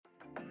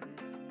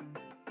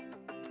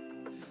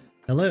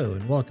Hello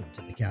and welcome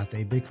to the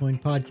Cafe Bitcoin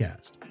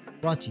podcast,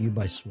 brought to you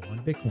by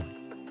Swan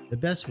Bitcoin, the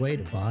best way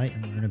to buy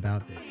and learn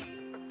about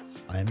Bitcoin.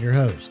 I am your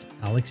host,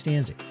 Alex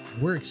Stanzik,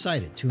 and we're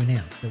excited to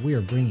announce that we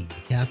are bringing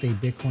the Cafe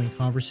Bitcoin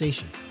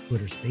conversation from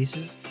Twitter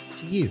Spaces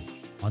to you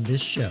on this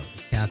show,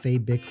 the Cafe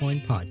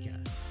Bitcoin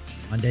podcast,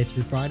 Monday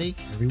through Friday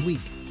every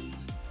week.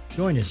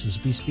 Join us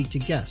as we speak to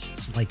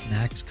guests like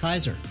Max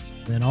Kaiser,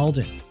 Lynn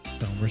Alden,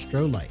 Felmer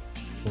Strolight,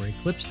 Corey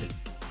Clipston,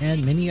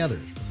 and many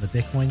others from the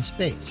Bitcoin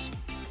space.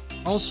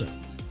 Also,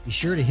 be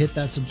sure to hit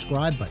that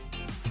subscribe button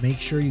to make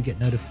sure you get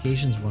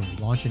notifications when we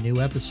launch a new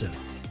episode,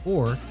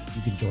 or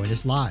you can join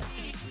us live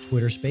on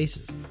Twitter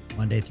Spaces,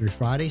 Monday through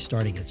Friday,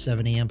 starting at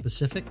 7 a.m.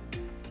 Pacific,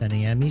 10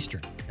 a.m.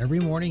 Eastern, every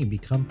morning, and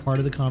become part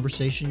of the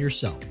conversation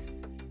yourself.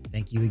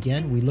 Thank you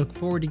again. We look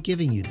forward to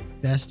giving you the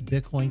best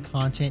Bitcoin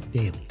content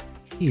daily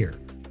here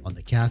on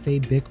the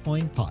Cafe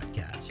Bitcoin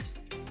podcast.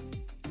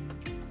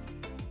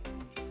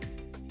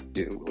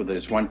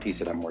 There's one piece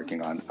that I'm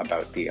working on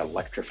about the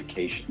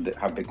electrification,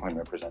 how Bitcoin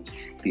represents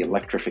the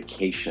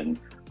electrification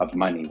of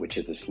money, which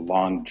is this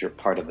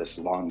part of this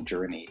long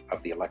journey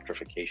of the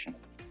electrification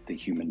of the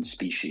human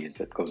species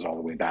that goes all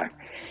the way back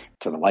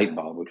to the light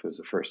bulb, which was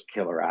the first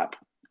killer app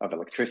of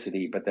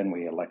electricity. But then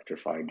we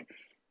electrified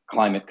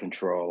climate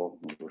control,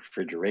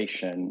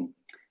 refrigeration,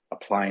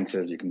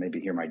 appliances. You can maybe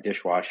hear my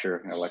dishwasher,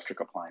 an electric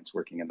appliance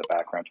working in the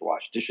background to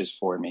wash dishes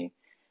for me.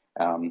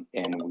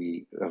 And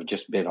we have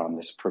just been on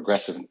this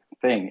progressive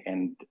thing,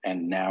 and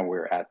now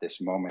we're at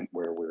this moment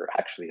where we're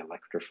actually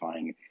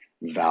electrifying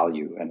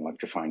value and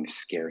electrifying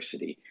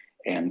scarcity.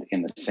 And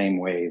in the same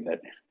way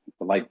that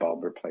the light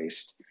bulb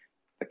replaced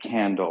the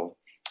candle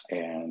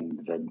and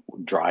the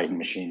drying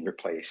machine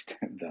replaced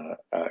the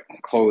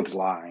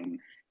clothesline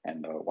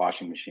and the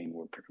washing machine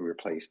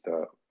replaced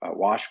the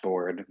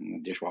washboard, and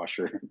the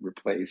dishwasher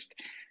replaced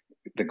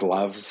the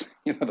gloves,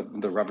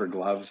 the rubber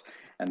gloves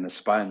and the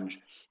sponge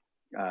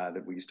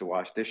that we used to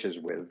wash dishes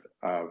with.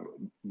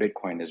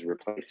 Bitcoin is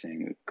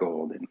replacing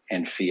gold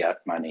and fiat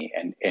money,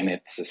 and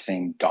it's the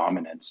same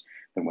dominance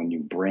that when you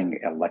bring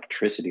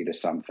electricity to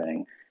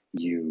something,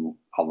 you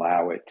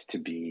allow it to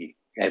be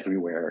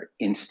everywhere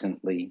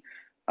instantly.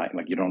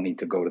 Like you don't need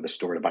to go to the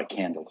store to buy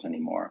candles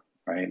anymore,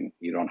 right?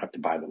 You don't have to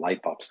buy the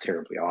light bulbs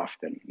terribly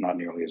often, not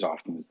nearly as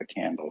often as the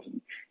candles.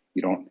 And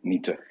you don't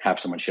need to have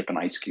someone ship an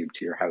ice cube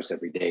to your house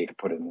every day to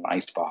put it in an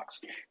ice box.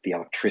 The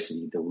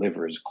electricity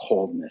delivers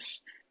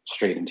coldness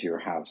straight into your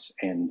house,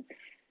 and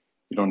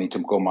you don't need to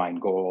go mine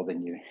gold.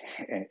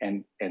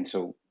 And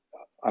so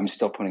I'm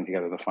still putting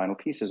together the final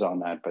pieces on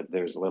that, but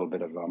there's a little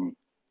bit of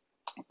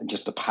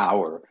just the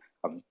power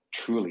of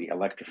truly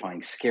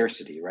electrifying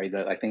scarcity, right?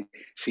 That I think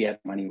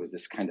fiat money was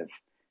this kind of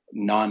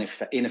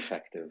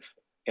ineffective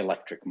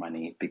electric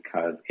money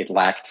because it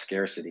lacked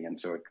scarcity, and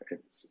so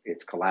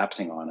it's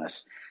collapsing on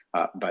us.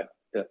 But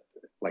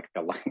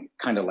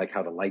kind of like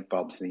how the light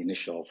bulbs, the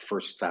initial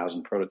first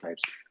 1,000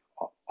 prototypes,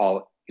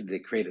 they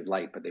created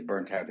light, but they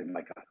burnt out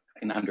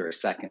in under a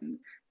second.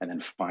 And then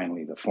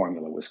finally the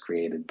formula was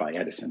created by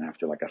Edison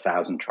after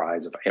 1,000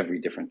 tries of every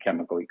different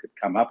chemical he could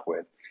come up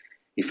with.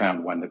 He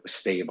found one that was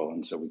stable,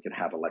 and so we could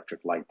have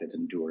electric light that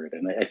endured.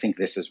 And I think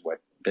this is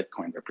what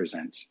Bitcoin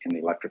represents in the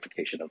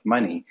electrification of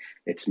money.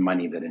 It's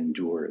money that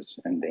endures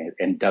and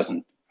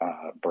doesn't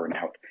burn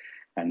out.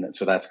 And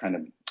so that's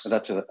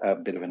a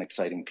bit of an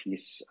exciting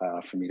piece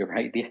for me to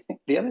write.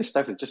 The other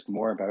stuff is just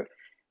more about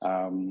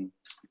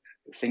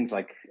things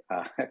like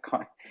I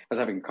was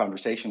having a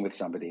conversation with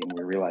somebody, and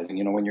we're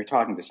realizing, when you're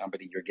talking to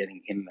somebody, you're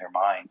getting in their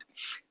mind,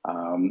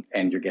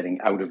 and you're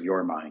getting out of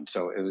your mind.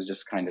 So it was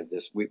just kind of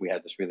this. We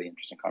had this really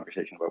interesting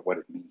conversation about what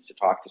it means to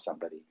talk to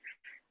somebody,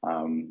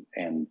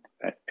 and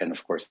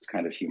of course it's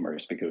kind of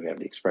humorous because we have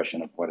the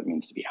expression of what it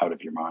means to be out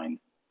of your mind,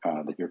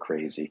 that you're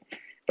crazy.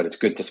 But it's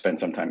good to spend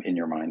some time in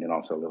your mind and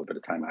also a little bit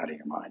of time out of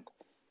your mind.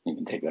 You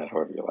can take that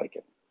however you like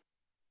it.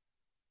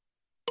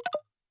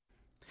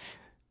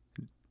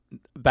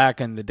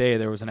 Back in the day,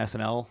 there was an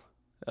SNL,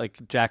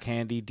 like Jack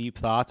Handey, Deep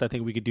Thoughts. I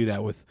think we could do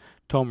that with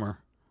Tomer.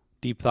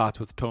 Deep Thoughts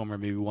with Tomer,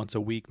 maybe once a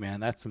week, man.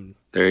 That's some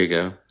there you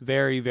go.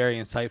 Very, very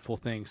insightful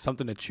things.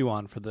 Something to chew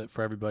on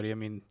for everybody. I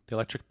mean, the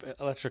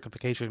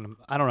electrification,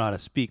 I don't know how to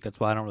speak. That's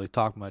why I don't really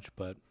talk much,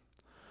 but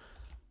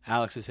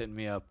Alex is hitting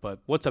me up. But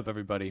what's up,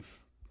 everybody?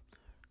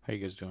 How you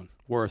guys doing?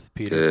 Worth,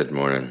 Peter. Good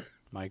morning.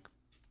 Mike.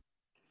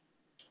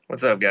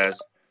 What's up, guys?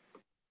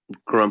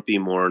 Grumpy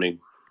morning.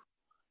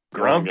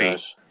 Grumpy?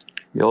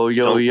 Yo,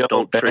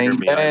 don't trigger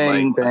me.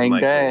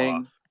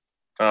 Bang.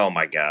 Oh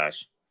my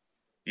gosh.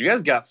 You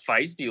guys got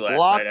feisty last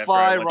Block night after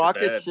fly I went rocket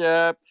to bed.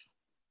 ship.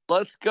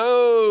 Let's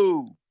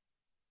go.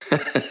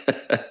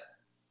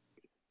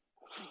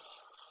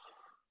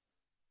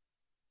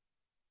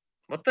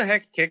 What the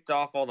heck kicked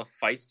off all the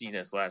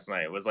feistiness last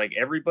night? It was like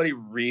everybody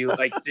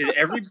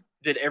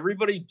did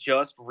everybody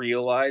just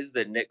realize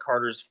that Nick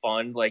Carter's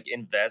fund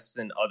invests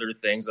in other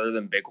things other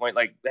than Bitcoin?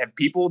 Have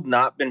people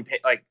not been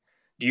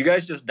do you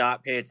guys just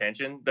not pay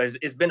attention?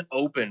 It's been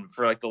open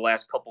for the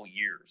last couple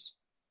years.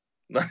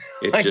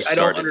 It just I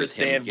don't started with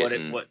him understand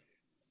getting, what.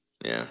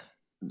 Yeah,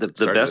 The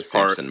best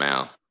part. Samson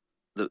Mao.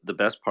 the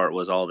best part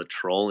was all the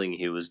trolling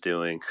he was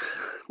doing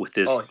with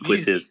his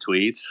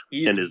tweets.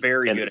 He's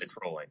very good at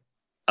trolling.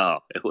 Oh,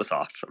 it was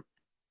awesome.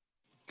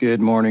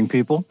 Good morning,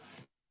 people.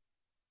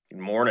 Good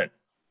morning.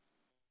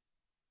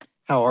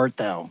 How art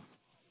thou?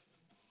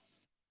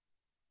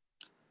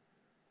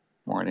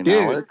 Morning,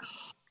 Dude.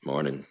 Alex.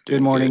 Morning.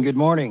 Good morning. Good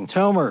morning.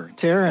 Tomer,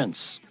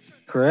 Terrence,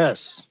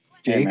 Chris,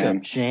 Hey, Jacob,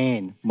 man.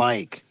 Shane,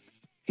 Mike,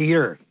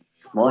 Peter,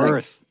 Morning.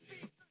 Worth.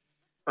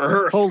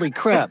 Holy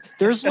crap.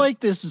 There's like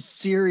this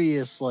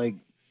serious, like,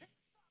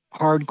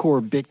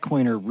 hardcore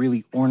Bitcoiner,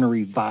 really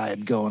ornery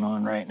vibe going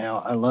on right now.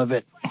 I love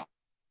it.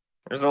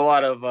 There's a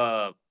lot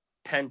of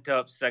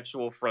pent-up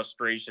sexual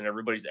frustration.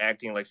 Everybody's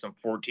acting like some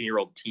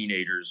 14-year-old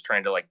teenagers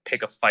trying to, like,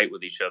 pick a fight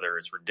with each other.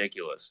 It's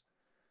ridiculous.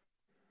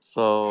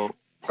 So,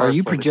 Are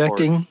you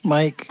projecting,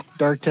 Mike,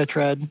 Dark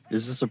Tetrad?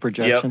 Is this a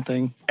projection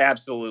thing?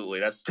 Absolutely.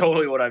 That's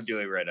totally what I'm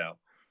doing right now.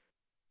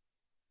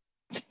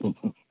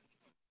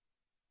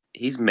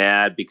 He's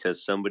mad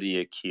because somebody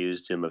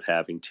accused him of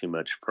having too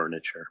much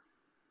furniture.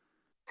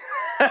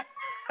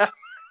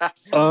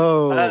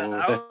 Oh,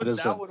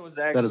 that one was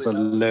actually a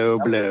low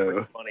blow.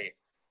 Pretty funny.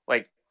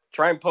 Like,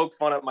 try and poke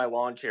fun at my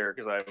lawn chair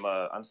because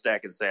I'm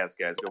stacking sats,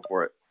 guys. Go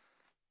for it.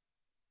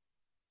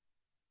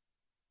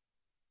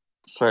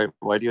 Sorry,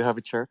 why do you have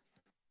a chair?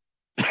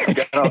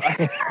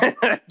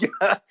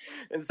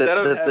 Instead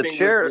of having the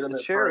chair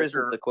furniture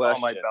isn't the question.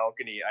 on my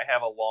balcony, I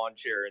have a lawn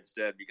chair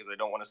instead because I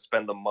don't want to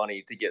spend the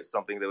money to get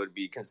something that would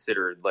be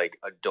considered like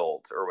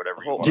adult or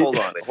whatever. Hold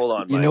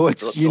on. You know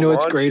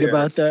what's great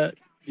about that?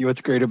 You know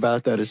what's great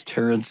about that is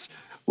Terrence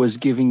was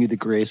giving you the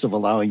grace of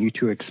allowing you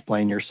to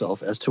explain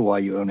yourself as to why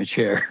you own a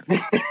chair.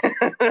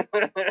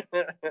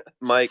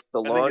 Mike,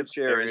 the lawn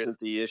chair isn't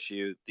the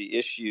issue. The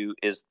issue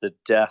is the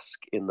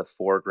desk in the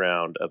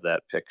foreground of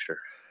that picture.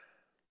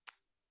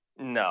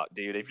 No,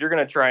 dude. If you're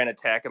gonna try and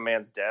attack a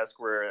man's desk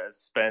where I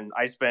spend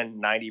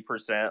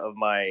 90% of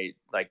my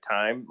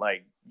time,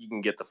 you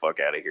can get the fuck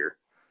out of here.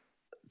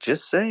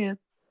 Just saying.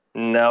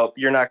 No,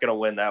 you're not gonna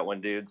win that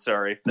one, dude.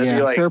 Sorry.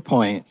 Fair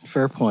point.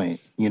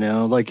 You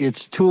know, like,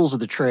 it's tools of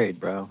the trade,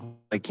 bro.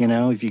 Like, you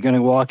know, if you're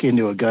gonna walk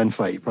into a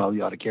gunfight, you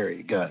probably ought to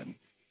carry a gun.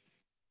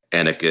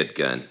 And a good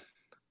gun.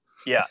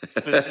 Yeah,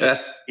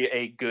 specifically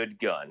a good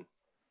gun.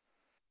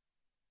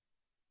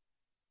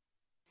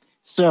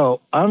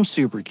 So I'm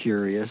super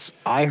curious.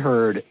 I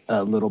heard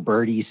a little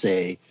birdie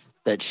say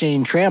that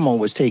Shane Trammell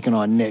was taking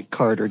on Nick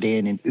Carter,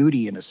 Dan, and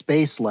Udi in a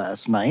space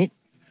last night,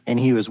 and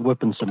he was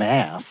whipping some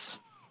ass.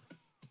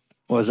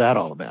 What was that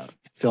all about?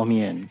 Fill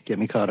me in. Get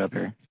me caught up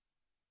here.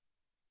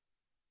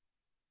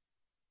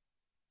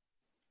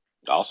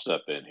 I'll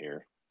step in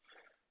here.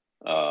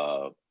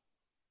 I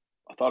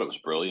thought it was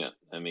brilliant.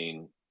 I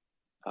mean,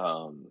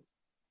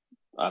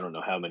 I don't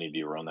know how many of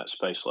you were on that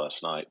space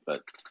last night,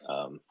 but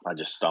I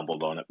just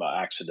stumbled on it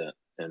by accident.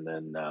 And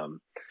then, I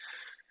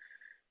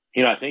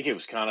think it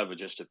was kind of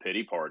just a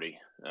pity party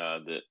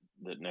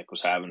that Nick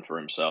was having for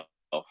himself.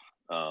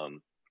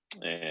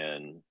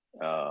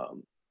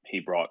 He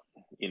brought,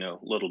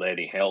 little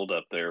Eddie Held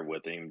up there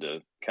with him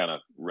to kind of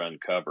run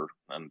cover.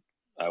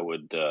 I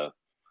would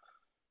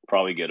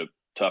probably get a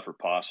tougher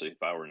posse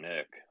if I were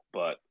Nick,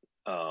 but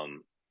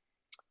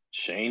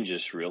Shane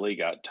just really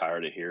got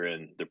tired of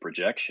hearing the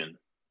projection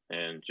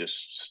and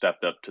just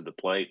stepped up to the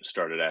plate and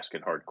started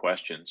asking hard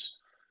questions.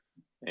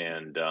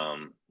 And,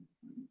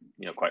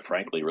 quite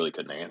frankly, really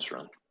couldn't answer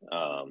them.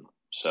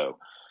 So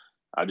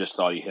I just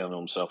thought he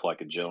handled himself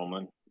like a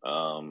gentleman.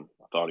 I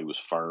thought he was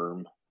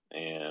firm,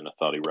 and I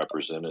thought he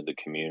represented the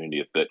community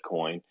of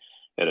Bitcoin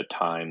at a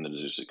time that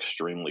is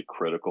extremely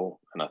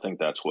critical. And I think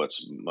that's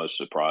what's most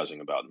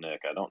surprising about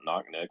Nick. I don't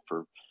knock Nick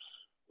for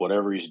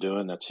whatever he's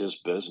doing. That's his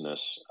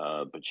business.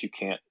 But you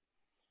can't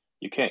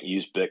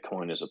use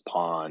Bitcoin as a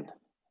pawn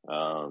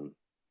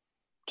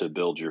to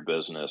build your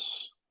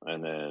business,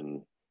 and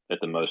then at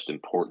the most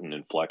important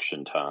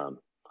inflection time,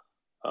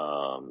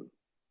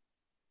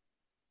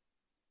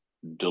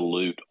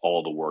 dilute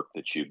all the work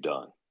that you've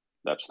done.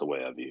 That's the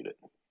way I viewed it.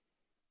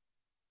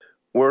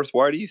 Worth,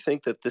 why do you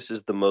think that this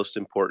is the most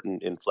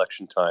important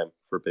inflection time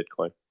for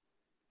Bitcoin?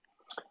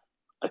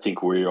 I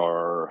think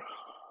we're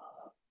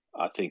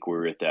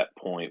at that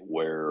point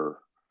where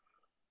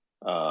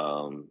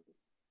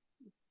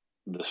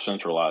the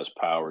centralized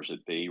powers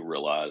that be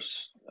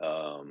realize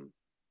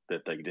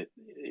that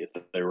if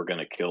they were going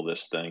to kill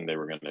this thing, they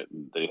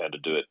had to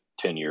do it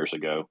 10 years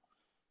ago,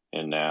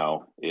 and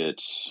now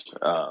it's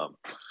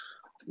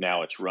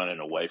running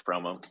away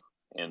from them.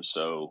 And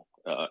so,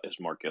 as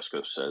Mark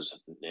Gisko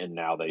says, and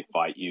now they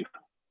fight you.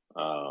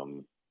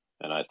 And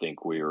I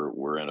think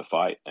we're in a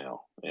fight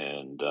now.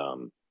 And,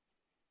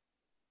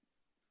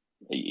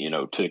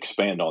 to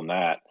expand on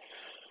that,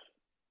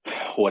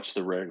 what's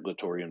the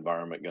regulatory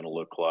environment going to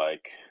look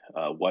like?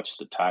 What's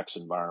the tax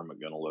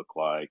environment going to look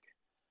like?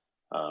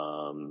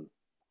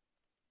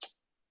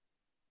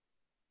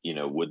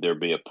 Would there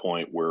be a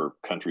point where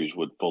countries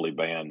would fully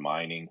ban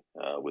mining?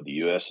 Would the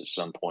U.S. at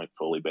some point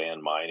fully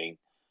ban mining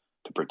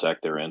to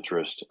protect their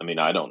interest? I mean,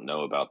 I don't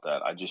know about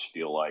that. I just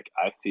feel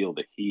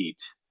the heat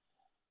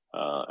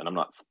and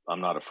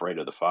I'm not afraid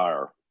of the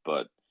fire,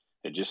 but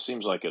it just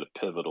seems like at a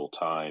pivotal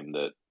time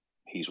that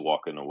he's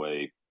walking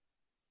away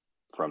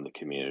from the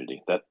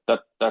community. That's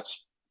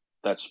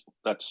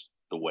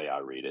the way I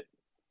read it.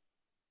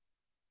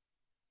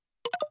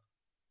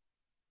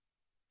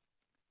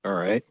 All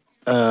right.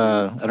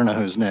 I don't know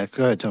who's next.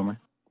 Go ahead, Tomer.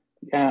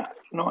 Yeah,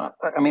 no,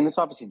 I mean, it's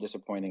obviously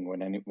disappointing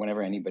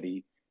whenever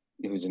anybody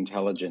who's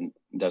intelligent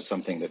does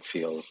something that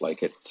feels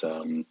like it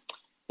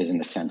is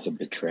in a sense of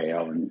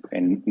betrayal.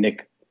 And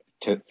Nick,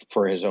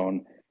 for his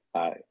own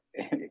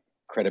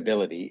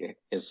credibility,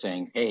 is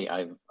saying, "Hey,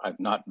 I've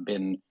not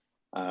been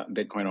a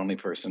Bitcoin only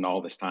person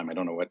all this time. I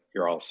don't know what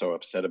you're all so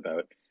upset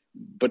about."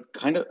 But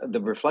kind of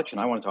the reflection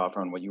I wanted to offer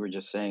on what you were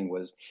just saying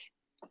was,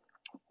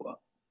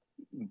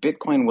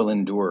 Bitcoin will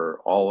endure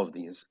all of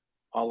these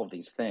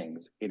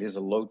things. It is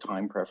a low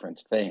time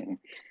preference thing.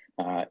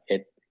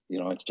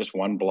 It's just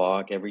one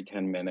block every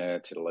 10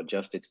 minutes. It'll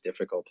adjust its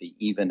difficulty,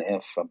 even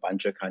if a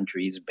bunch of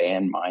countries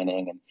ban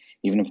mining, and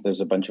even if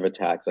there's a bunch of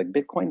attacks. Like,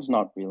 Bitcoin's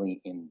not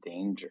really in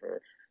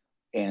danger.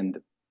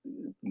 And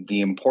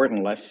the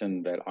important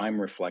lesson that I'm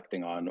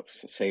reflecting on,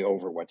 say,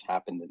 over what's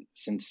happened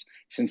since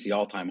the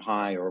all-time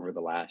high, or over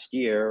the last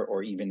year,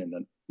 or even in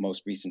the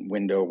most recent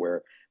window,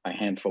 where a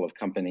handful of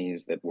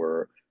companies that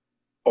were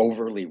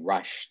overly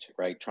rushed,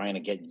 right, trying to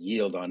get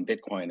yield on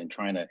Bitcoin,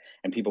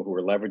 and people who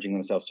were leveraging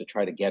themselves to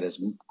try to get as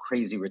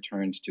crazy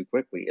returns too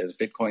quickly, as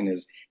Bitcoin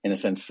is in a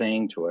sense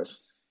saying to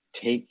us,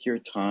 take your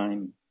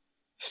time,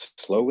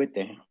 slow it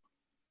down.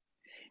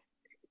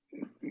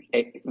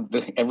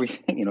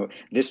 Everything,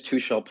 this too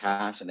shall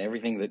pass, and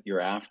everything that you're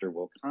after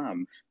will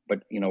come.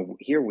 But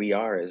here we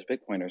are as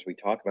Bitcoiners, we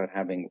talk about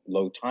having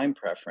low time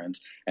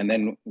preference, and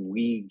then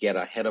we get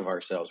ahead of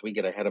ourselves. We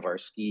get ahead of our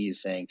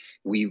skis, saying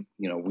we've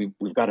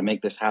got to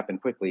make this happen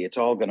quickly. It's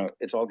all gonna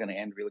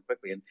end really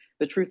quickly. And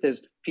the truth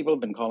is, people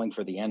have been calling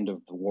for the end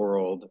of the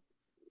world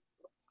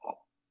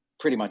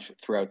pretty much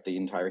throughout the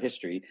entire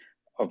history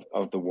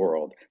of the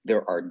world.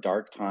 There are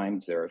dark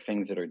times. There are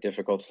things that are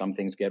difficult. Some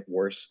things get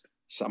worse.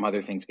 Some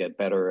other things get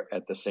better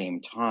at the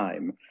same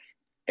time,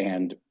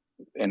 and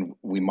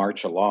we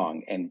march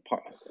along.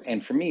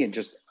 And for me,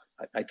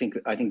 I think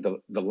the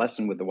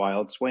lesson with the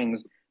wild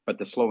swings, but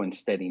the slow and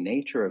steady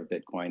nature of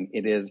Bitcoin,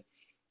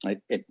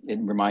 it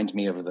reminds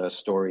me of the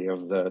story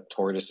of the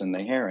tortoise and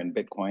the hare. And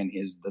Bitcoin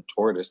is the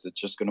tortoise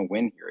that's just going to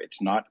win here. It's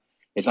not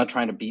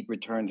trying to beat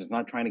returns. It's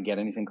not trying to get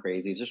anything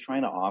crazy. It's just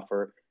trying to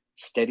offer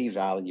steady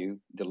value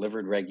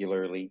delivered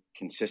regularly,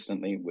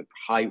 consistently, with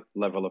high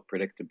level of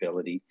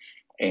predictability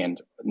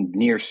and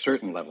near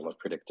certain level of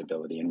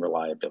predictability and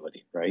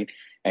reliability, right?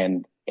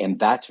 And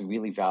that's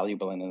really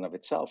valuable in and of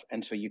itself.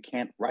 And so you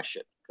can't rush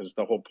it, because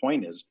the whole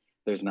point is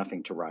there's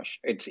nothing to rush.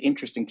 It's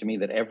interesting to me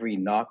that every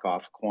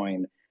knockoff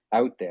coin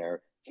out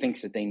there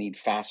thinks that they need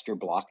faster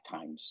block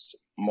times,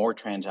 more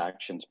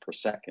transactions per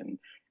second.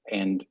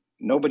 And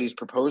nobody's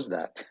proposed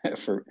that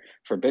for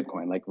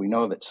Bitcoin. Like, we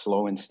know that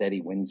slow and steady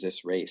wins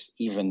this race,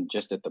 even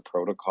just at the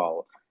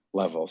protocol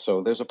level.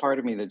 So there's a part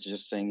of me that's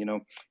just saying,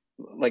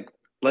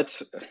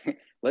 let's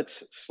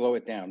slow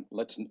it down.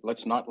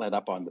 Let's not let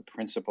up on the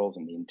principles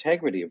and the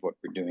integrity of what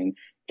we're doing.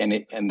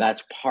 And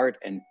that's part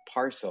and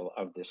parcel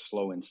of this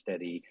slow and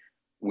steady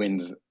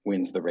wins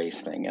the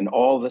race thing. And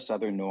all this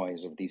other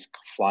noise of these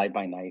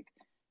fly-by-night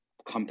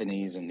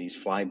companies and these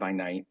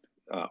fly-by-night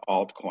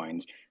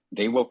altcoins,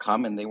 they will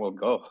come and they will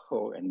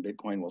go, and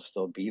Bitcoin will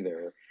still be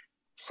there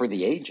for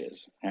the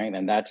ages, right?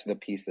 And that's the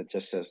piece that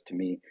just says to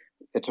me,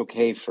 it's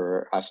okay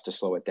for us to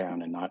slow it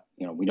down, and not,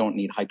 we don't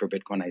need hyper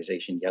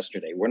Bitcoinization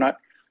yesterday. We're not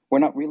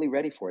really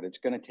ready for it. It's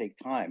going to take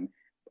time.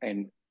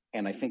 And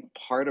I think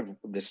part of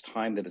this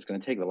time that it's going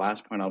to take, the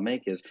last point I'll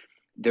make is,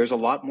 there's a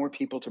lot more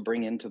people to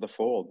bring into the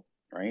fold,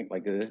 right?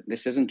 Like,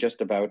 this isn't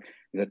just about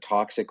the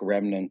toxic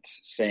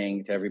remnants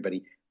saying to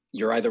everybody,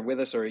 you're either with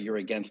us or you're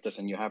against us,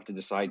 and you have to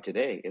decide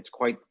today. It's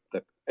quite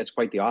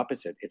the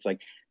opposite. It's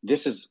like,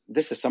 this is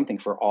something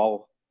for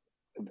all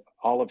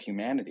of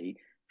humanity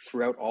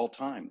throughout all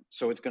time.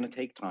 So it's going to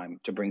take time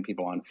to bring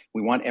people on.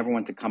 We want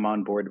everyone to come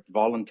on board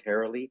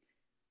voluntarily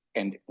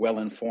and well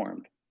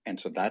informed, and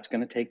so that's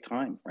going to take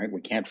time, right?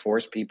 We can't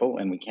force people,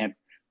 and we can't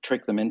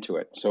trick them into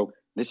it. So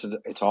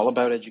it's all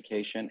about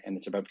education, and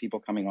it's about people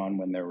coming on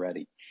when they're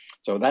ready.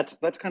 So that's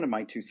kind of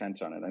my 2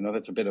 cents on it. I know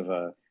that's a bit of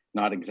a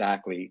not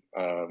exactly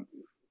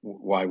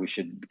why we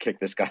should kick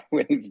this guy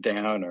when he's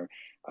down, or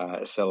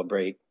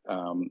celebrate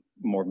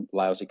more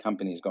lousy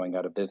companies going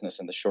out of business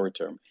in the short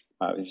term.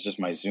 It's just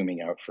my zooming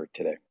out for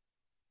today.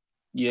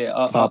 Yeah,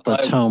 Papa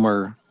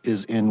Tomer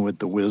is in with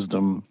the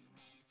wisdom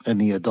and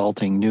the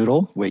adulting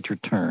noodle. Wait your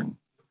turn.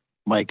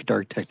 Mike,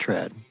 Dark Tech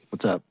Trad,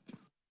 what's up?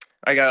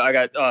 I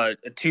got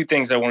 2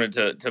 things I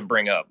wanted to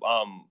bring up.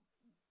 I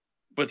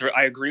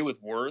agree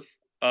with Worth.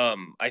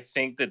 I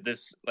think that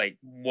this, like,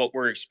 what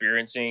we're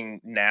experiencing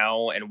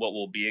now and what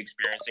we'll be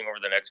experiencing over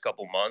the next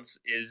couple months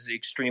is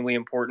extremely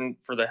important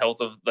for the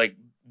health of, like,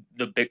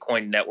 the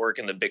Bitcoin network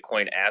and the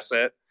Bitcoin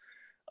asset.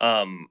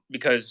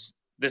 Because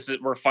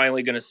we're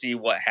finally going to see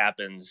what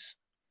happens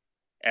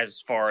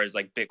as far as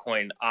like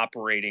Bitcoin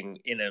operating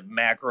in a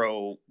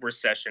macro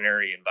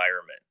recessionary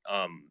environment.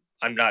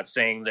 I'm not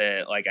saying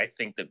that like I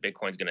think that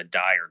Bitcoin's going to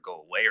die or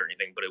go away or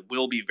anything, but it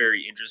will be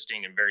very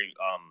interesting and very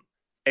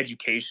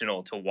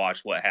educational to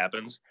watch what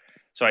happens.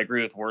 So I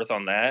agree with Worth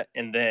on that.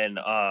 And then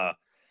I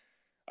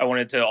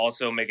wanted to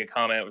also make a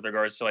comment with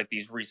regards to like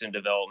these recent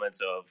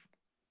developments of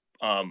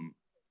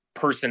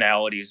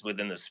personalities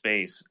within the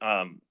space.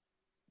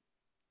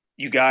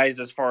 You guys,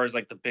 as far as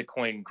like the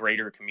Bitcoin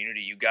greater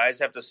community, you guys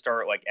have to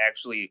start like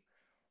actually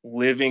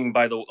living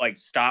by the, like,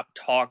 stop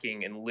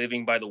talking and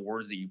living by the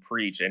words that you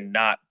preach and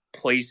not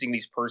placing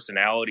these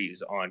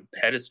personalities on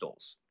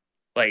pedestals.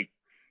 Like,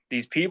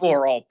 these people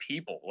are all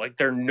people. Like,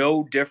 they're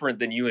no different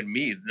than you and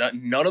me.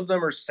 None of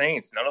them are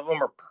saints. None of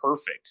them are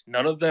perfect.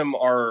 None of them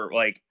are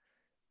like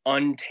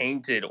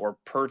untainted or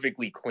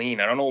perfectly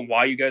clean. I don't know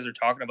why you guys are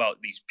talking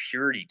about these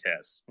purity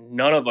tests.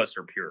 None of us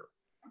are pure.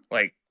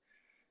 Like,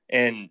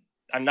 and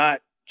I'm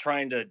not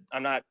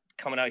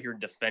coming out here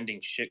defending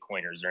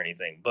shitcoiners or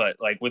anything, but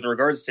like with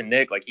regards to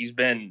Nick, like he's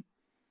been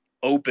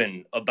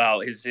open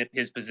about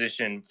his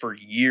position for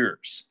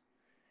years.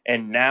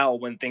 And now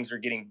when things are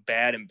getting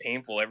bad and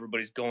painful,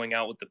 everybody's going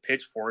out with the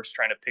pitchforks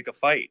trying to pick a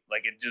fight.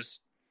 Like, it just,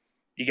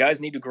 you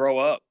guys need to grow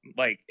up,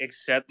 like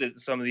accept that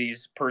some of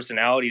these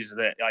personalities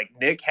that like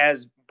Nick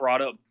has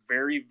brought up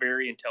very,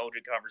 very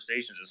intelligent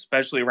conversations,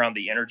 especially around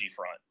the energy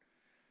front.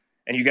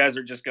 And you guys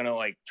are just going to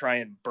like try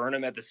and burn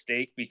him at the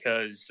stake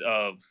because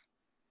of,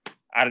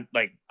 I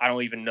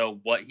don't even know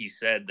what he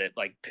said that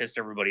like pissed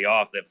everybody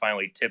off that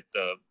finally tipped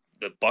the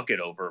bucket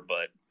over.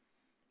 But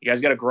you guys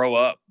got to grow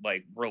up,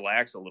 like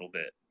relax a little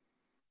bit.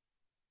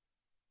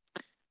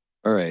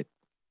 All right.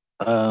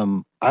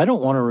 I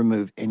don't want to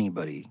remove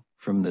anybody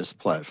from this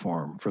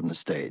platform, from the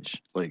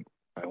stage. Like,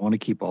 I want to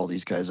keep all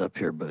these guys up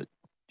here, but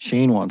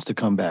Shane wants to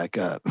come back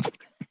up.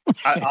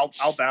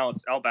 I'll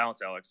bounce,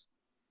 Alex.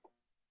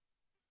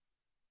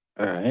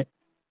 All right.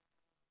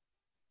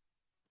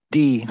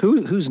 D,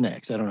 who's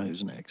next? I don't know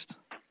who's next.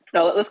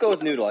 No, let's go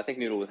with Noodle. I think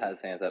Noodle has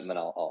his hands up, and then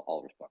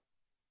I'll respond.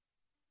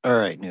 All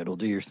right, Noodle,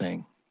 do your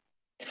thing.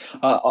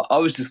 I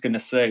was just going to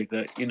say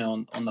that, you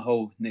know, on the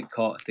whole Nick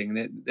Carter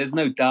thing, there's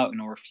no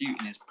doubting or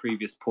refuting his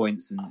previous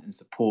points and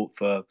support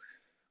for,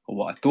 or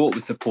what I thought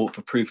was support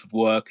for proof of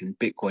work and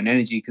Bitcoin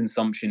energy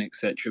consumption,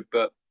 etc.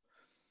 But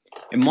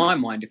in my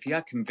mind, if he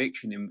had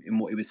conviction in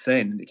what he was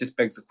saying, it just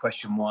begs the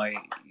question why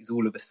he's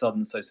all of a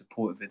sudden so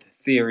supportive of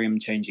Ethereum,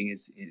 changing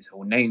his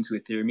whole name to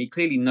Ethereum. He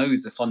clearly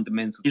knows the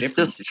fundamental differences.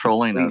 He's just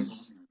trolling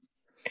us.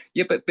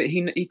 Yeah, but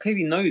he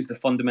clearly knows the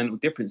fundamental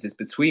differences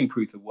between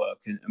proof of work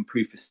and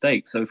proof of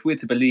stake. So if we're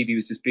to believe he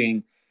was just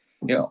being,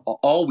 you know,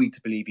 are we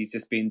to believe he's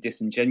just being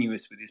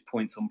disingenuous with his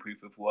points on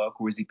proof of work,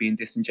 or is he being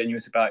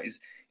disingenuous about his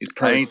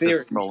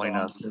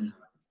pro-Ethereum stance?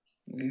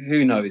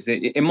 Who knows?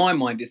 In my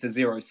mind, it's a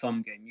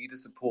zero-sum game. You either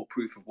support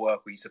proof of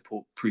work or you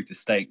support proof of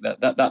stake.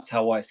 That's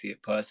how I see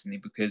it personally,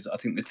 because I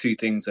think the two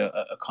things are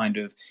kind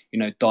of, you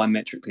know,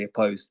 diametrically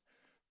opposed.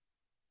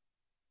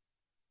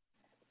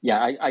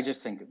 Yeah, I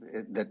just think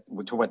that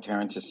to what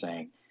Terrence is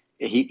saying,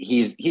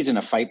 he's in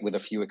a fight with a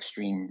few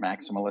extreme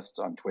maximalists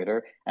on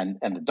Twitter, and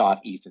the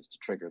 .eth is to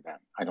trigger them.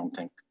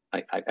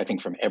 I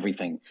think from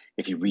everything,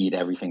 if you read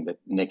everything that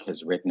Nick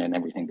has written and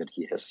everything that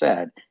he has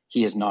said,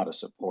 he is not a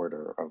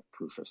supporter of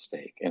proof of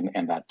stake,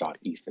 and that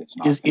 .eth is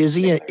not. Is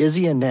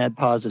he a NAD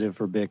positive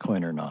for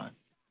Bitcoin or not?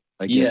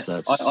 I guess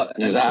that's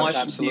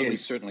absolutely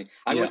certainly.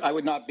 Yeah. I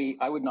would not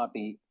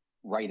be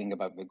writing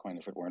about Bitcoin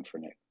if it weren't for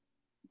Nick.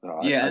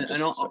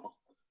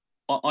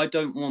 I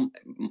don't want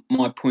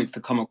my points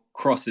to come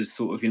across as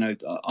sort of, you know,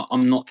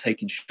 I'm not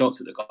taking shots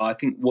at the guy. I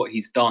think what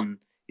he's done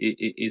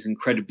is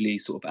incredibly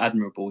sort of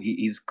admirable.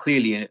 He's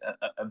clearly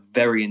a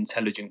very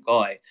intelligent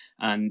guy,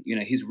 and you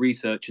know his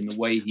research and the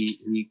way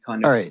he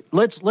kind of. All right,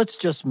 let's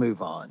just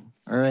move on.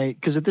 All right,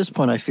 because at this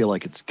point I feel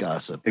like it's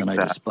gossip, and I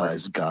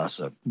despise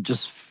gossip.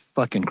 Just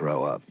fucking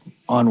grow up.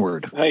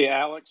 Onward. Hey,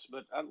 Alex,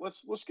 but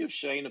let's give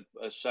Shane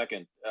a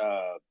second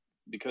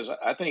because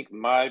I think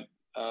my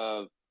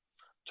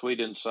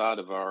tweet inside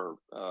of our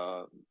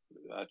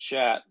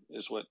chat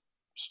is what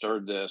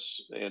stirred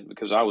this, and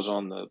because I was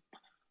on the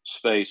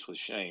space with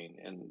Shane,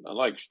 and I'd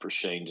like for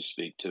Shane to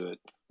speak to it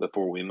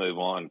before we move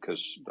on,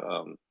 because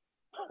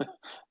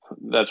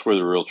that's where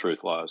the real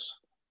truth lies.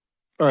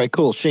 All right,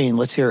 cool. Shane,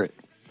 let's hear it.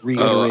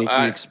 Reiterate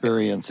the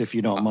experience, if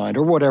you don't mind,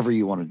 or whatever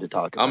you wanted to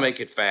talk about. I'll make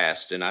it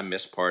fast, and I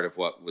missed part of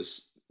what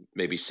was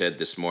maybe said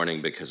this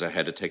morning because I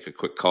had to take a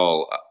quick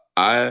call.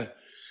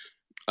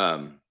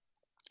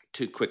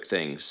 Two quick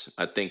things.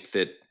 I think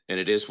that, and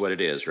it is what it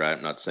is, right?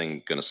 I'm not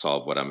saying going to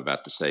solve what I'm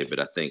about to say,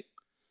 but I think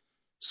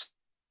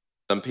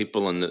some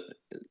people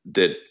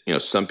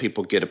some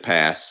people get a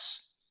pass,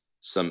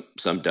 some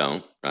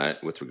don't,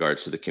 right? With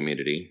regards to the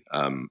community,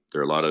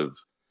 there are a lot of,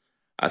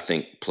 I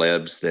think,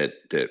 plebs that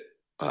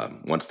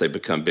once they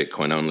become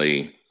Bitcoin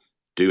only,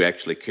 do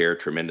actually care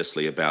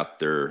tremendously about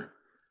their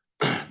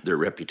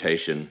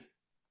reputation,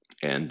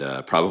 and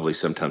probably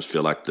sometimes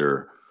feel like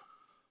they're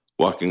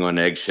walking on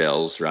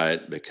eggshells,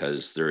 right?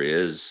 Because there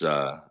is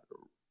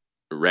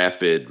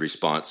rapid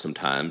response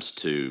sometimes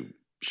to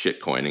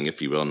shitcoining,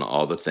 if you will, and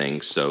all the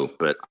things. So,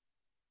 but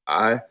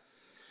I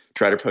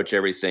try to approach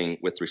everything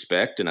with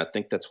respect, and I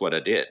think that's what I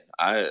did.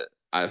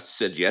 I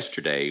said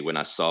yesterday when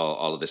I saw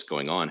all of this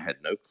going on, had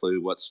no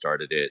clue what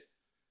started it.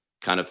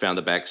 Kind of found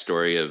the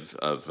backstory of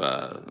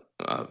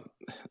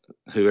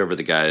whoever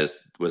the guy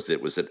was at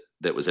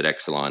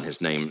Exelon. His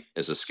name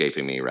is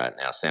escaping me right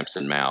now.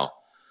 Samson Mao.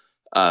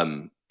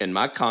 And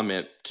my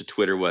comment to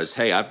Twitter was,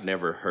 "Hey, I've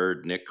never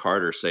heard Nick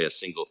Carter say a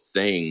single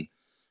thing,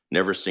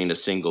 never seen a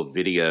single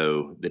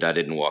video that I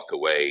didn't walk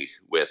away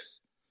with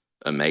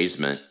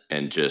amazement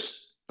and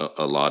just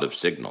a lot of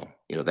signal."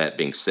 That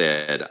being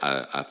said,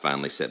 I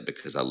finally said,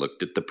 because I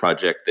looked at the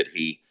project that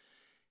he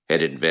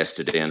had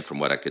invested in. From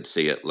what I could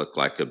see, it looked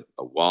like a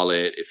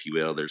wallet, if you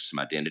will. There's some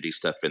identity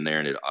stuff in there,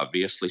 and it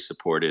obviously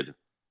supported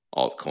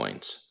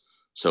altcoins.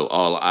 So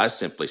all I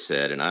simply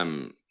said, and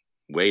I'm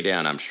way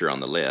down, I'm sure, on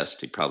the list.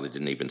 He probably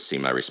didn't even see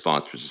my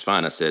response, which is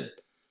fine. I said,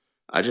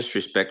 I just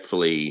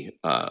respectfully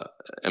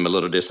am a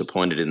little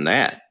disappointed in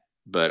that,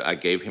 but I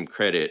gave him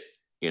credit,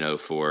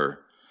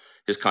 for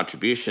his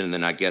contribution. And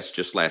then I guess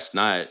just last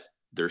night,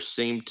 there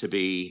seemed to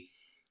be,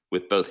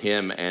 with both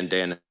him and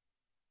Dan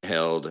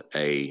held,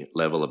 a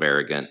level of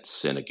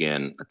arrogance. And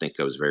again, I think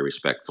I was very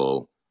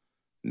respectful,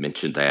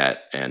 mentioned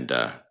that, and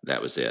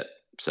that was it.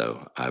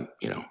 So I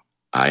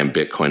am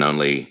Bitcoin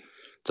only.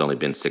 It's only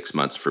been 6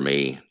 months for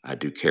me. I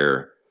do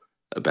care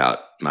about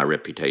my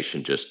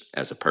reputation just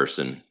as a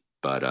person,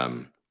 but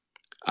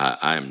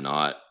I am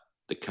not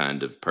the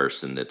kind of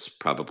person that's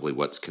probably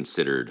what's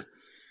considered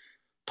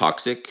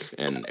toxic,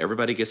 and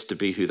everybody gets to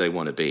be who they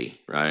want to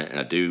be, right? And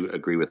I do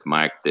agree with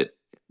Mike that,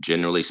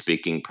 generally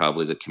speaking,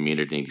 probably the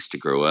community needs to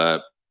grow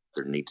up.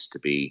 There needs to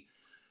be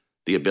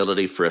the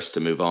ability for us to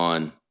move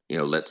on,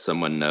 let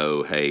someone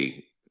know,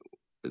 hey,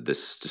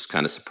 this just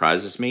kind of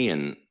surprises me,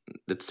 and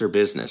it's their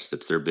business.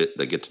 It's their bit.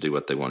 They get to do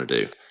what they want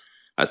to do.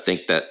 I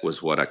think that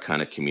was what I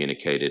kind of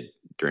communicated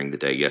during the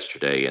day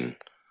yesterday and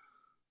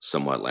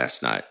somewhat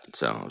last night.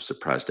 So I was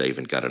surprised I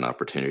even got an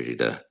opportunity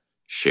to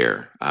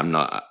share. I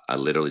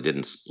literally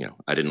didn't,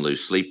 I didn't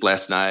lose sleep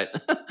last night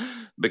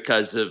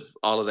because of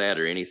all of that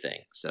or anything.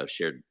 So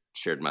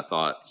shared my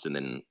thoughts, and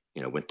then,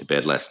 went to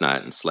bed last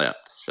night and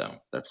slept. So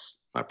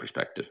that's my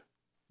perspective.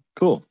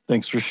 Cool.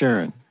 Thanks for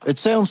sharing. It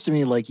sounds to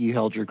me like you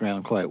held your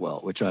ground quite well,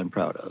 which I'm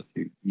proud of.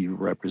 You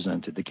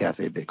represented the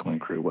Cafe Bitcoin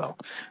crew well.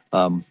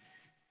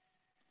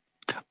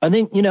 I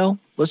think,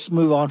 let's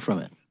move on from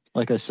it.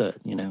 Like I said,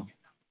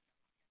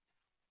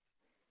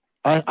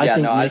 I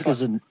think Nick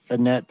is a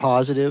net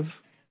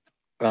positive,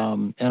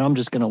 and I'm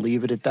just going to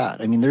leave it at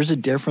that. I mean, there's a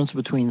difference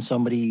between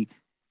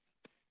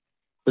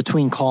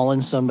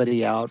calling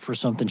somebody out for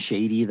something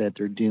shady that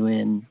they're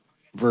doing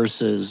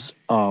versus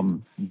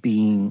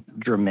being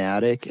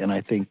dramatic. And I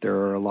think there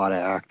are a lot of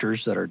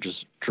actors that are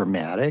just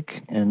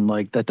dramatic, and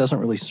that doesn't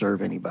really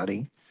serve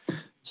anybody.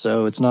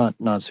 So it's not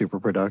super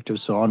productive.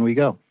 So on we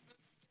go.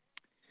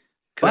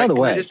 By the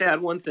way, can I just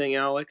add one thing,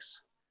 Alex?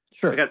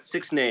 Sure. I got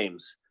 6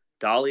 names: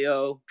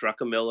 Dalio,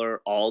 Druckenmiller,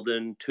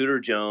 Alden, Tudor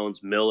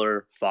Jones,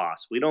 Miller,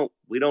 Foss. We don't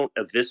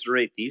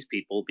eviscerate these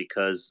people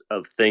because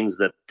of things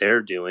that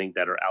they're doing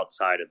that are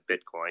outside of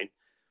Bitcoin.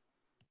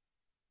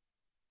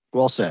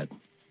 Well said.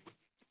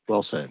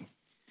 Well said.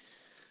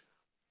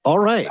 All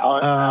right.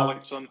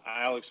 Alex,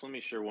 let me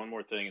share one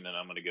more thing, and then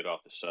I'm going to get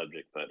off the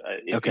subject. But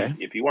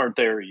if you weren't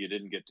there, you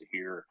didn't get to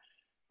hear.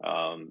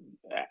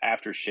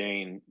 After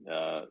Shane,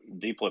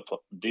 D++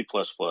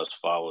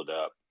 followed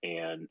up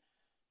and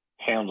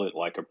handled it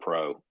like a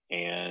pro,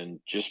 and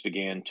just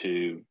began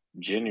to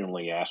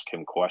genuinely ask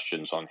him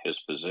questions on his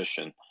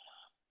position,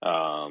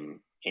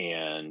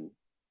 and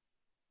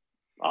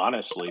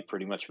honestly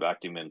pretty much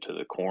backed him into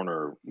the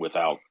corner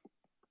without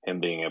him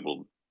being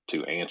able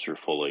to answer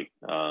fully.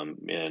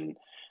 And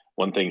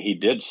one thing he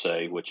did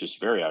say, which is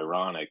very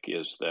ironic,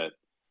 is that,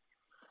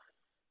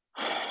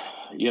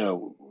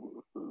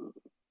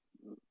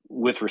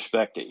 with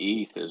respect to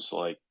ETH, is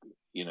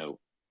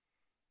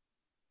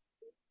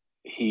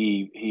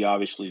he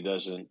obviously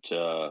doesn't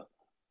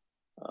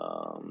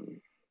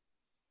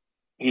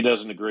he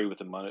doesn't agree with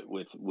the money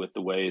with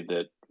the way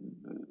that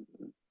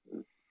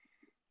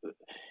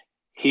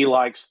he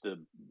likes the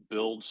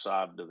build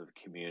side of the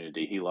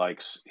community. He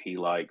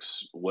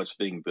likes what's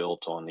being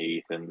built on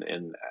ETH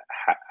and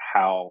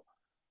how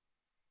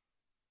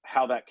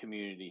that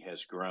community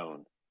has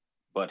grown,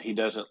 but he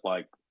doesn't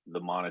like the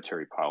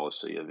monetary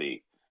policy of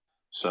ETH.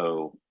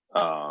 So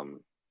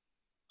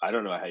I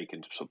don't know how you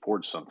can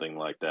support something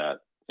like that.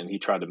 And he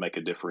tried to make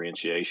a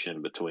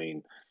differentiation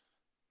between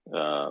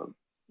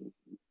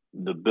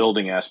the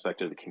building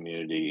aspect of the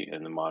community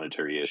and the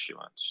monetary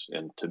issuance.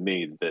 And to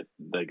me, that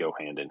they go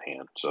hand in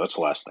hand. So that's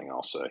the last thing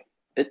I'll say.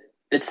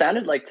 It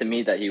sounded like to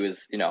me that he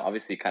was,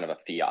 obviously kind of a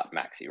fiat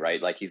maxi,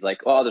 right? Like he's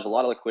like, oh, there's a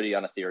lot of liquidity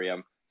on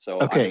Ethereum,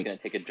 so I'm just going to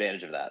take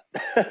advantage of that.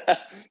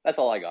 That's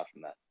all I got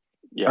from that.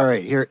 Yeah. All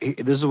right, here.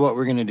 This is what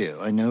we're going to do.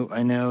 I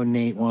know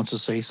Nate wants to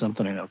say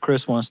something. I know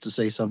Chris wants to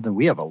say something.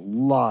 We have a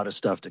lot of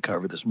stuff to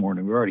cover this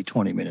morning. We're already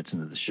 20 minutes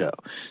into the show.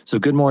 So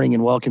good morning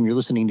and welcome. You're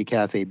listening to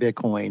Cafe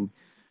Bitcoin.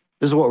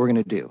 This is what we're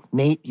going to do.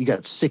 Nate, you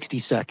got 60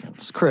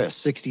 seconds. Chris,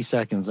 60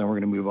 seconds, then we're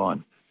going to move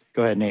on.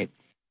 Go ahead, Nate.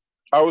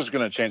 I was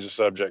going to change the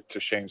subject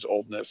to Shane's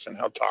oldness and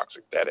how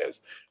toxic that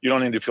is. You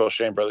don't need to feel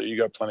ashamed, brother. You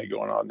got plenty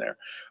going on there.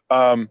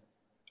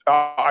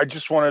 I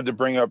just wanted to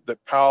bring up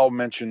that Powell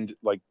mentioned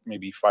like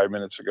maybe 5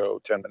 minutes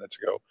ago, 10 minutes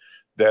ago,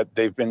 that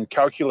they've been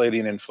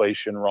calculating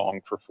inflation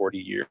wrong for 40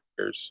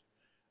 years.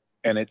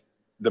 And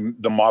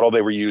the model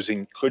they were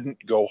using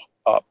couldn't go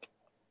up.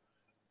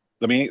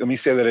 Let me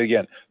say that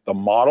again. The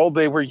model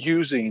they were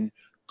using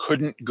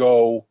couldn't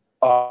go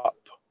up.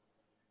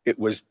 It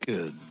was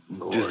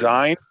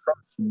designed from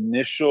the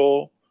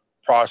initial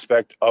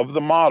prospect of the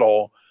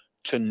model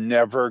to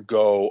never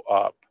go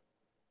up.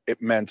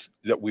 It meant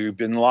that we've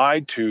been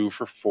lied to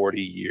for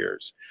 40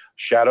 years.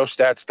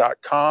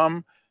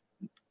 Shadowstats.com,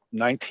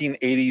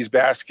 1980s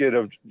basket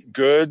of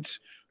goods.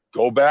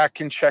 Go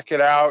back and check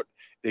it out.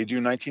 They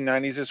do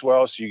 1990s as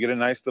well, so you get a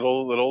nice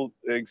little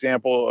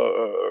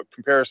example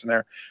comparison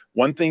there.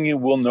 One thing you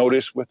will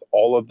notice with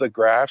all of the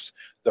graphs,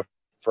 the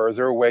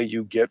further away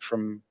you get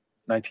from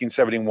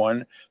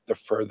 1971, the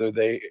further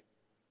they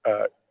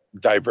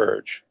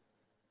diverge.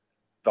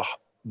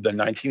 The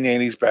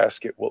 1980s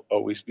basket will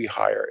always be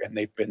higher, and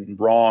they've been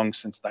wrong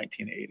since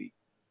 1980.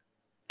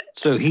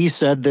 So he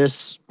said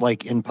this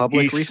like in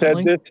public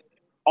recently? Said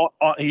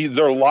this.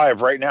 They're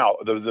live right now.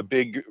 The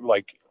big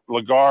like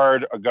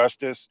Lagarde,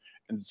 Augustus,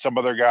 and some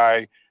other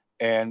guy,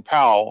 and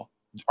Powell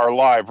are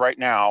live right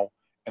now,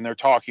 and they're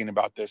talking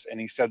about this. And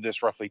he said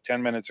this roughly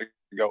 10 minutes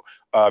ago.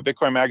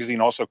 Bitcoin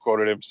Magazine also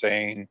quoted him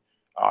saying,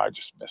 I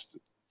just missed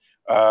it.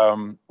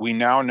 We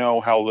now know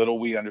how little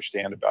we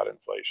understand about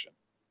inflation.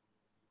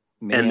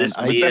 Man,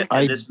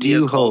 I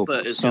do hope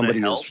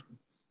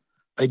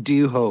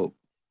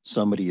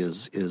somebody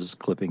is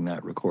clipping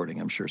that recording.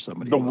 I'm sure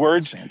somebody will.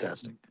 It's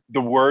fantastic. The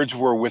words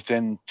were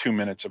within 2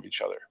 minutes of each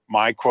other.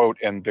 My quote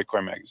and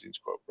Bitcoin Magazine's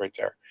quote right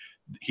there.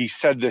 He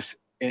said this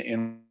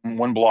in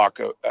one block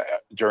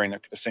during a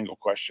single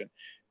question.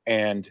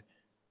 And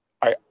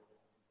I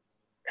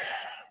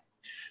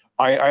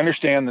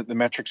understand that the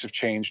metrics have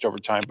changed over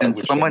time by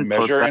which they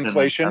measure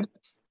inflation.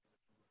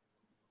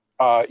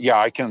 Yeah,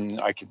 I can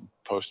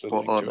post it.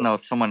 Well, no,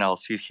 someone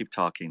else. You keep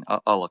talking.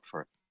 I'll look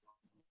for it.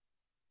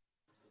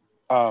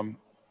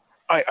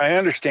 I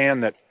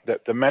understand that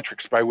the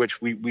metrics by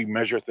which we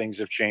measure things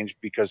have changed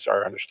because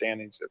our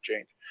understandings have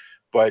changed.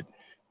 But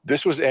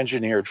this was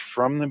engineered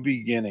from the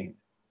beginning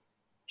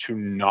to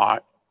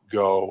not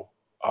go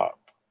up,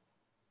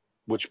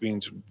 which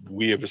means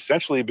we have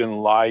essentially been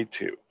lied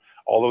to.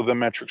 All of the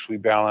metrics we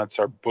balance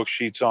our book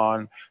sheets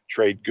on,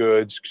 trade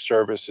goods,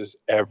 services,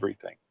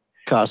 everything.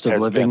 Cost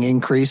of living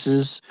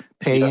increases,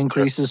 pay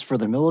increases for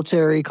the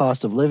military,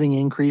 cost of living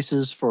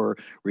increases for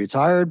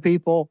retired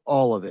people,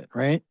 all of it,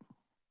 right?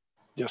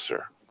 Yes,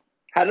 sir.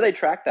 How do they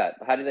track that?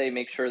 How do they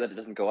make sure that it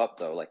doesn't go up,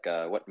 though? Like,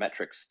 what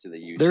metrics do they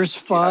use? There's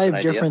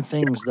 5 different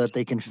things that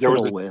they can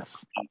fiddle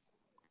with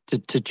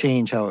to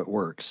change how it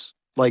works.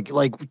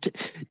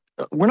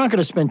 We're not going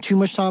to spend too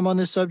much time on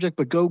this subject,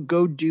 but go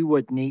do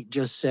what Nate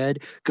just said.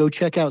 Go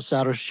check out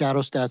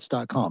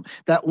shadowstats.com.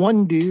 That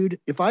one dude,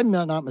 if I'm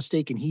not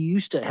mistaken, he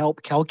used to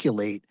help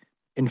calculate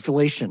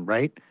inflation,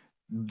 right?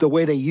 The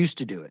way they used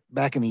to do it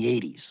back in the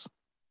 80s.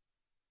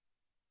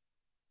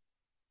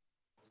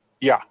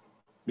 Yeah,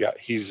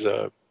 he's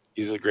a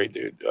great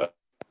dude. Let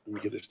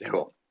me get his name.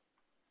 Cool.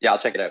 Yeah, I'll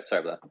check it out.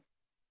 Sorry about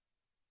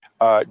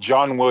that.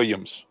 John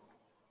Williams.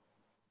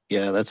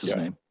 Yeah, that's his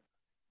name.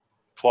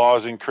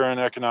 Flaws in current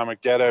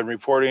economic data and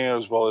reporting,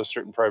 as well as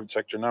certain private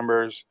sector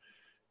numbers.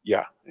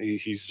 Yeah,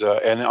 he's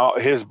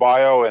and his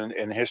bio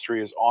and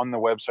history is on the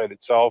website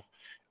itself,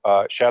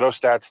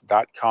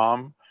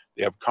 shadowstats.com.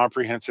 They have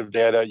comprehensive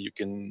data. You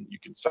can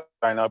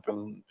sign up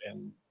and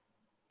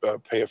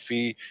pay a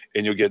fee,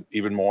 and you'll get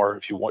even more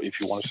if you want to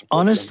support.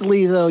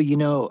 Honestly, though,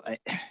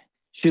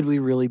 should we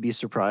really be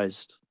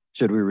surprised?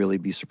 I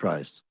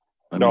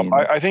mean,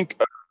 I think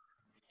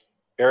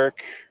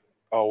Eric.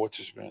 Oh, what's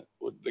his name?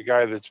 The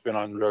guy that's been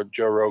on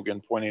Joe Rogan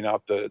pointing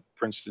out that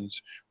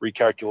Princeton's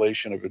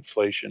recalculation of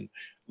inflation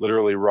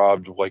literally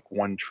robbed like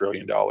 $1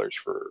 trillion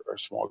for a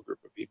small group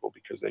of people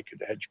because they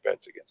could hedge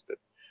bets against it,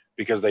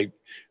 because they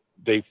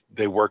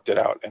worked it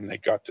out and they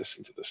got this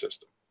into the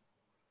system.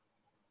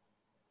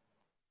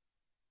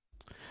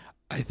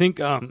 I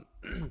think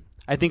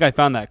I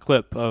found that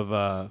clip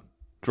of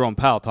Jerome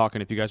Powell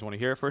talking. If you guys want to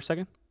hear it for a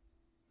second.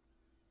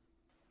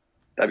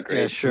 That'd be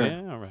great. Yeah, sure.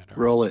 Yeah, all right.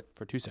 Roll it.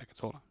 For 2 seconds.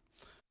 Hold on.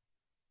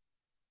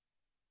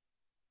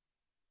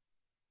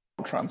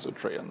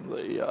 Transitory in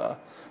the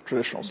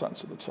traditional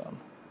sense of the term.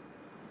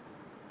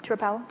 Chair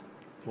Powell?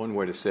 One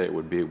way to say it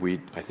would be,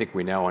 I think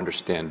we now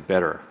understand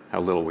better how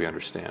little we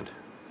understand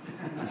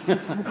about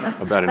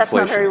inflation. That's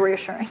not very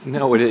reassuring.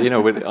 No,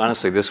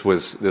 honestly, this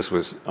was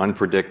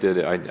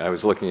unpredicted. I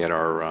was looking at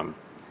our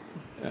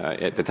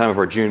at the time of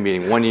our June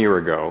meeting 1 year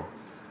ago,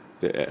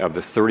 of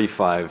the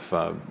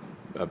 35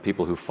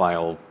 people who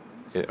file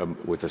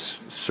with a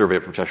survey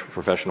of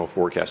professional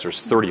forecasters,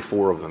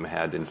 34 of them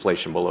had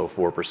inflation below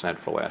 4%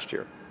 for last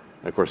year.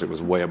 And of course, it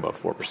was way above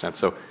 4%.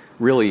 So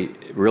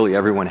really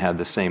everyone had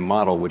the same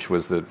model, which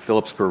was the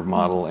Phillips curve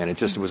model, and it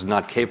just was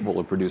not capable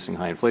of producing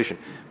high inflation.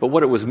 But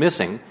what it was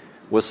missing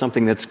was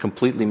something that's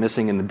completely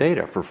missing in the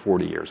data for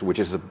 40 years, which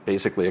is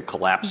basically a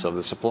collapse of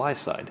the supply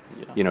side.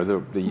 Yeah. You know,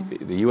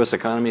 the U.S.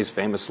 economy is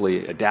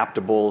famously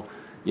adaptable.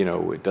 You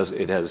know,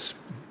 it has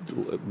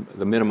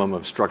the minimum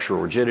of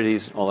structural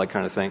rigidities, all that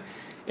kind of thing.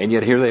 And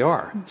yet here they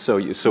are. So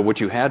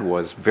what you had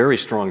was very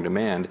strong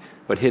demand,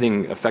 but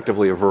hitting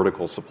effectively a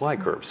vertical supply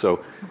curve.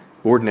 So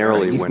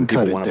ordinarily when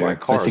people want to buy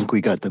cars... I think we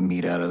got the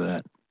meat out of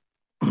that.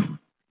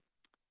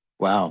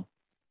 Wow.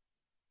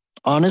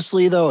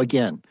 Honestly, though,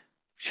 again,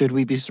 should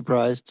we be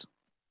surprised?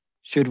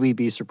 Should we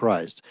be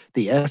surprised?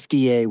 The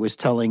FDA was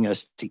telling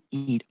us to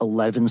eat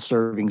 11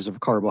 servings of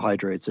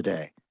carbohydrates a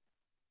day.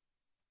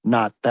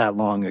 Not that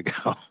long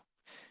ago.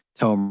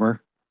 Tomer?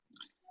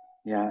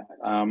 Yeah.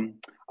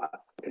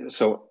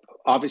 So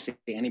obviously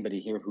anybody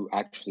here who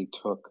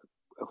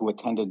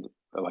attended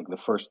like the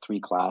first 3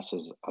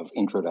 classes of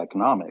Intro to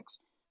Economics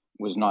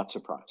was not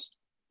surprised,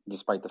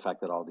 despite the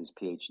fact that all these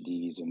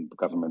PhDs and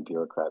government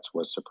bureaucrats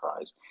was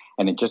surprised.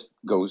 And it just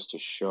goes to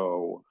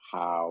show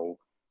how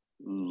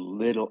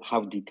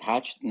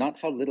detached, not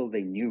how little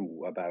they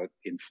knew about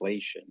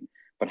inflation,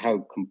 but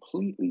how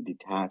completely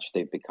detached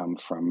they've become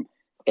from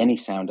any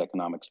sound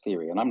economics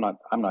theory. And I'm not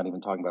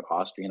even talking about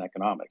Austrian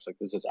economics. Like,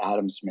 this is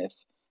Adam Smith,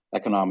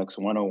 Economics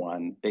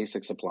 101,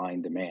 basic supply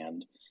and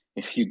demand.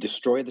 If you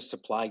destroy the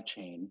supply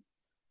chain,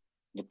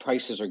 the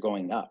prices are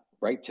going up,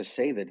 right? To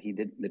say that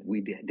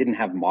we didn't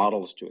have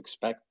models to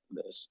expect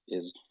this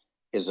is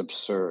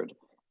absurd.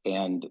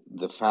 And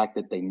the fact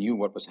that they knew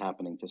what was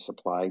happening to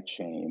supply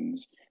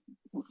chains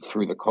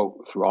through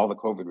all the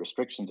COVID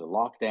restrictions and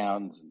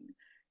lockdowns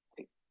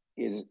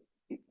and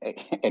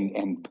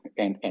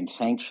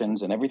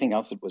sanctions and everything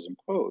else that was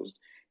imposed,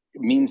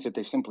 it means that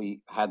they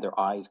simply had their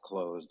eyes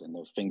closed and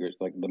their fingers,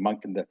 like the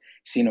monk in the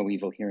see no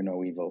evil, hear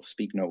no evil,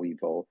 speak no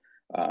evil.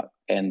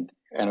 And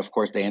of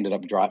course, they ended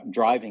up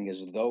driving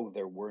as though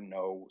there were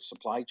no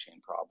supply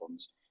chain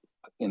problems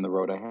in the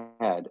road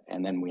ahead.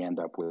 And then we end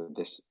up with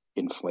this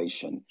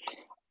inflation.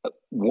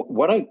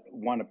 What I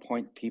want to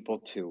point people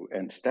to,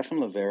 and Stephan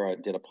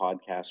Livera did a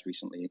podcast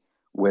recently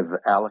with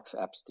Alex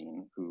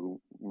Epstein,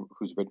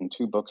 who's written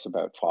 2 books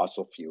about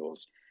fossil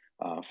fuels.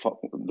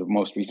 The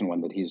most recent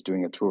one that he's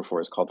doing a tour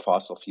for is called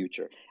Fossil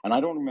Future. And I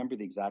don't remember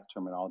the exact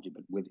terminology,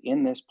 but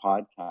within this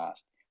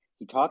podcast,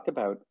 he talked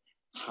about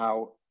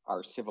how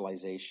our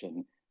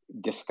civilization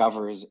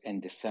discovers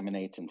and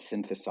disseminates and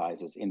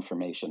synthesizes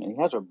information. And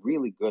he has a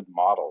really good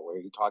model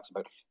where he talks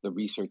about the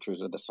researchers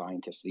or the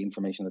scientists, the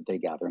information that they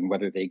gather and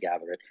whether they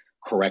gather it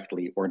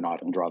correctly or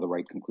not and draw the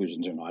right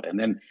conclusions or not. And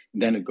then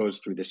it goes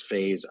through this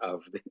phase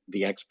of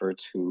the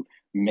experts who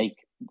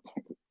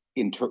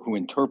who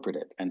interpret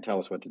it and tell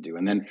us what to do.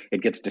 And then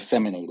it gets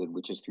disseminated,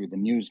 which is through the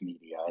news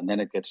media, and then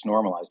it gets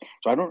normalized.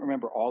 So I don't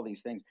remember all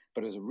these things,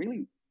 but it was a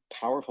really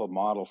powerful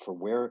model for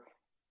where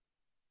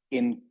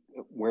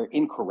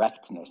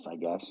incorrectness, I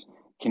guess,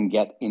 can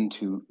get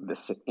into the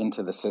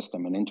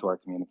system and into our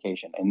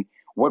communication. And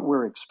what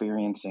we're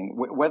experiencing,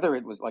 whether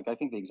it was like, I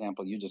think the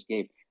example you just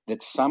gave,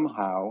 that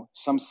somehow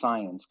some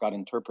science got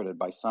interpreted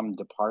by some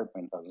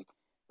department by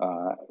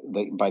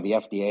the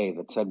FDA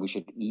that said we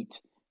should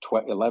eat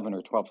 11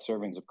 or 12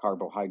 servings of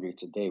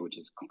carbohydrates a day, which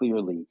is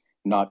clearly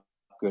not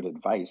good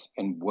advice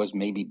and was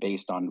maybe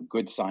based on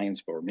good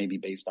science or maybe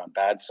based on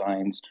bad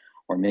science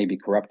or maybe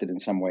corrupted in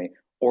some way,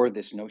 or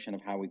this notion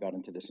of how we got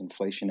into this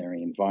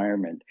inflationary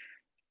environment.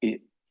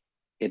 It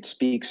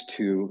speaks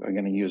to, I'm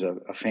going to use a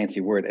fancy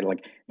word,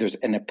 like there's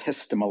an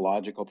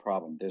epistemological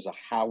problem. There's a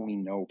how we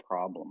know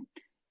problem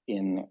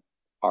in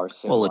our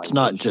civilization. Well, it's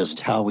not just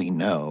how we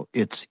know.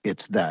 It's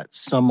that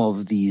some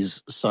of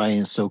these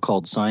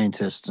so-called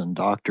scientists and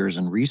doctors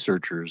and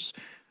researchers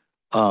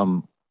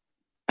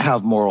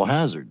have moral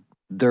hazard.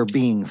 They're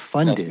being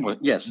funded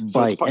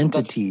by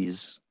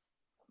entities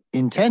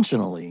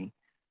intentionally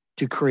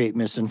to create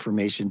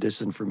misinformation,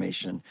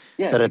 disinformation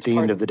that at the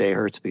end of the day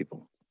hurts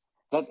people.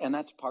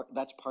 That's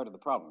part of the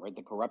problem, right?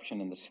 The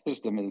corruption in the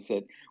system is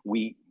that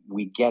we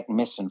get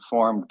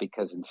misinformed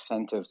because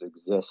incentives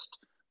exist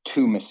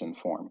to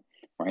misinform,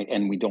 right?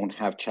 And we don't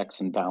have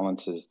checks and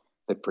balances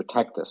that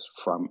protect us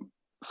from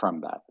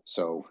that.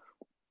 So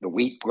the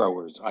wheat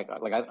growers, I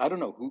don't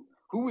know who.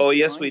 Oh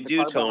yes, we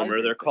do,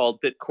 Tomer. They're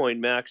called Bitcoin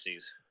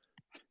maxis.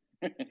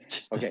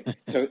 Okay,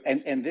 so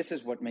and this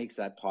is what makes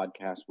that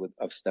podcast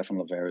of Stephan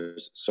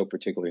Livera's so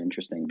particularly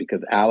interesting,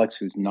 because Alex,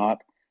 who's not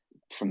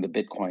from the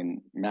Bitcoin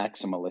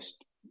maximalist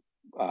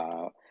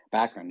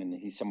background, and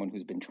he's someone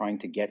who's been trying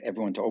to get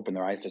everyone to open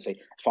their eyes to say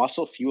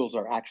fossil fuels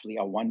are actually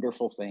a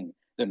wonderful thing.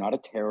 They're not a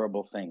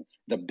terrible thing.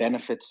 The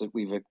benefits that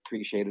we've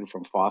appreciated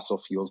from fossil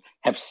fuels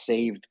have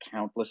saved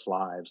countless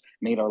lives,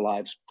 made our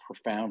lives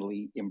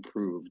profoundly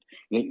improved.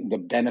 The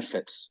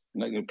benefits,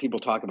 people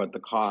talk about the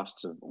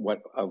costs of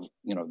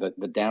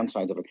the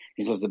downsides of it.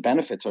 He says the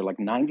benefits are like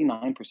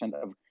 99%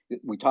 of,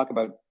 we talk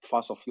about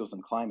fossil fuels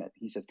and climate.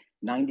 He says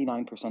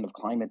 99% of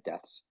climate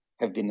deaths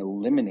have been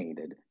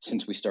eliminated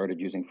since we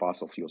started using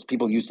fossil fuels.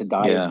 People used to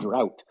die of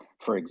drought,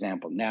 for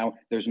example. Now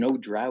there's no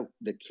drought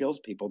that kills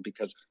people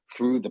because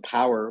through the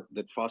power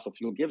that fossil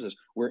fuel gives us,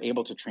 we're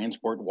able to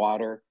transport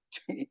water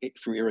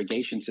through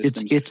irrigation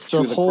systems.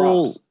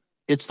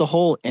 It's the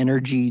whole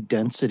energy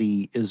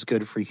density is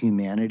good for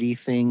humanity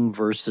thing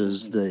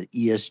versus the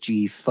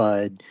ESG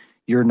FUD.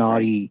 You're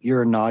naughty.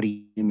 You're a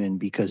naughty human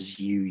because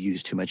you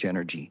use too much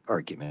energy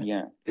argument.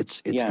 Yeah,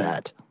 it's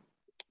that.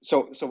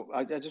 So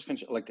I just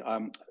finished.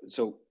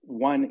 So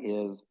one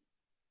is,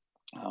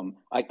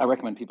 I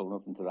recommend people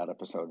listen to that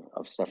episode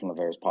of Stephan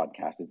Livera's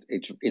podcast.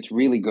 It's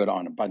really good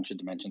on a bunch of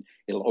dimensions.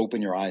 It'll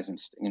open your eyes, and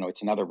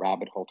it's another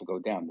rabbit hole to go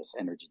down, this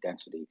energy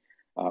density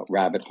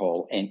rabbit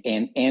hole, and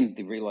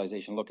the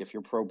realization. Look, if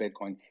you're pro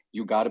Bitcoin,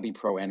 you got to be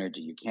pro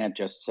energy. You can't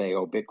just say,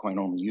 oh, Bitcoin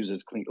only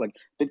uses clean. Like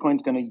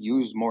Bitcoin's going to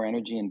use more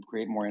energy and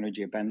create more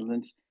energy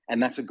abundance,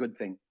 and that's a good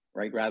thing.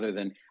 Right, rather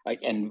than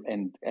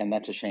and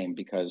that's a shame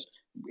because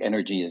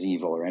energy is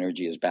evil or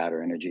energy is bad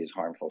or energy is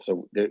harmful.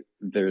 So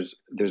there's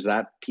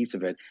that piece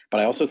of it.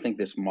 But I also think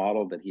this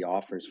model that he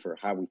offers for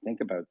how we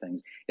think about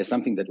things is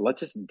something that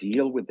lets us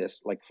deal with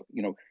this. Like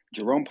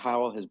Jerome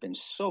Powell has been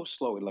so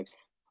slow. Like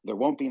there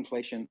won't be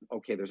inflation.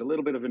 Okay, there's a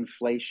little bit of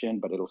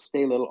inflation, but it'll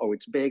stay little. Oh,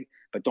 it's big,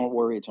 but don't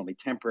worry, it's only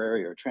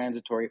temporary or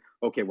transitory.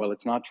 Okay, well,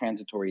 it's not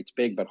transitory, it's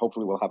big, but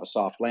hopefully we'll have a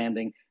soft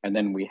landing. And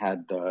then we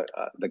had the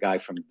guy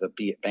from the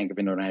Bank of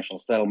International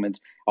Settlements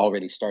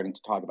already starting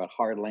to talk about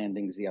hard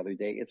landings the other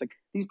day. It's like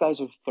these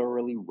guys are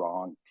thoroughly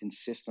wrong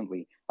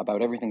consistently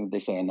about everything that they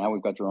say. And now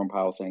we've got Jerome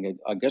Powell saying,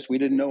 I guess we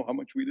didn't know how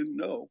much we didn't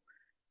know.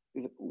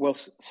 Well,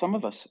 some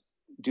of us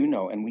do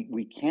know, and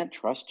we can't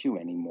trust you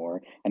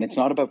anymore. And it's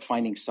not about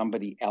finding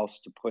somebody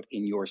else to put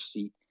in your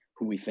seat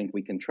who we think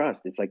we can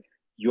trust. It's like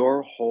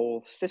your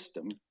whole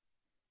system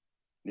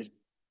is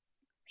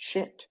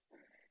shit.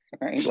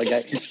 Right? Like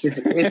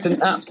it's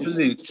an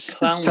absolute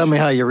clown. Tell me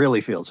how you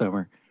really feel,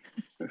 Tomer.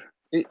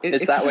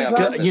 It's that way.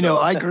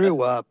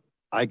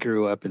 I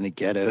grew up in the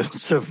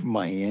ghettos of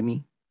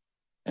Miami,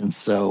 and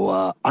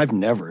so I've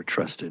never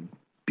trusted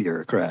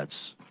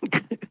bureaucrats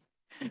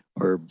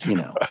or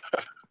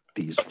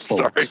these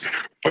folks. Sorry,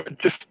 but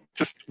just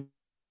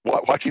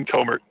watching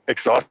Tomer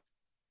exhaust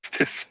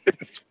his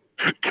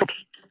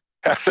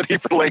capacity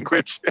for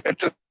language and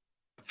just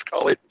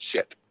call it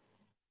shit.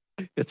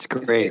 It's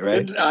great,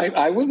 right?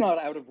 I was not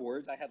out of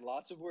words. I had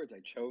lots of words.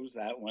 I chose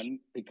that one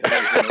because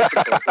it was the most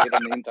appropriate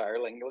in the entire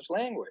English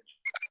language.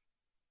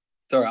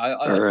 Sorry,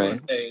 I just want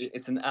to say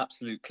it's an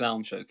absolute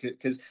clown show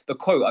because the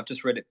quote, I've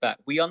just read it back.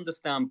 We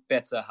understand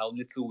better how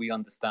little we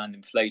understand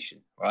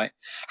inflation, right?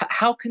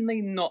 How can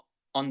they not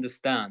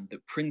understand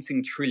that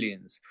printing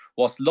trillions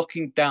whilst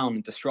locking down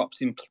and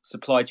disrupting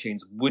supply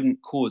chains wouldn't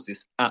cause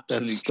this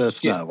absolute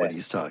that's not what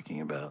he's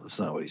talking about. That's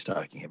not what he's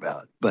talking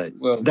about. But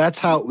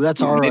that's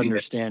our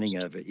understanding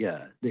of it.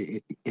 Yeah.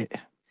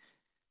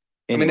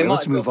 Anyway,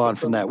 let's move on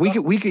from that. We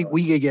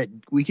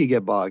could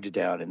get bogged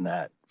down in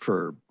that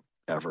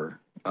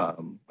forever. I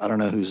don't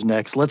know who's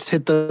next. Let's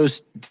hit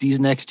these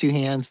next two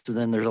hands, and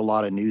then there's a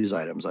lot of news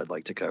items I'd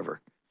like to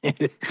cover.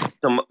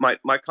 So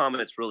my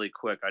comments really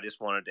quick. I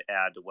just wanted to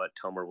add to what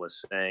Tomer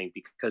was saying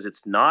because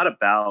it's not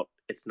about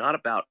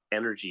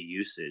energy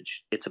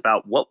usage. It's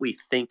about what we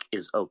think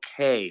is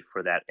okay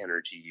for that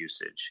energy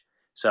usage.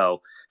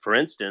 So, for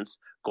instance,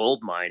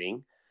 gold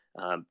mining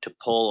to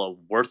pull a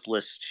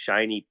worthless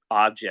shiny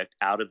object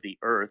out of the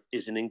earth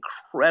is an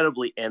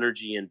incredibly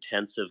energy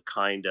intensive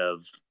kind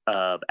of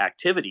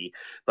activity.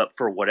 But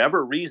for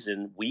whatever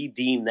reason, we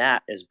deem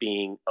that as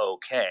being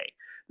okay.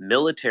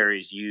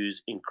 Militaries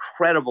use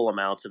incredible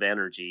amounts of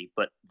energy,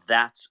 but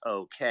that's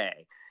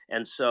okay.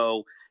 And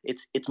so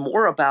it's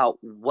more about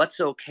what's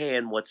okay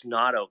and what's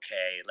not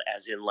okay,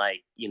 as in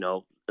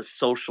a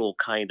social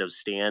kind of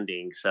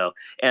standing. So,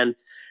 and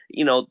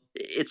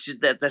it's just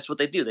that's what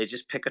they do. They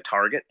just pick a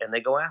target and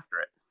they go after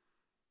it.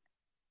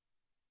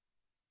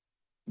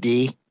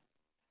 D.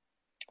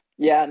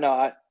 Yeah,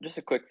 no, just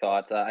a quick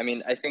thought. I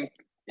mean, I think,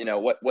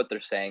 what they're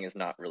saying is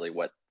not really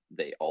what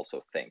they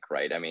also think,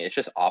 right? I mean, it's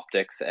just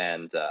optics,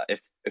 and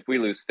if we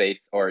lose faith,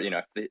 or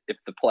if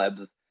the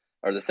plebs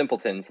or the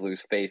simpletons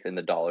lose faith in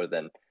the dollar,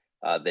 then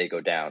they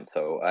go down.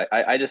 So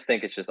I just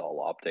think it's just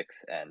all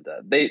optics, and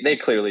they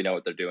clearly know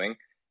what they're doing,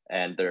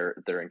 and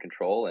they're in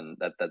control, and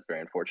that's very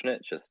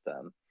unfortunate. It's just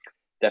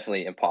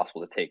definitely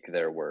impossible to take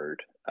their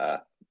word,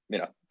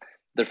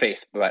 their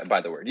face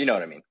by the word. You know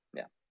what I mean?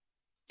 Yeah.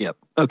 Yep.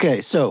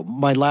 Okay. So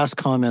my last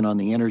comment on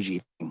the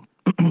energy thing.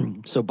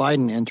 So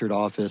Biden entered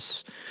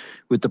office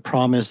with the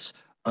promise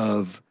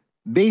of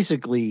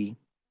basically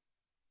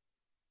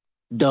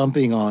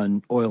dumping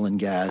on oil and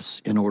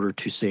gas in order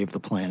to save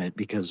the planet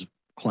because of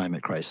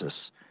climate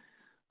crisis.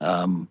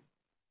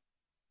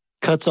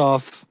 Cuts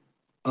off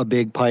a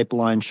big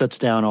pipeline, shuts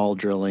down all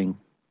drilling,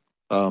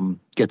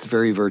 gets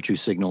very virtue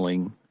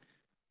signaling.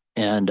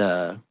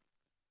 And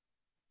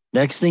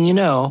next thing you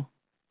know,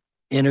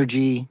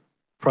 energy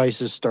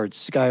prices start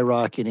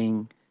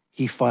skyrocketing.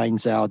 He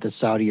finds out that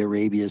Saudi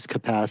Arabia's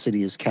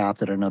capacity is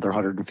capped at another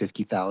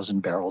 150,000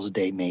 barrels a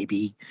day,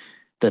 maybe.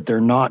 that they're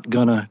not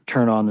going to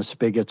turn on the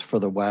spigots for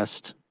the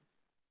West.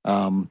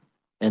 And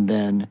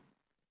then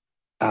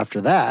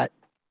after that,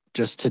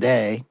 just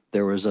today,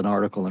 there was an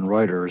article in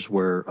Reuters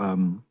where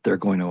they're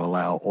going to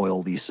allow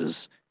oil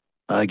leases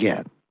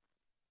again.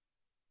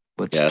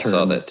 I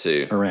saw that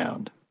too.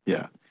 Around.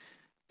 Yeah.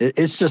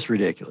 It's just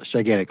ridiculous.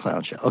 Gigantic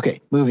clown show. Okay,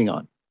 moving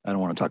on. I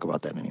don't want to talk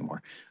about that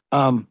anymore.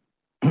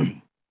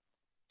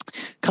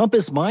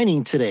 Compass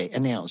Mining today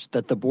announced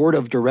that the board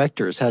of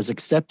directors has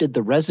accepted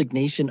the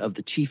resignation of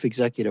the chief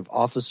executive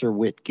officer,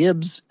 Whit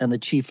Gibbs, and the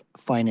chief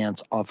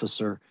finance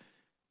officer,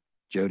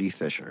 Jody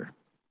Fisher.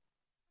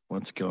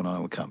 What's going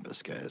on with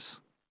Compass, guys?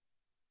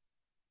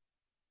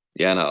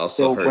 Yeah, and I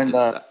also heard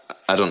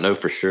I don't know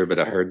for sure, but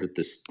I heard that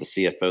the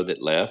CFO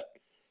that left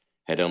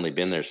had only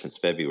been there since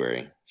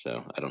February.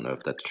 So I don't know if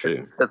that's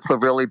true. It's a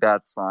really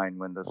bad sign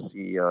when the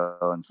CEO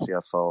and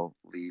CFO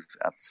leave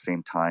at the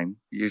same time.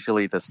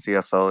 Usually the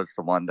CFO is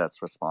the one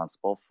that's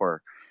responsible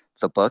for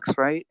the books,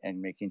 right?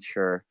 And making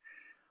sure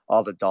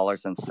all the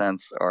dollars and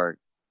cents are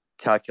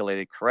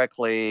calculated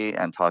correctly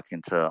and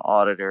talking to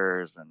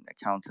auditors and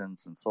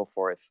accountants and so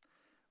forth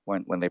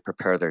when they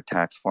prepare their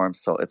tax forms.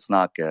 So it's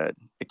not good.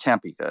 It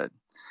can't be good.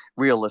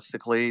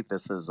 Realistically,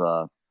 this is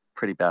a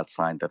pretty bad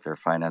sign that their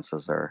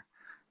finances are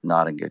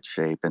not in good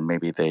shape, and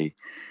maybe they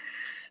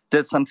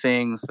did some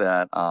things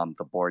that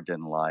the board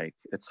didn't like.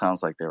 It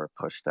sounds like they were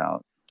pushed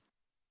out.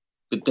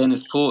 But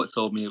Dennis Port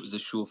told me it was a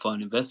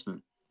surefire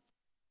investment.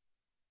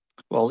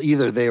 Well,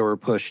 either they were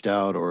pushed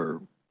out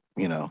or,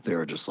 they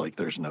were just like,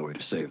 there's no way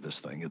to save this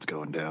thing. It's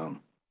going down.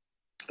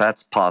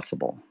 That's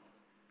possible.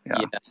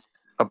 Yeah.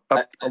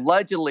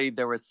 Allegedly,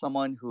 there was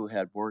someone who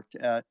had worked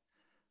at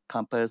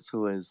Compass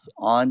who was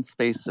on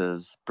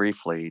Spaces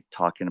briefly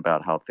talking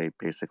about how they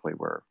basically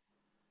were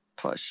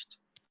pushed.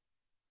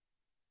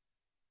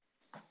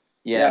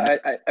 Yeah,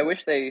 I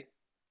wish they.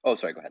 Oh,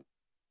 sorry. Go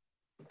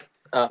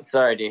ahead.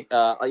 Sorry, D.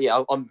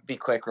 I'll be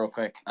quick, real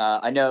quick.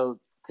 I know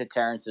to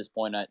Terrence's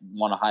point, I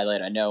want to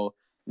highlight. I know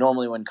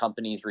normally when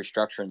companies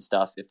restructure and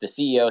stuff, if the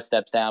CEO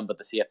steps down but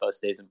the CFO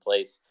stays in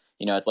place,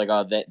 it's like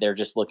they're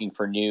just looking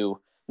for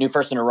new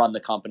person to run the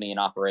company and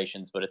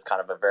operations. But it's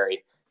kind of a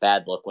very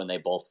bad look when they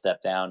both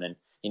step down, and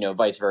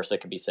vice versa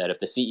could be said. If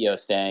the CEO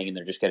is staying and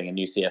they're just getting a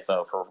new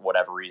CFO for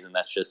whatever reason,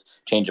 that's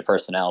just change of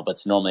personnel. But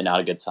it's normally not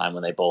a good sign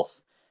when they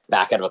both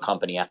back out of a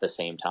company at the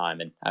same time.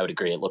 And I would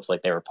agree, it looks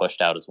like they were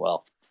pushed out as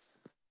well.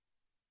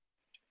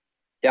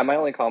 Yeah, my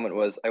only comment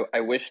was I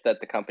wish that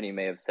the company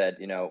may have said,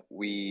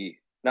 we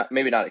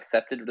maybe not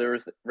accepted their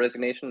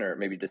resignation, or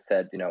maybe just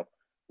said,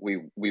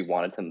 we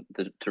wanted them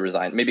to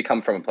resign. Maybe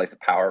come from a place of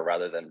power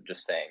rather than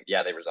just saying,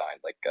 yeah, they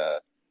resigned. Like,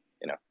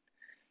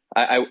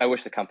 I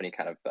wish the company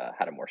kind of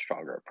had a more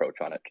stronger approach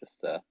on it, just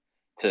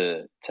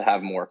to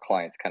have more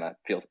clients kind of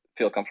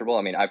feel comfortable.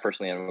 I mean, I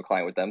personally am a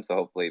client with them, so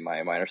hopefully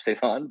my miner stays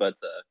on. But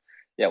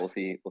yeah, we'll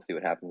see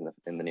what happens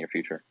in the near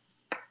future.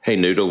 Hey,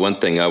 Noodle, one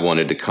thing I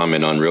wanted to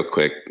comment on real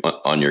quick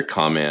on your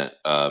comment.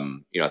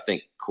 I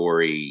think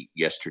Corey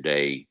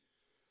yesterday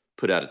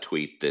put out a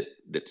tweet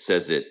that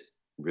says it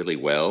really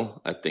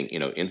well. I think,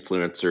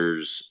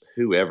 influencers,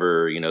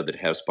 whoever, that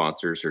have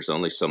sponsors, there's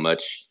only so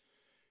much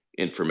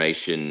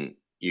information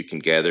you can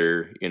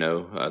gather,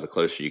 the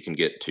closer you can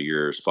get to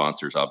your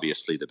sponsors,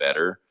 obviously, the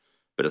better.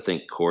 But I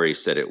think Corey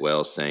said it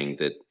well, saying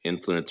that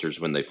influencers,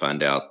 when they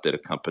find out that a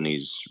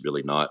company's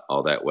really not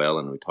all that well,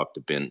 and we talked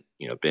to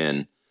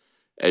Ben,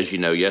 as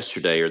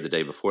yesterday or the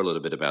day before a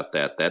little bit about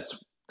that,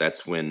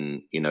 that's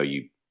when,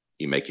 you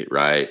make it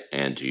right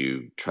and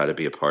you try to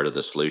be a part of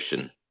the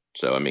solution.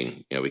 So, I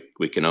mean,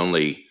 we can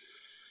only,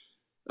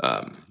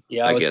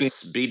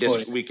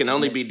 we can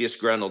only be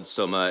disgruntled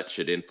so much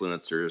at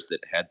influencers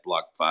that had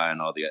BlockFi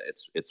and all the.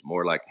 It's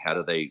more like how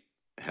do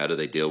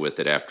they deal with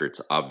it after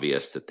it's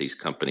obvious that these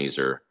companies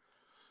are,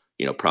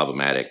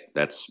 problematic.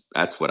 That's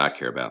what I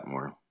care about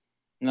more.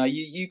 No,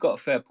 you got a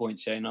fair point,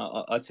 Shane.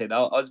 I'd say that.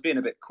 I was being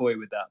a bit coy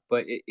with that,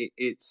 but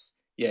it's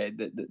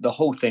the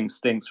whole thing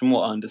stinks. From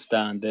what I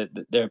understand, that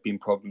there have been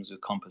problems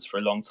with Compass for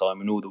a long time,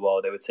 and all the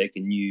while they were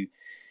taking new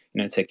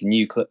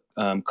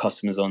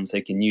customers on,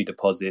 taking new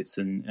deposits,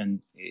 and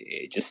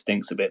it just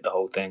stinks a bit, the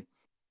whole thing.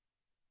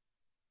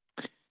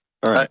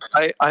 All right.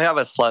 I have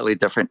a slightly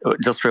different,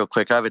 just real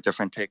quick, I have a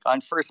different take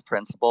on first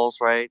principles,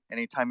 right?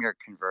 Anytime you're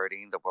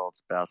converting the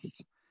world's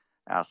best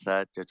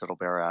asset, digital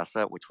bearer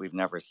asset, which we've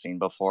never seen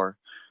before,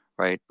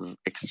 right?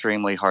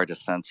 Extremely hard to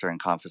censor and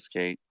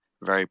confiscate,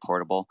 very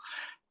portable,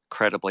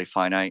 incredibly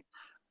finite.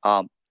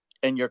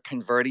 And you're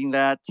converting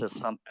that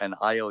to an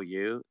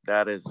IOU,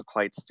 that is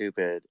quite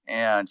stupid.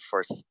 And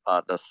for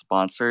the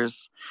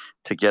sponsors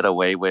to get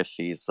away with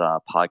these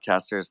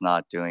podcasters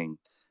not doing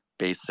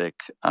basic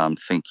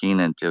thinking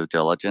and due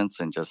diligence,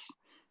 and just,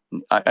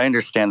 I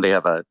understand they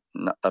have a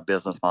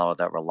business model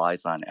that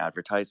relies on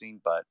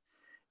advertising, but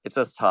it's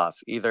just tough.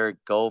 Either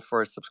go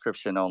for a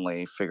subscription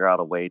only, figure out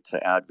a way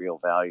to add real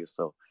value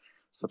so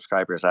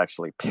subscribers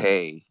actually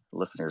pay,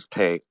 listeners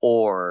pay,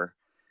 or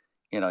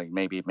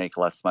maybe make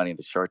less money in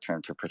the short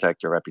term to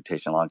protect your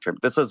reputation long term.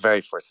 This was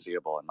very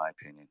foreseeable, in my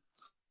opinion.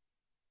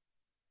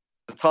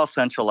 It's all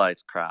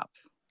centralized crap.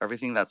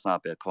 everything that's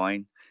not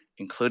Bitcoin,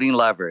 including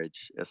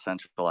leverage, is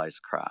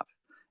centralized crap.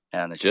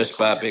 And it's just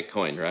buy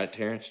Bitcoin, right,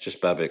 Terrence?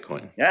 Just buy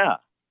Bitcoin. Yeah.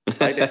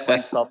 Buy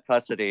Bitcoin,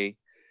 self-custody,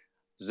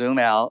 zoom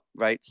out,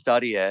 right?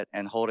 Study it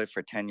and hold it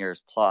for 10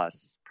 years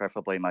plus,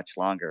 preferably much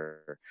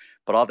longer.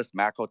 But all this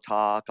macro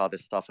talk, all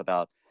this stuff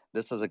about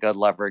this is a good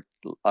leverage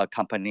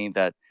company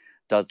that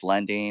does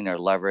lending or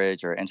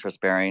leverage or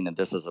interest bearing, and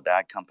this is a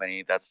bad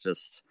company, that's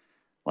just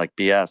like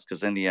BS,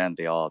 because in the end,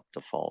 they all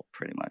default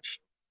pretty much.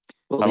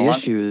 Well, the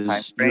issue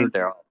is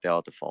they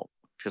all default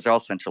because they're all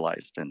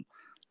centralized and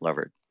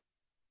levered.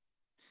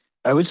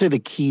 I would say the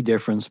key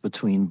difference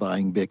between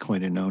buying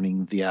Bitcoin and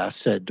owning the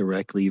asset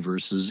directly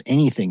versus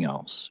anything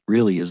else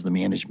really is the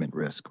management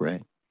risk,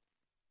 right?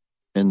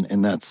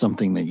 And that's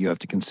something that you have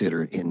to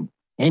consider in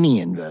any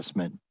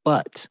investment.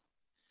 But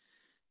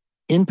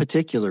in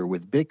particular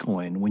with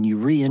Bitcoin, when you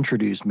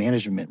reintroduce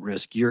management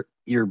risk,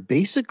 you're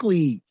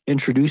basically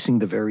introducing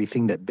the very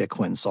thing that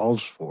Bitcoin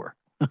solves for.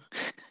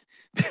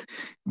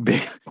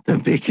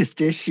 The biggest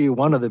issue,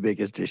 one of the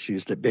biggest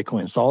issues that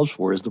Bitcoin solves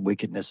for is the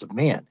wickedness of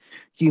man.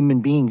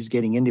 Human beings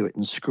getting into it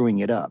and screwing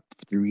it up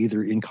through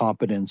either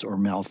incompetence or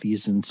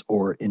malfeasance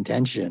or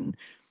intention,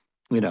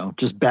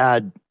 just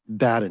bad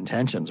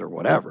intentions or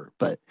whatever.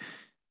 But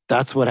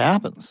that's what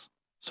happens.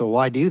 So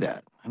why do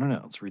that? I don't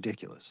know. It's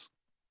ridiculous.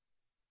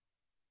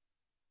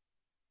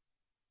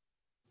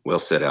 Well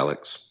said,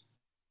 Alex.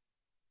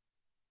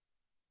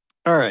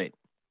 All right,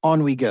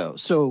 on we go.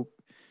 So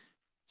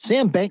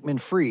Sam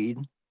Bankman-Fried,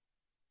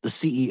 the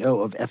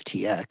CEO of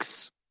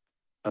FTX,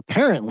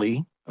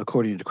 apparently,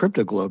 according to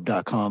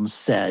CryptoGlobe.com,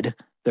 said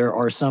there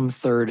are some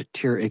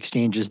third-tier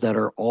exchanges that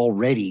are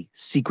already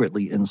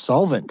secretly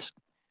insolvent.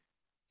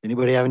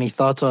 Anybody have any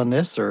thoughts on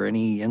this or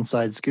any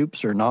inside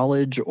scoops or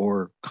knowledge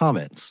or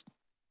comments?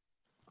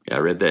 Yeah, I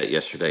read that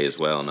yesterday as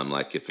well, and I'm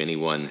like, if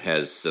anyone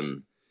has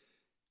some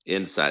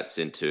insights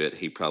into it,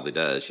 he probably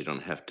does. You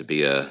don't have to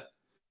be a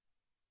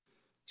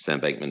Sam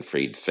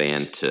Bankman-Fried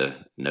fan to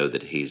know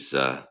that he's,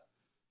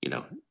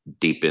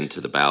 deep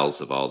into the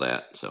bowels of all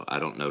that. So I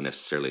don't know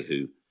necessarily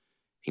who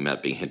he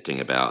might be hinting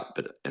about,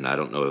 and I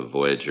don't know if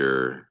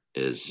Voyager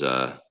is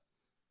quote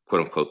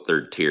unquote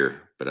third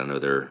tier, but I know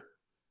they're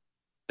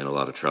in a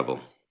lot of trouble.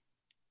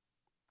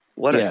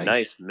 What a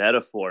nice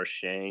metaphor,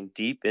 Shane.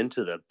 Deep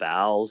into the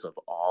bowels of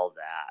all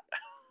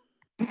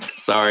that.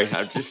 Sorry,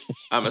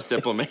 I'm a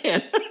simple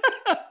man.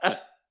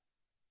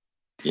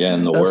 Yeah,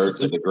 in the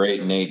words of the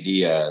great Nate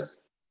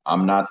Diaz,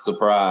 I'm not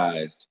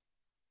surprised.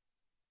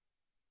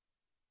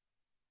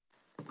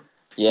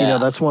 Yeah,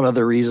 that's one of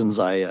the reasons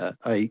I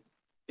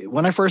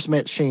when I first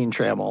met Shane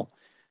Trammell,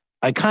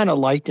 I kind of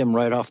liked him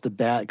right off the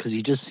bat because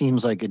he just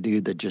seems like a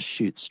dude that just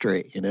shoots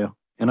straight,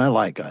 and I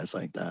like guys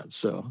like that.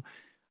 So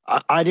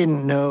I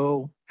didn't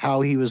know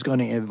how he was going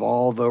to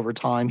evolve over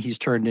time. He's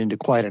turned into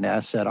quite an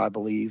asset, I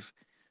believe.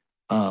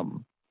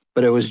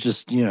 But it was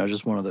just,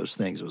 just one of those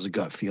things. It was a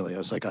gut feeling. I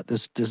was like,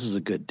 this is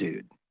a good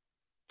dude.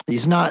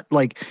 He's not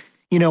like,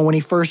 when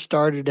he first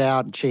started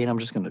out, and Shane, I'm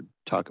just going to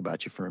talk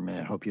about you for a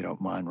minute. Hope you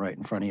don't mind, right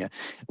in front of you.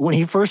 When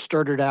he first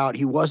started out,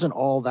 he wasn't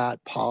all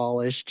that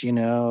polished,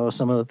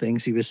 some of the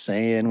things he was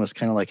saying was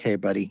kind of like, hey,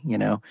 buddy,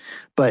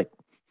 but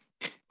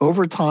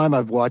over time,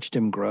 I've watched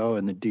him grow,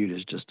 and the dude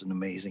is just an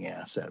amazing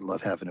asset.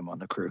 Love having him on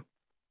the crew.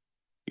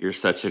 You're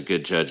such a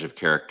good judge of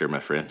character, my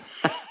friend.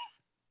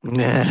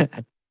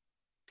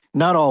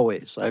 Not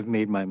always. I've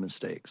made my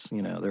mistakes.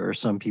 There are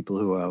some people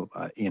who,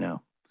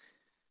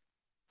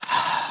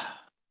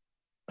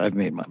 I've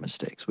made my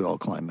mistakes. We all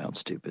climb Mount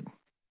Stupid.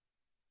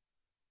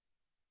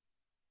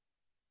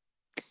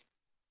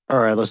 All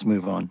right, let's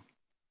move on.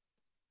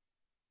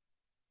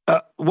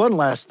 One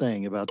last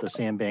thing about the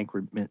Sam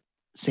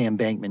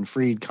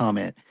Bankman-Fried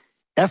comment.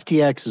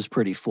 FTX is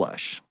pretty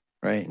flush,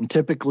 right? And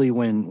typically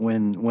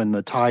when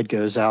the tide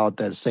goes out,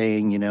 that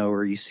saying,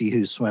 or you see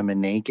who's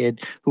swimming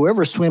naked,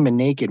 whoever's swimming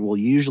naked will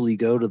usually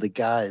go to the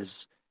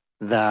guys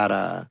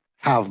that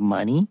have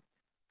money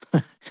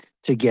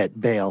to get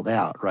bailed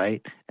out,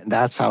 right? And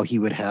that's how he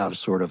would have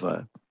sort of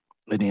an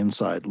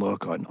inside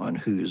look on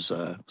who's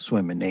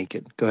swimming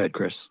naked. Go ahead,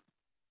 Chris.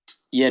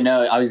 Yeah,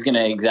 no, I was going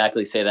to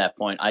exactly say that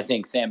point. I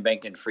think Sam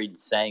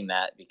Bankman-Fried's saying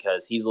that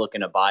because he's looking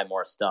to buy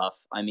more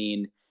stuff. I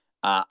mean,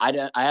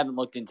 I haven't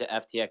looked into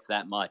FTX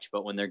that much,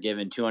 but when they're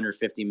given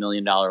 $250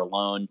 million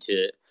loan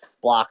to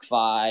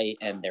BlockFi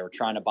and they were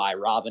trying to buy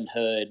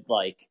Robinhood,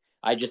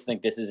 I just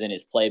think this is in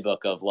his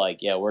playbook of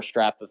we're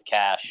strapped with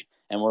cash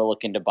and we're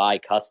looking to buy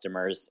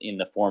customers in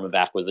the form of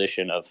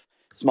acquisition of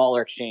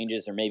smaller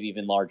exchanges or maybe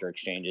even larger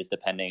exchanges,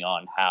 depending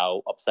on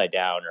how upside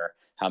down or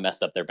how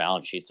messed up their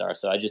balance sheets are.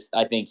 So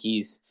I think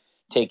he's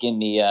taking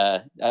the,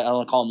 I don't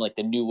want to call him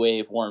the new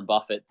wave Warren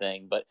Buffett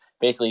thing, but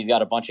basically he's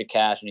got a bunch of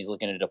cash and he's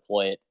looking to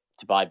deploy it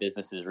to buy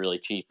businesses really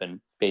cheap and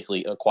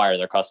basically acquire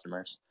their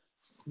customers.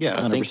 Yeah,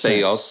 100%. I think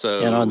they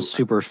also... And on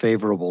super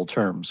favorable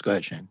terms. Go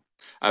ahead, Shane.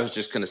 I was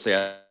just going to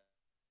say,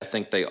 I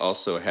think they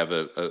also have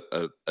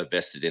a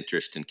vested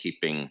interest in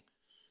keeping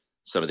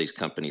some of these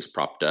companies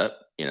propped up.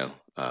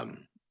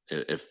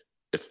 If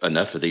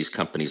enough of these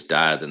companies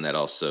die, then that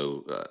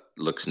also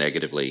looks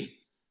negatively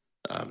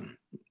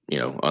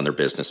on their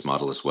business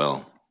model as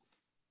well.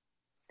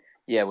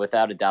 Yeah,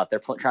 without a doubt, they're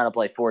trying to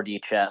play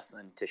 4D chess.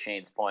 And to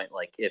Shane's point,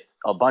 like if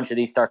a bunch of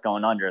these start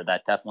going under,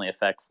 that definitely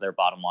affects their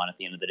bottom line at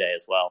the end of the day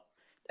as well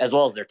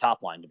as their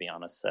top line, to be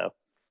honest. So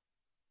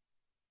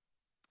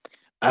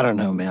I don't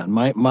know, man.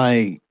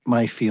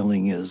 My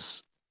feeling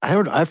is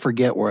I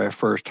forget where I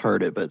first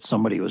heard it, but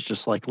somebody was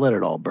just like, "Let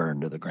it all burn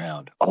to the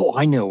ground." Oh,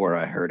 I know where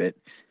I heard it.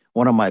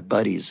 One of my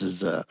buddies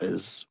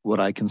is what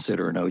I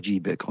consider an OG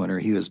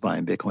Bitcoiner. He was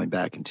buying Bitcoin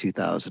back in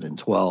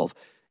 2012.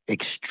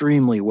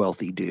 Extremely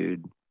wealthy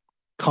dude,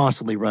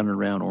 constantly running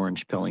around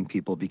orange pilling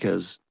people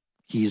because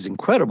he's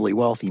incredibly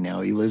wealthy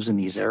now. He lives in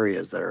these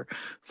areas that are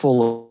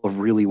full of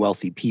really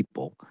wealthy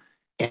people.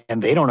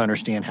 And they don't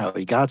understand how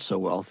he got so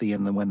wealthy.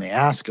 And then when they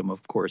ask him,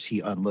 of course,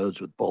 he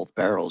unloads with both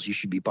barrels. You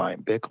should be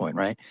buying Bitcoin,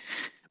 right?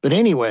 But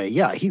anyway,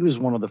 yeah, he was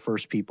one of the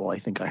first people I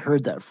think I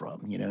heard that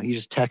from. He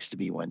just texted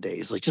me one day.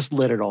 He's like, just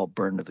let it all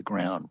burn to the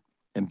ground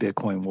and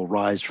Bitcoin will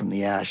rise from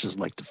the ashes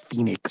like the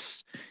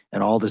phoenix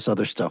and all this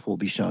other stuff will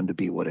be shown to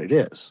be what it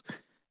is.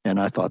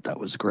 And I thought that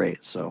was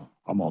great. So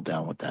I'm all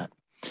down with that.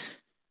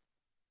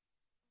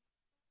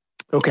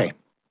 Okay.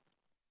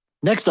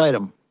 Next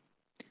item.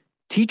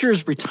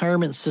 Teachers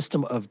Retirement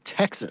System of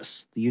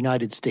Texas, the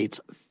United States'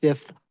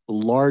 fifth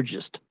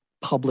largest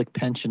public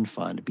pension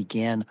fund,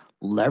 began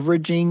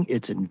leveraging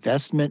its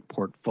investment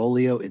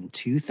portfolio in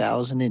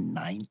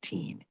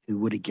 2019. Who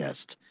would have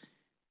guessed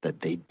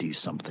that they'd do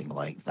something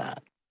like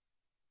that?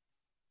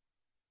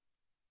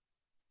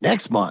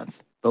 Next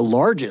month, the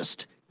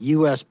largest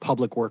U.S.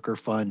 public worker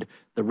fund,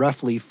 the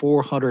roughly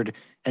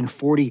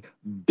 $440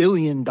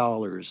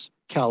 billion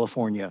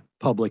California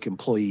Public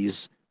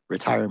Employees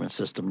Retirement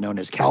System, known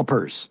as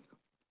CalPERS,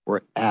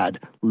 will add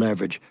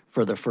leverage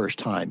for the first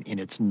time in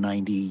its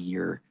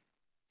 90-year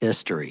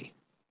history.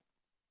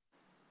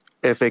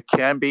 If it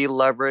can be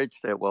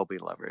leveraged, it will be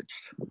leveraged.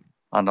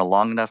 On a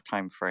long enough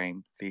time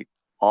frame,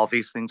 all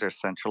these things are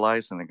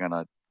centralized and they're going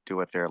to do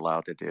what they're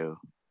allowed to do,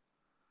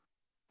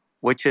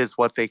 which is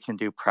what they can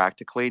do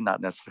practically,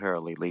 not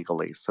necessarily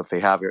legally. So if they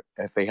have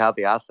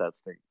the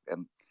assets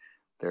and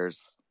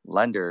there's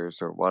lenders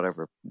or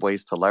whatever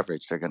ways to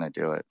leverage, they're going to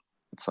do it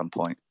at some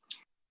point.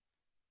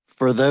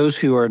 For those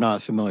who are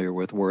not familiar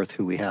with Worth,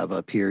 who we have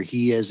up here,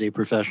 he is a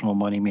professional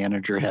money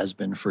manager, has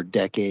been for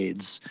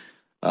decades,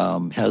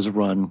 has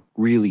run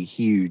really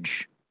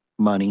huge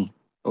money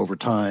over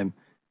time.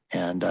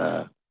 And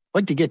I'd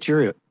like to get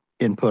your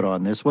input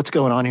on this. What's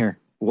going on here?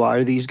 Why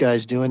are these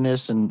guys doing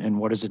this, and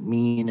what does it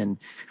mean, and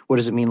what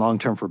does it mean long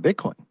term for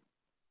Bitcoin?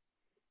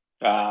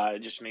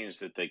 It just means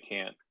that they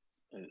can't,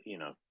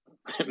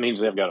 it means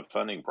they've got a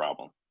funding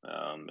problem,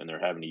 and they're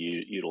having to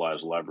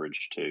utilize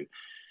leverage to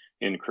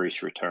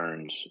increase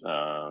returns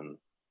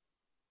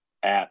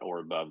at or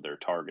above their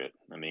target.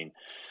 I mean,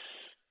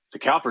 the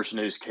CalPERS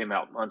news came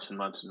out months and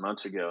months and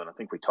months ago, and I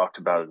think we talked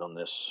about it on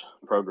this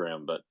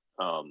program, but,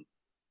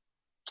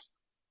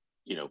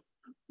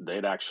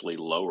 they'd actually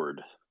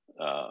lowered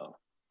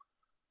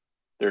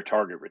their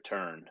target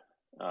return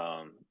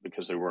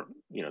because they weren't,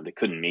 they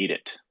couldn't meet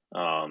it.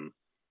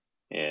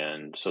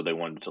 And so they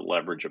wanted to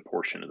leverage a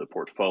portion of the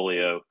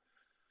portfolio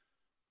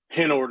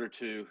in order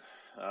to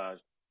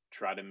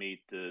try to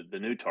meet the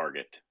new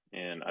target.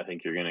 And I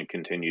think you're going to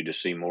continue to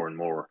see more and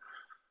more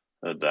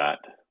of that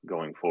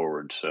going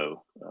forward.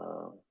 So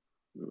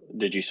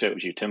did you say it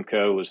was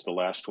Timco was the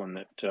last one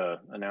that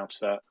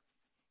announced that?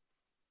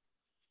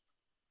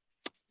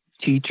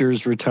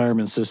 Teachers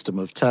Retirement System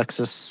of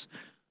Texas.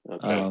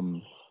 Okay.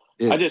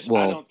 I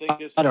don't think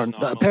this.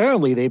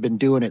 Apparently, they've been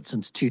doing it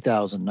since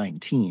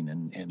 2019,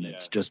 and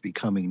it's just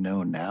becoming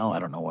known now. I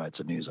don't know why it's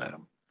a news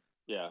item.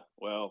 Yeah,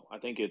 well, I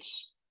think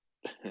it's.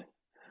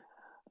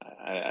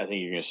 I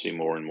think you're going to see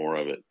more and more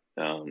of it.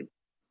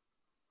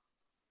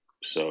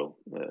 So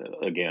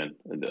again,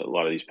 a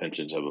lot of these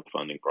pensions have a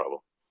funding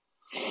problem.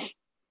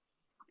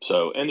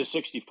 So, and the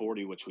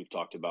 60-40, which we've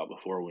talked about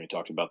before, when we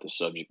talked about this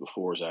subject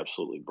before, is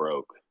absolutely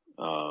broke.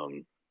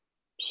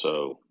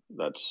 So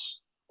that's.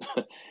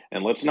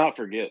 And let's not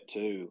forget,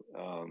 too,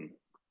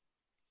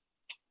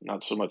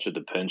 not so much of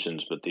the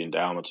pensions, but the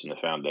endowments and the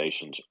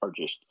foundations are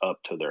just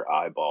up to their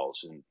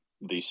eyeballs in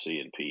VC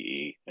and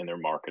PE, and they're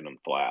marking them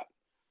flat.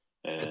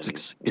 And it's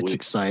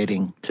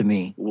exciting to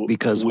me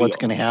because what's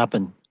going to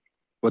happen?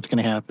 What's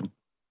going to happen?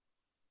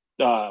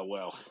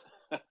 Well,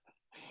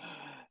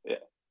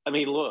 I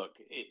mean, look,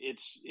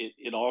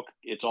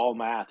 it's all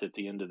math at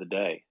the end of the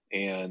day,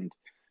 and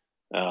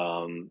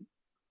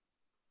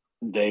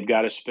they've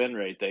got a spin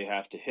rate they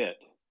have to hit.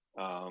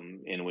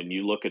 And when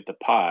you look at the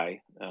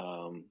pie,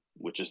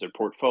 which is their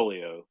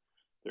portfolio,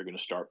 they're going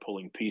to start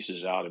pulling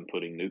pieces out and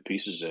putting new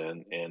pieces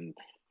in. And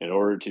in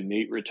order to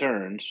meet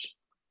returns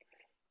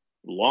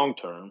long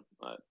term,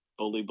 I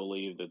fully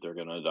believe that they're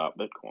going to adopt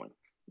Bitcoin.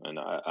 And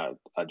I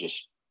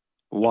just.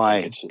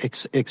 Why?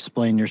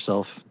 Explain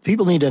yourself.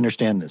 People need to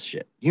understand this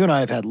shit. You and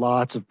I have had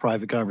lots of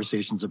private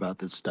conversations about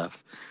this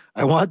stuff.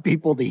 I want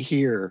people to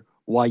hear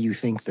why you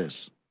think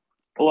this.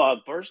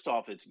 Well, first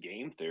off, it's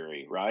game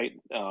theory, right?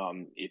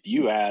 If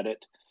you add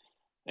it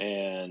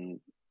and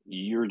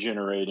you're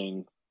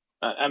generating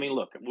I mean,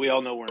 look, we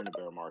all know we're in a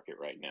bear market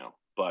right now,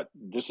 but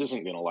this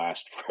isn't going to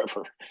last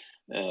forever.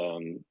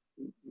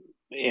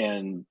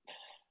 And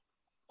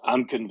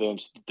I'm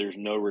convinced that there's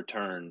no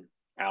return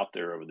out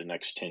there over the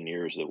next 10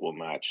 years that will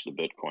match the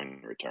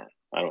Bitcoin return.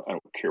 I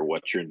don't care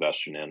what you're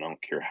investing in. I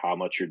don't care how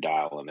much you're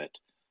dialing it.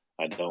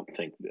 I don't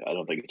think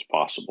it's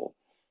possible.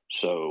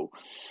 So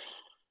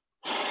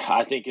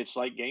I think it's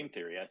like game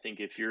theory. I think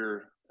if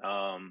you're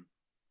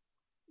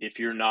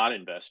not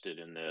invested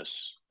in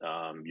this,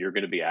 you're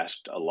going to be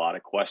asked a lot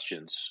of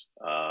questions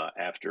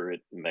after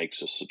it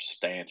makes a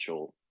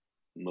substantial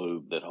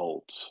move that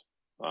holds.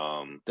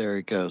 There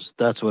it goes.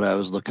 That's what I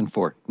was looking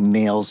for.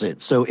 Nails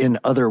it. So in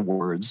other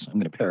words, I'm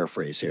going to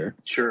paraphrase here.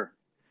 Sure.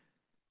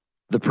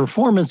 The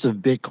performance of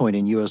Bitcoin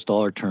in US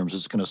dollar terms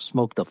is going to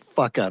smoke the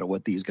fuck out of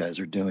what these guys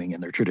are doing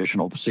in their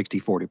traditional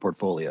 60-40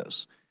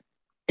 portfolios.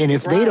 And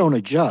if they don't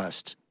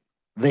adjust,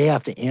 they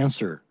have to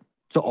answer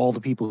to all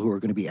the people who are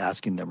going to be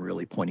asking them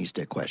really pointy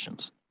stick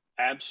questions.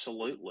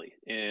 Absolutely.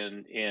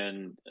 And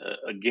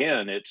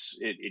again,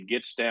 it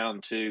gets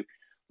down to,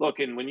 look,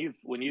 and when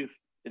you've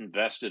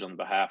invested on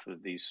behalf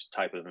of these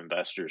type of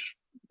investors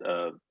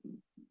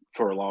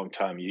for a long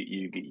time,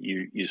 you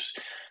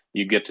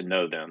get to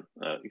know them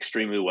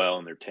extremely well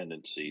and their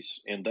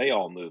tendencies, and they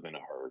all move in a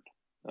herd.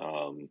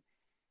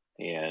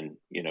 And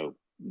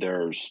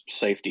there's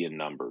safety in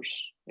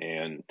numbers,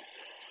 and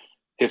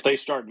if they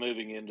start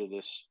moving into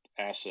this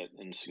asset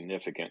in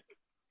significant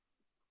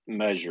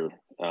measure,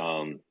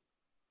 I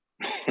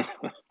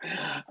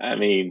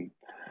mean,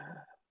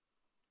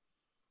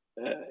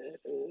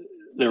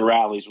 the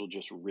rallies will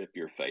just rip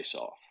your face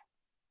off.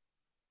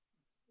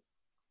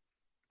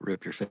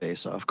 Rip your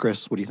face off.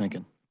 Chris, what are you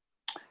thinking?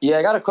 Yeah,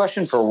 I got a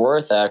question for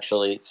Worth,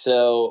 actually.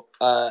 So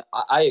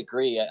I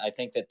agree. I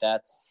think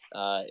that's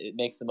it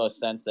makes the most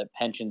sense that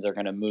pensions are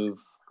going to move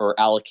or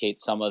allocate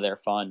some of their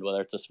fund,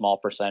 whether it's a small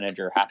percentage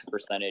or half a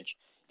percentage,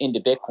 into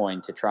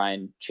Bitcoin to try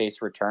and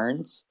chase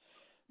returns.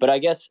 But I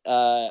guess,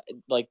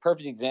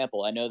 perfect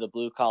example, I know the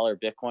blue-collar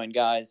Bitcoin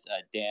guys,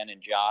 Dan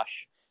and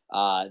Josh,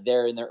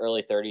 they're in their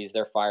early 30s.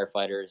 They're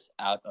firefighters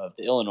out of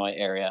the Illinois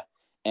area.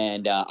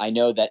 And I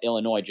know that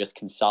Illinois just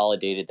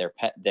consolidated their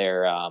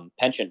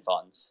pension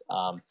funds.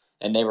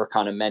 And they were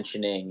kind of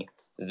mentioning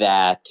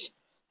that,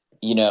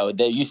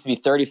 there used to be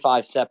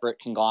 35 separate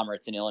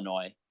conglomerates in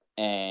Illinois,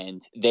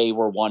 and they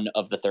were one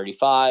of the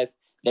 35.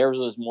 Theirs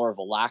was more of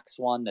a lax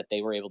one that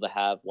they were able to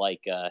have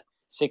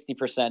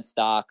 60%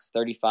 stocks,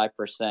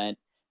 35%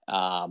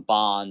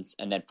 bonds,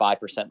 and then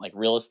 5%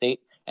 real estate.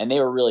 And they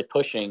were really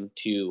pushing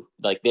to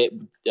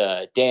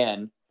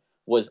Dan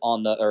was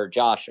on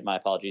Josh, my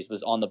apologies,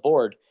 was on the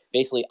board,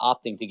 basically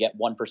opting to get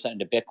 1%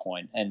 into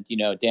Bitcoin. And,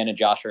 Dan and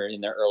Josh are in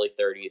their early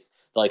 30s.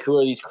 They're like, who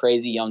are these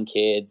crazy young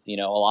kids? A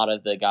lot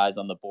of the guys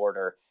on the board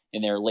are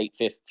in their late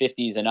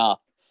 50s and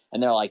up.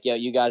 And they're like, yo,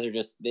 you guys are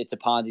it's a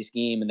Ponzi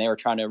scheme. And they were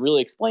trying to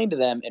really explain to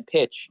them and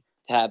pitch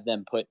to have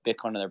them put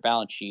Bitcoin on their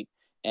balance sheet.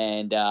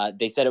 And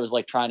they said it was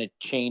like trying to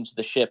change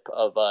the ship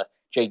of a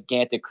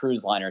gigantic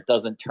cruise liner. It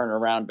doesn't turn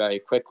around very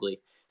quickly.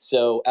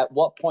 So at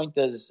what point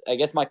I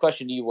guess my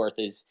question to you, Worth,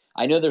 is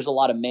I know there's a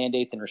lot of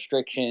mandates and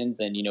restrictions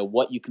and,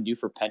 what you can do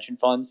for pension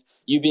funds.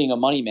 You being a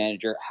money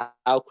manager,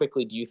 how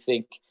quickly do you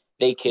think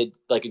they could,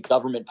 a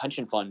government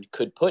pension fund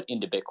could put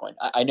into Bitcoin?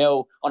 I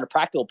know on a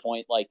practical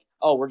point,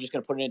 we're just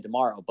going to put it in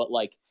tomorrow, but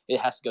it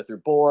has to go through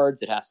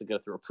boards. It has to go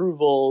through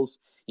approvals.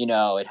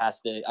 It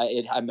has to,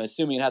 I'm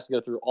assuming it has to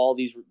go through all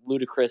these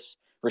ludicrous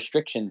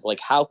restrictions.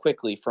 How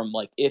quickly from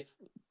if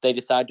they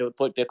decide to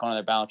put Bitcoin on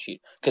their balance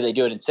sheet, could they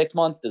do it in 6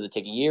 months? Does it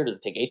take a year? Does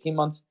it take 18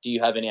 months? Do you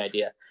have any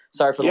idea?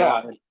 Sorry for the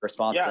long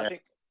response there.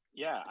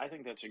 I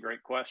think that's a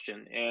great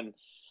question. And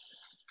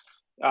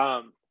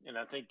I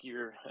think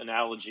your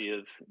analogy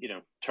of,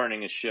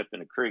 turning a ship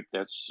in a creek,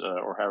 that's,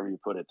 or however you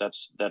put it,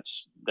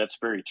 that's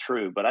very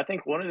true. But I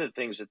think one of the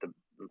things that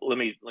let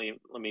me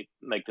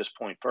make this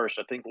point first.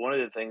 I think one of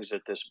the things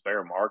that this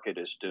bear market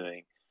is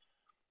doing,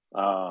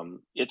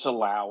 it's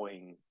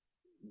allowing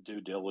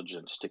due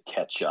diligence to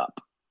catch up.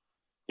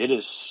 It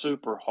is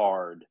super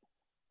hard,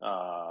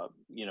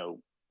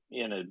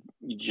 in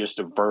just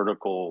a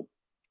vertical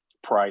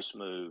price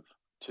move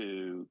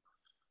to,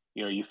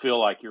 you feel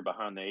like you're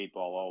behind the 8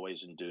 ball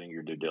always in doing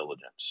your due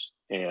diligence.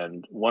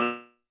 And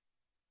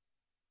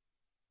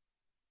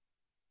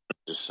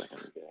just a second,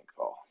 we're getting a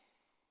call.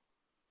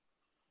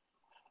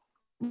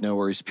 No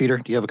worries. Peter,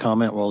 do you have a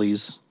comment while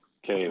he's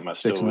okay? Am I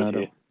still with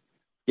you?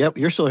 Yep,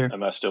 you're still here.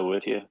 Am I still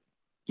with you?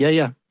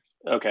 Yeah.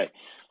 Okay.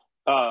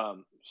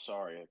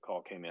 Sorry, a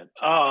call came in.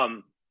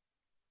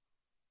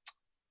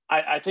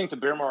 I think the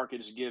bear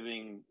market is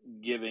giving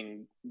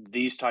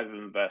these type of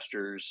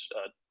investors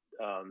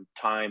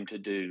time to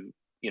do,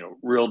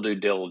 real due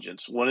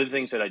diligence. One of the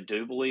things that I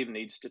do believe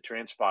needs to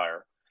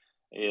transpire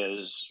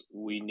is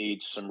we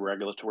need some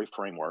regulatory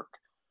framework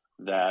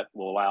that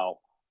will allow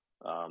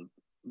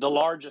the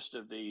largest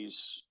of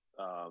these,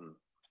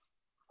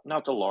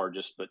 not the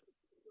largest, but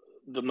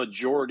the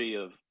majority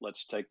of,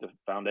 let's take the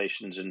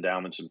foundations,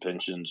 endowments, and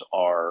pensions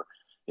are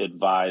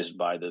advised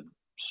by the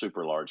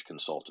super large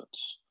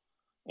consultants.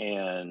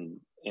 And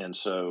And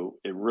so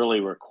it really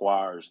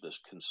requires this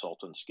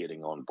consultants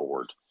getting on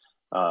board,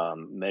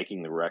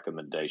 making the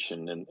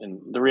recommendation.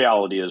 And the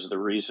reality is the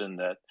reason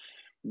that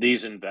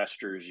these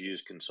investors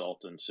use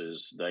consultants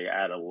is they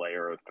add a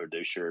layer of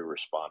fiduciary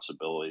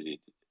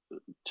responsibility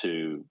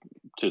to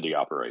the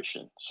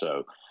operation.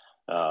 So,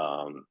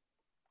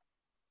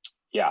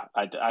 yeah,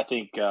 I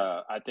think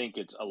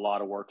it's a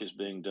lot of work is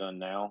being done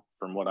now,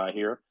 from what I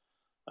hear.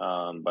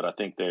 But I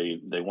think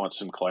they want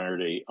some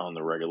clarity on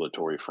the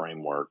regulatory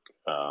framework.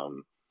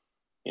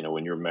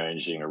 When you're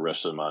managing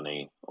ERISA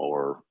money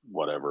or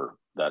whatever,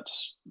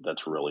 that's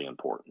really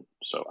important.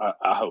 So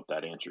I hope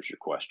that answers your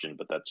question,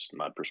 but that's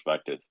my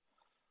perspective.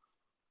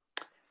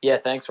 Yeah,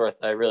 thanks, Worth.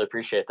 I really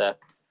appreciate that.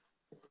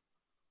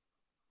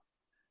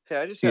 Hey,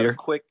 I just had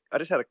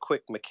a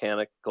quick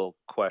mechanical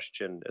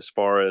question as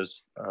far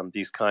as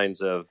these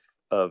kinds of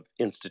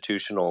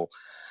institutional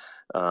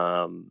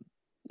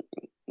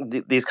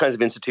these kinds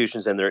of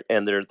institutions and their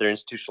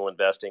institutional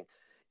investing.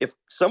 If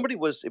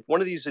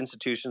one of these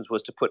institutions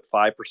was to put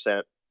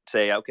 5%,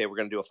 say, okay, we're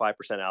going to do a 5%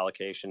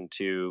 allocation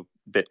to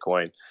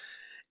Bitcoin,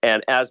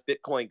 and as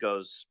Bitcoin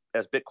goes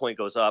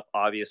up,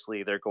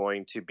 obviously they're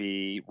going to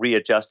be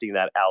readjusting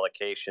that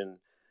allocation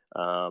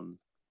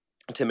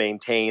to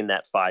maintain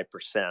that 5%,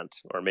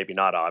 or maybe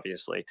not,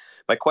 obviously.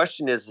 My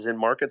question is in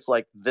markets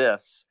like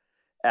this,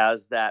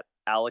 as that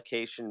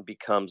allocation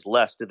becomes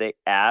less, do they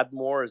add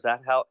more? Is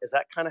that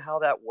kind of how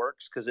that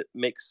works? Because it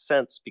makes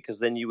sense, because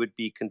then you would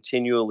be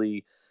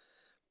continually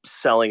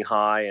selling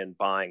high and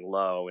buying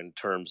low in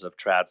terms of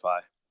TradFi.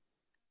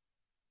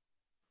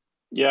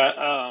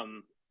 Yeah,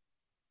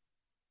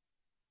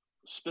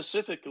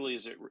 specifically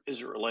as it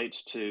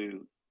relates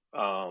to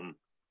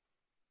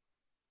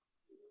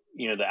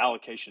the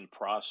allocation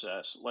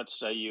process. Let's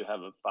say you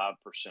have a 5%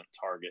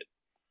 target.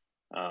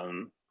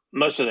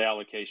 Most of the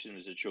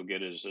allocations that you'll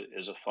get as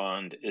a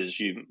fund is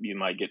you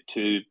might get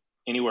to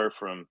anywhere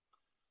from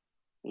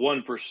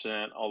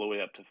 1% all the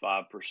way up to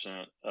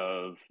 5%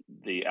 of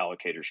the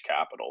allocator's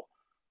capital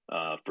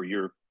for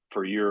your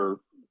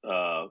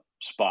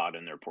spot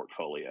in their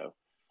portfolio.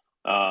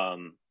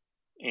 And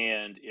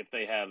if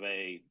they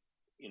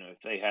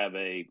have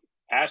a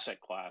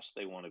asset class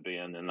they want to be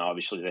in, then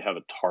obviously they have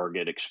a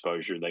target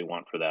exposure they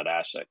want for that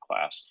asset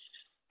class.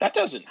 That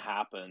doesn't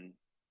happen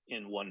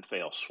in one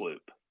fell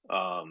swoop.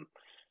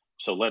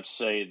 So let's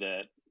say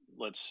that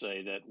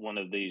one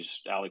of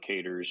these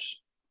allocators,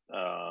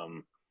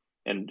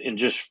 and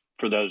just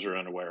for those who are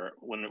unaware,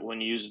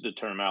 when you use the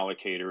term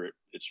allocator,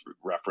 it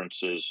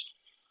references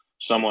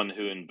someone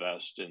who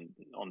invests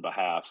on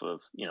behalf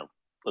of,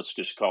 let's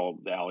just call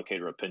the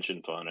allocator a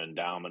pension fund,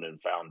 endowment, and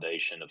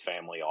foundation, a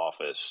family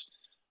office.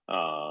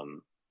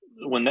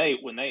 When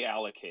they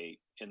allocate,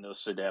 and they'll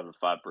say they have a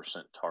 5%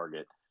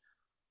 target,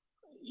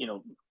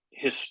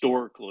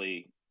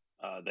 historically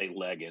they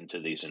leg into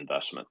these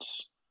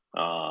investments.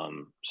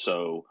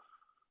 So,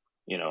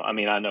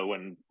 I know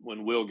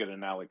when we'll get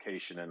an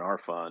allocation in our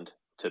fund,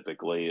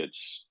 typically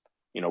it's,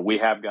 we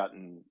have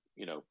gotten,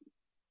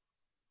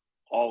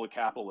 all the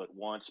capital at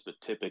once, but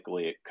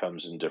typically it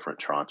comes in different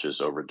tranches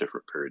over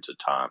different periods of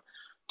time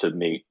to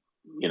meet,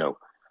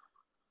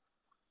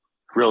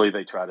 really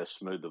they try to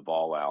smooth the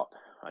ball out,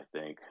 I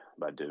think,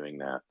 by doing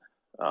that,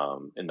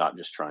 and not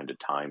just trying to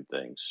time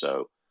things.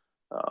 So,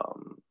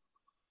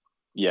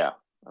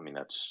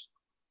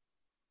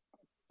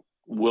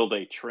 will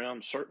they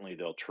trim? Certainly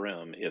they'll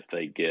trim if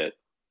they get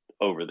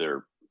over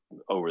their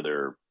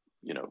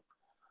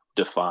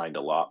defined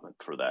allotment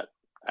for that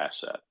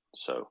asset.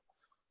 So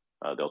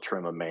they'll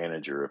trim a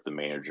manager if the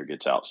manager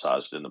gets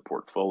outsized in the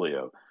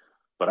portfolio.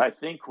 But I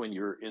think when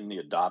you're in the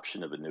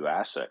adoption of a new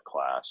asset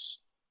class,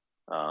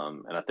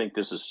 and I think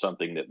this is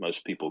something that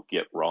most people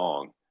get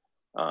wrong,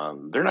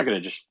 they're not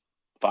going to just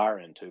fire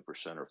in 2%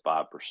 or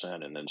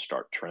 5% and then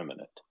start trimming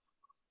it.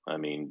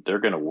 They're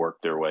going to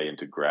work their way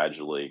into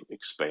gradually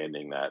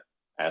expanding that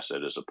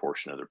asset as a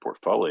portion of their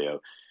portfolio.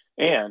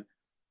 And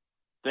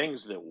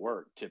things that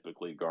work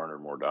typically garner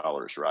more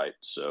dollars, right?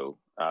 So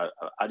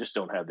I just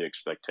don't have the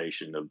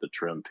expectation of the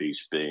trim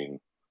piece being,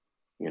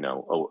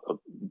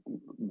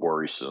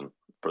 worrisome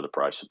for the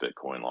price of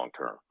Bitcoin long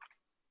term.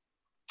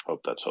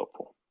 Hope that's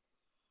helpful.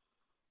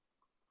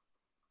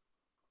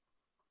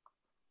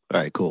 All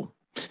right, cool.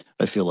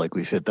 I feel like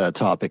we've hit that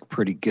topic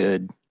pretty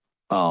good.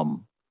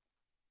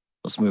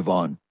 Let's move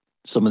on.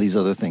 Some of these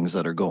other things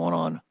that are going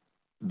on.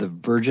 The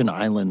Virgin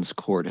Islands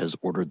court has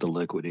ordered the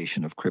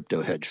liquidation of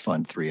crypto hedge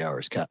fund 3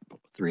 Hours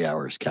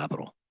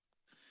Capital.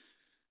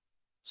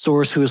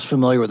 Source who is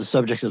familiar with the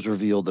subject has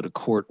revealed that a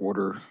court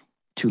order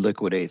to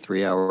liquidate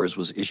 3 Hours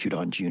was issued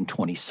on June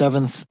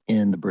 27th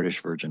in the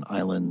British Virgin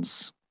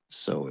Islands.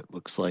 So it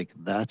looks like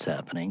that's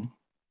happening.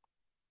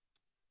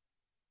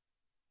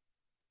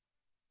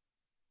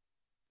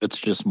 It's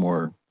just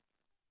more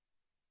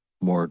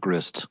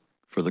grist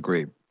for the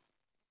great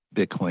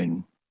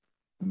Bitcoin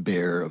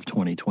bear of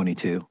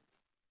 2022.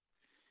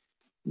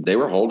 They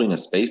were holding a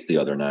space the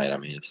other night.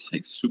 It's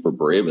like super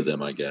brave of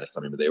them, I guess.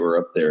 They were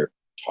up there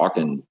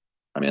talking.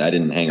 I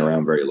didn't hang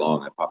around very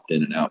long. I popped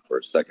in and out for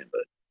a second,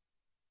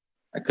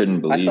 but I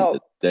couldn't believe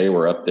that they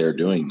were up there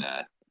doing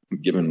that,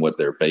 given what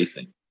they're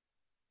facing.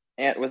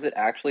 And was it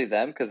actually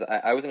them? Because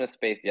I was in a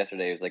space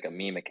yesterday. It was like a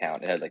meme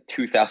account. It had like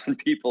 2,000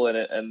 people in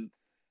it, and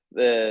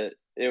it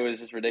was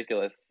just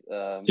ridiculous.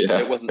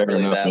 It wasn't fair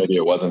really enough. them. Maybe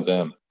it wasn't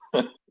them.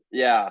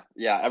 Yeah.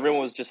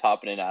 Everyone was just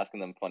hopping in,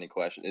 asking them funny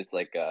questions. It's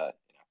like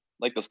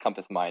those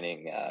Compass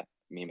Mining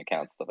meme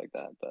accounts, stuff like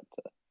that. But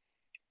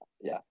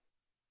yeah.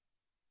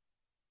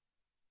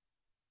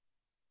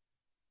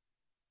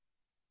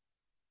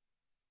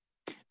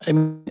 I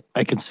mean,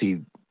 I can see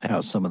how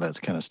some of that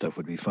kind of stuff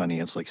would be funny.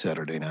 It's like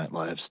Saturday Night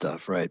Live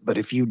stuff, right? But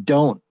if you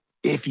don't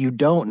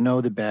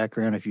know the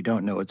background, if you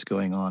don't know what's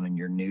going on and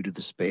you're new to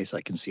the space,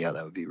 I can see how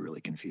that would be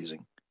really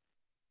confusing.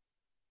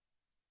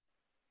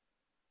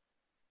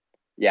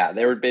 Yeah,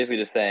 they were basically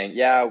just saying,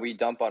 yeah, we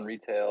dump on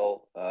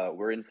retail.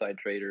 We're inside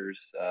traders.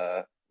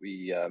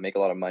 We make a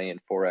lot of money in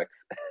Forex.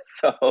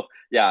 So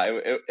yeah,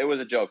 it was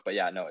a joke, but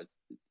yeah, no,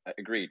 I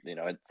agreed.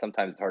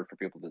 Sometimes it's hard for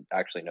people to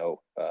actually know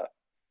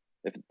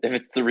if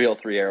it's the real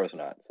Three Arrows or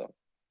not. So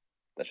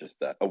that's just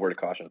a word of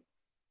caution.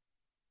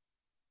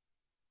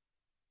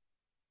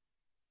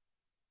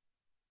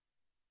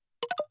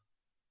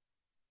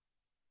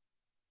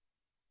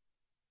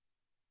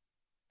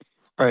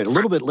 All right, a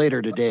little bit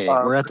later today,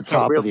 we're at the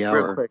top of the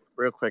hour.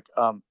 Real quick.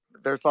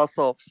 There's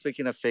also,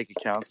 speaking of fake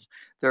accounts,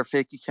 there are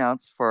fake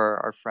accounts for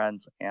our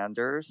friends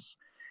Anders.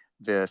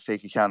 The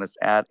fake account is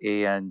at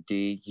ANDURS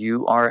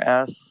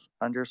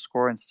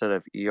 _ instead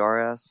of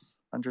ERS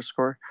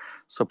 _.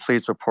 So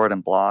please report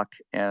and block.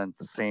 And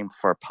the same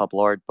for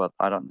Publord, but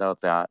I don't know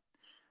that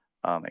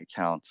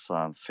account's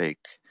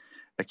fake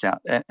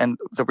account. And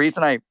the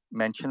reason I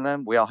mention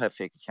them, we all have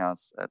fake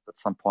accounts at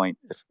some point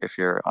if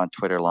you're on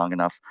Twitter long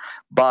enough.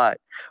 But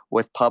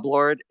with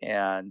Publord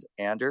and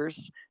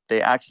Anders,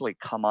 they actually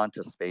come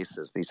onto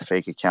spaces, these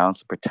fake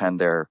accounts, pretend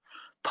they're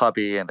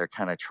pubby and they're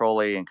kind of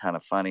trolly and kind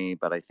of funny.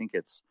 But I think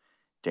it's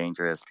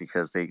dangerous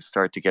because they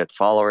start to get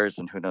followers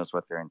and who knows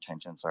what their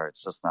intentions are.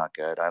 It's just not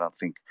good. I don't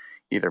think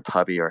either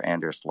Pubby or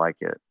Anders like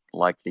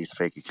these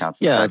fake accounts.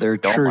 Yeah, they're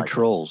true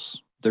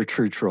trolls. They're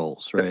true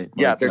trolls, right?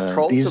 Yeah, they're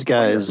trolls. These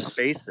guys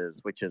spaces,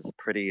 which is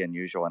pretty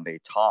unusual, and they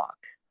talk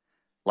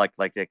like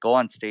they go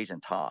on stage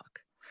and talk.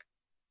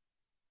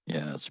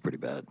 Yeah, that's pretty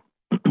bad.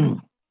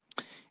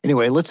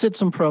 Anyway, let's hit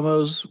some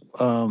promos.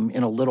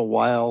 In a little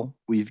while,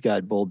 we've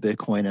got Bull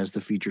Bitcoin as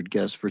the featured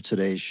guest for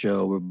today's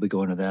show. We'll be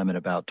going to them in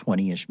about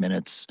 20-ish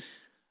minutes,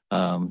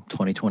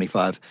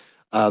 25.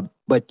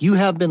 But you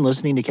have been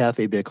listening to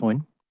Cafe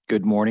Bitcoin.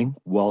 Good morning.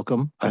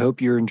 Welcome. I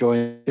hope you're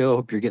enjoying it. I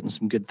hope you're getting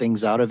some good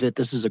things out of it.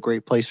 This is a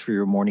great place for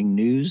your morning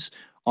news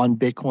on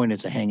Bitcoin.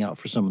 It's a hangout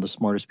for some of the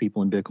smartest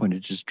people in Bitcoin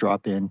to just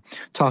drop in,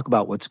 talk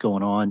about what's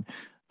going on.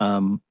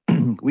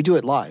 We do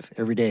it live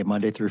every day,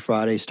 Monday through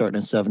Friday, starting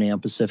at 7 a.m.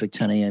 Pacific,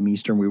 10 a.m.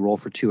 Eastern. We roll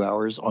for 2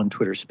 hours on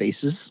Twitter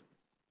Spaces.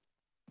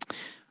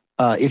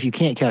 If you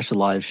can't catch the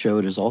live show,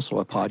 it is also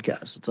a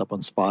podcast. It's up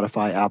on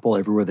Spotify, Apple,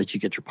 everywhere that you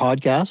get your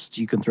podcasts.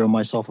 You can throw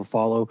myself a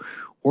follow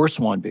or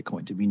Swan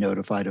Bitcoin to be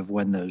notified of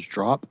when those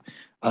drop.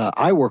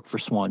 I work for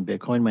Swan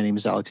Bitcoin. My name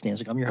is Alex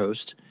Danzig. I'm your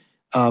host.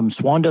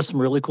 Swan does some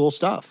really cool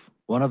stuff.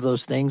 One of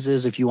those things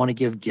is if you want to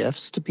give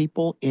gifts to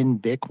people in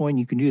Bitcoin,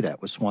 you can do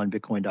that with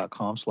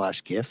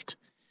swanbitcoin.com/gift.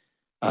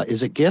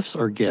 Is it gifts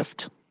or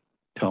gift?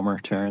 Tomer,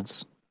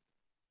 Terrence?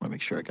 I want to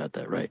make sure I got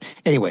that right.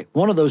 Anyway,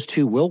 one of those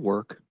two will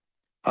work.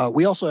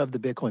 We also have the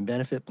Bitcoin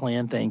benefit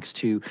plan, thanks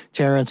to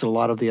Terrence and a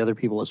lot of the other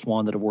people at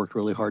Swan that have worked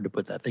really hard to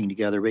put that thing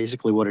together.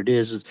 Basically, what it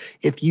is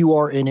if you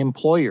are an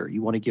employer,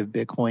 you want to give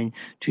Bitcoin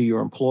to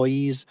your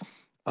employees,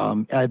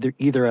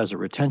 either as a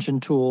retention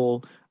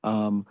tool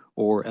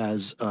or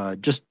as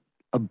just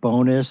a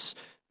bonus.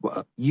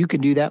 You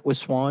can do that with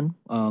Swan.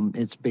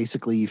 It's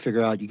basically you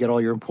figure out, you get all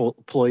your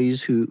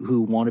employees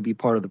who want to be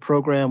part of the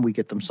program. We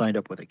get them signed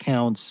up with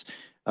accounts.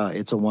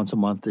 It's a once a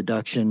month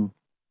deduction,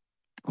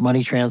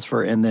 money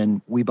transfer, and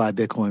then we buy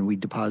Bitcoin. We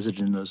deposit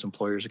it in those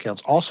employers'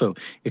 accounts. Also,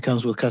 it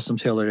comes with custom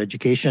tailored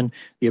education.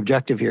 The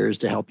objective here is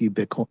to help you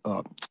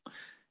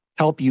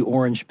help you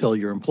orange pill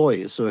your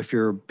employees. So if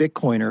you're a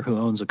Bitcoiner who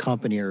owns a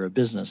company or a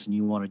business and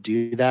you want to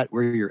do that,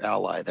 we're your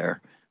ally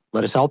there.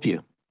 Let us help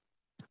you.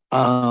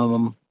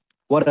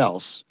 What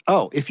else?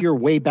 Oh, if you're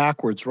way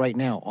backwards right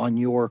now on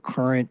your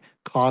current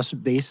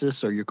cost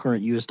basis or your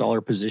current US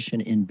dollar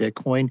position in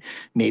Bitcoin,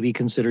 maybe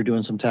consider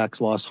doing some tax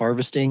loss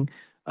harvesting.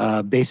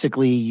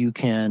 Basically, you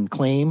can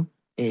claim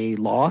a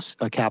loss,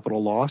 a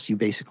capital loss. You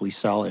basically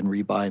sell and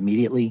rebuy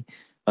immediately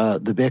the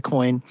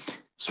Bitcoin.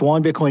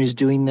 Swan Bitcoin is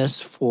doing this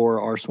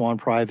for our Swan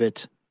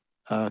private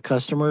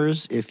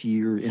customers. If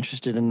you're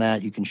interested in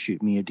that, you can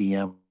shoot me a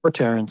DM or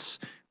Terrence.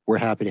 We're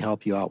happy to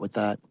help you out with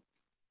that.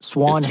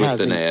 Swan it's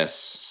has with an S.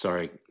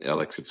 Sorry,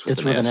 Alex. It's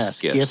with an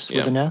S. Gifts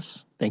with an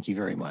S. Thank you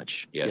very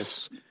much.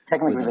 Yes. Gifts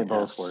Technically, they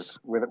both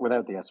work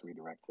without the S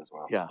redirects as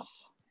well.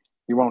 Yes.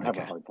 You won't have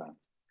a hard time.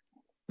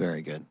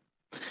 Very good.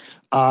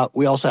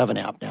 We also have an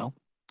app now,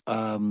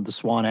 the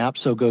Swan app.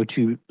 So go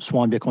to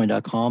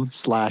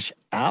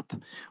swanbitcoin.com/app.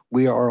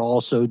 We are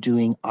also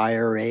doing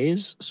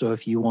IRAs. So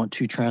if you want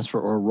to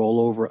transfer or roll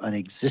over an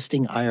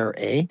existing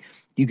IRA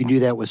You can do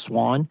that with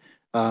Swan.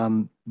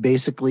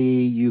 Basically,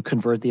 you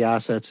convert the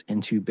assets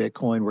into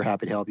Bitcoin. We're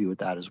happy to help you with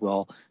that as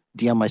well.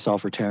 DM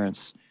myself or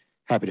Terrence.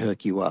 Happy to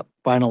hook you up.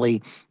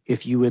 Finally,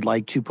 if you would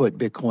like to put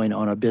Bitcoin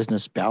on a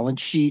business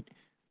balance sheet,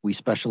 we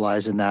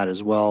specialize in that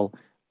as well.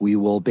 We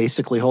will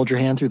basically hold your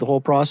hand through the whole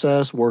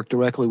process, work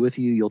directly with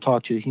you. You'll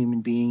talk to a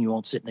human being. You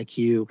won't sit in a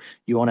queue.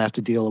 You won't have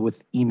to deal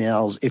with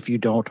emails if you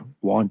don't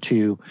want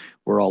to.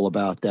 We're all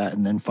about that.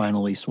 And then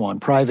finally, Swan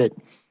Private.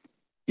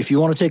 If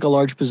you want to take a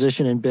large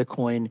position in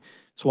Bitcoin,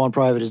 Swan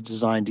Private is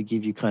designed to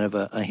give you kind of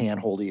a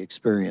hand-holdy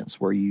experience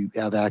where you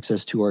have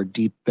access to our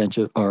deep bench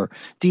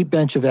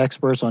of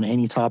experts on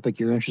any topic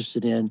you're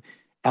interested in,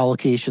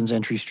 allocations,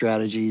 entry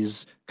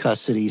strategies,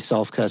 custody,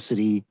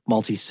 self-custody,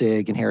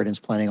 multi-sig, inheritance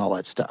planning, all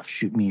that stuff.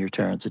 Shoot me or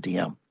Terrence a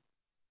DM.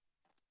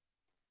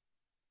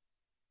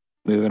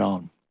 Moving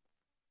on.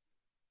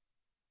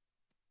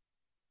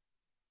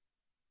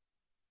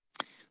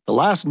 The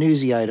last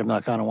newsy item I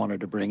kind of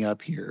wanted to bring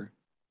up here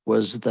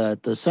was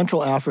that the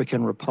Central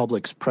African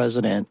Republic's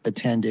president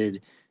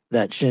attended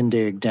that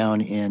shindig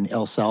down in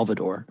El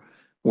Salvador,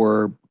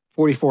 where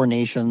 44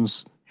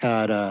 nations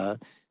had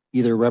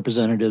either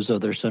representatives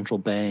of their central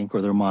bank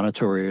or their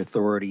monetary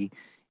authority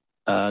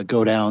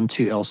go down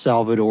to El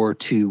Salvador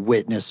to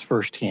witness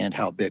firsthand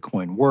how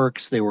Bitcoin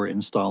works. They were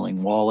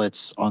installing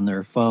wallets on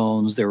their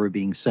phones. They were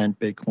being sent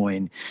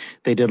Bitcoin.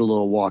 They did a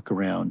little walk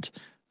around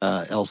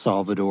El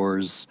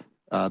Salvador's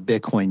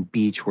Bitcoin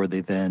beach, where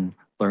they then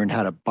learned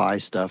how to buy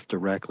stuff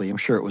directly. I'm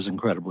sure it was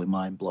incredibly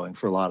mind-blowing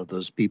for a lot of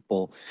those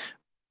people.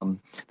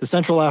 The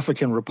Central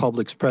African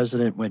Republic's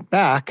president went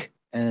back,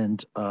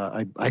 and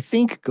I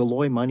think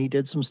Galoy Money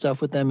did some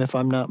stuff with them, if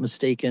I'm not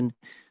mistaken.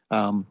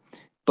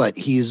 But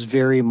he's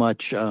very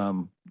much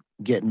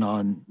getting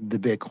on the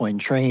Bitcoin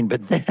train.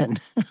 But then,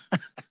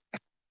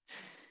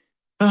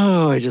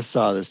 I just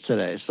saw this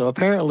today. So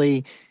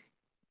apparently,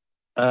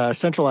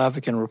 Central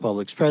African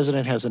Republic's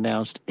president has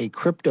announced a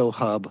crypto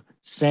hub,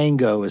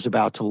 Sango, is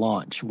about to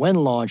launch. When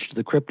launched,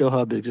 the crypto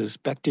hub is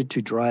expected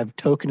to drive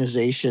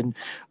tokenization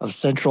of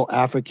Central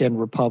African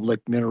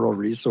Republic mineral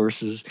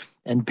resources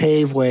and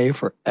pave way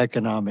for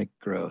economic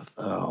growth.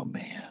 Oh,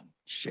 man.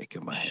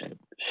 Shaking my head.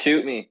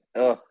 Shoot me.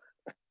 Oh.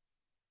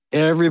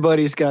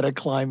 Everybody's got to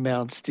climb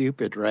Mount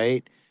Stupid,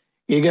 right?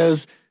 He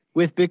goes,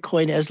 with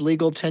Bitcoin as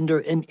legal tender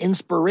and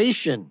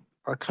inspiration,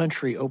 our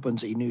country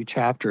opens a new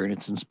chapter in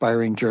its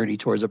inspiring journey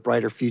towards a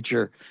brighter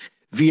future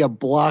via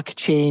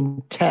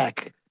blockchain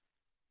tech.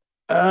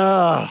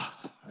 I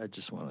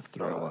just want to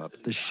throw up.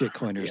 The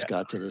shitcoiners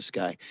got to this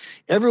guy.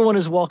 Everyone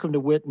is welcome to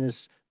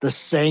witness the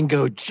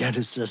Sango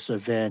Genesis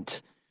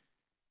event.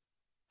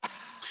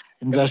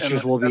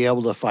 Investors will be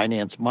able to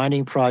finance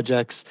mining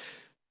projects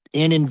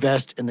and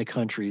invest in the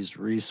country's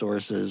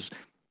resources.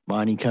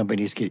 Mining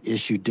companies can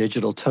issue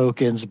digital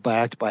tokens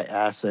backed by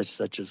assets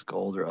such as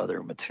gold or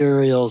other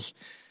materials.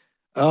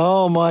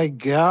 Oh my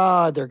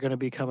God, they're going to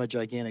become a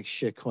gigantic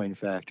shitcoin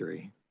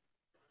factory.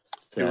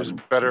 It was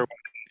better when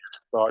they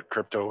thought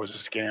crypto was a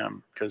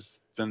scam,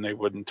 because then they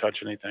wouldn't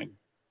touch anything.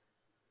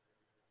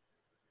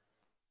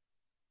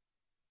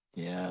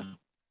 Yeah.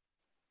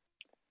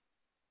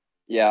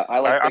 Yeah, I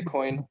like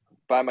Bitcoin.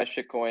 Buy my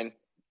shitcoin.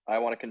 I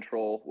want to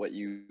control what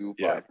you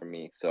buy from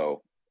me,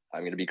 so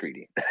I'm going to be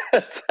greedy.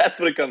 That's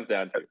what it comes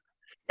down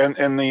to.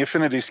 And the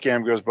affinity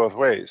scam goes both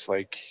ways.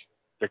 Like,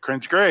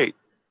 Bitcoin's great.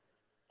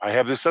 I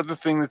have this other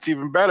thing that's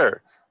even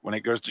better. When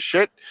it goes to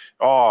shit,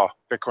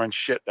 Bitcoin's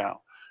shit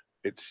now.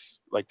 It's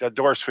like that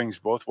door swings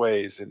both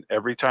ways, and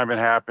every time it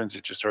happens,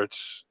 it just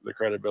hurts the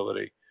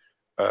credibility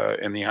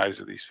in the eyes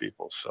of these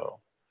people. So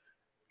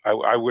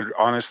I would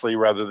honestly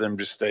rather them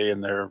just stay in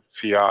their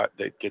fiat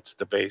that gets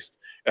debased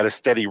at a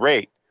steady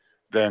rate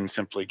than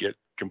simply get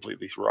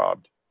completely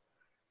robbed.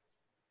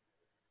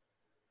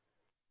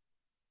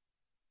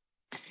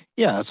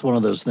 Yeah, it's one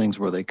of those things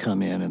where they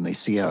come in and they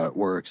see how it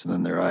works, and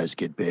then their eyes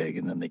get big,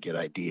 and then they get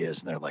ideas,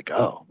 and they're like,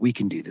 oh, we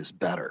can do this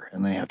better.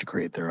 And they have to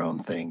create their own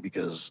thing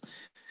because,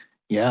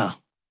 we're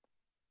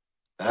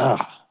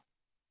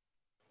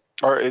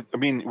going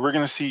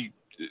to see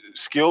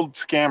skilled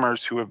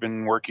scammers who have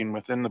been working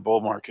within the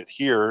bull market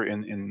here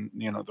in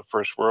the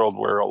first world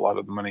where a lot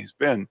of the money's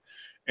been,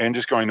 and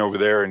just going over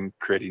there and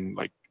creating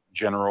like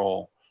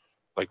general,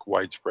 like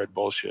widespread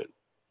bullshit.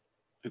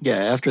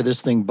 After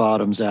this thing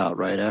bottoms out,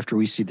 right? After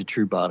we see the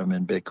true bottom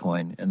in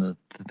Bitcoin and the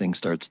thing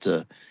starts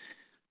to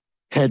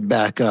head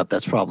back up,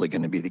 that's probably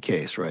going to be the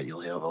case, right?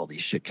 You'll have all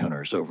these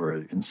shitcoiners over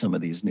in some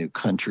of these new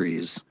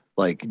countries,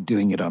 like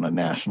doing it on a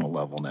national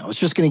level now. It's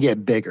just going to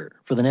get bigger.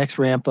 For the next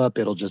ramp up,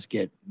 it'll just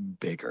get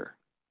bigger.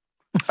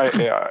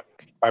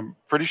 I'm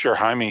pretty sure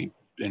Jaime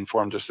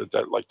informed us that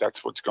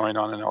that's what's going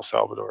on in El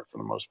Salvador for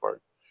the most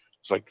part.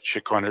 It's like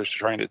shitcoiners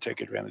trying to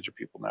take advantage of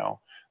people now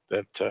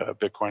that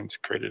Bitcoin's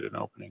created an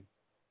opening.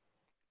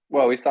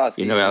 Well, we saw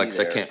Alex,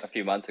 a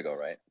few months ago,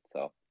 right?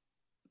 So,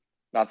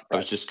 not surprised. I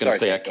was just going to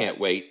say I can't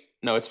wait.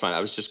 No, it's fine. I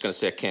was just going to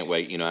say I can't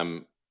wait.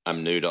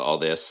 I'm new to all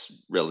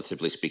this,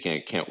 relatively speaking. I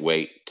can't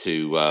wait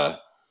to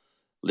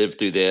live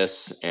through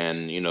this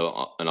and, an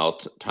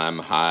all-time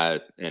high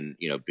and,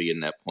 be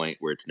in that point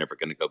where it's never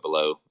going to go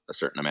below a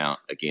certain amount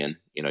again.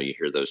 You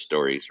hear those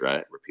stories,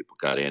 right, where people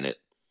got in at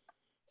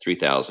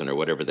 3,000 or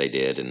whatever they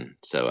did. And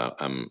so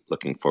I'm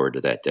looking forward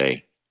to that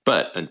day.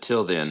 But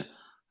until then,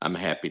 I'm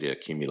happy to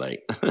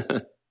accumulate.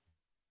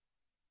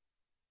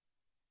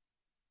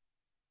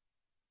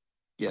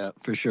 Yeah,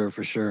 for sure,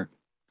 for sure.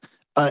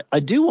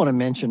 I do want to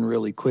mention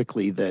really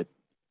quickly that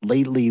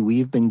lately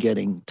we've been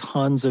getting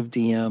tons of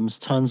DMs,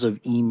 tons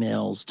of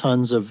emails,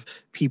 tons of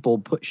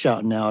people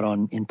shouting out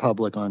in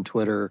public on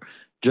Twitter,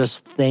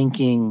 just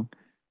thanking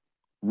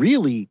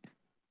really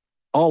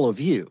all of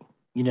you.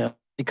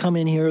 They come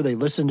in here, they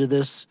listen to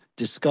this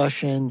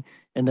discussion,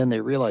 and then they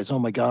realize, oh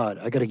my God,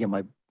 I got to get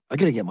my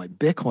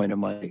Bitcoin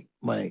and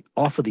my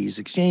off of these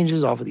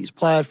exchanges, off of these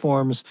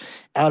platforms,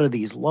 out of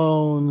these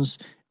loans.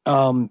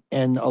 And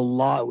a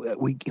lot,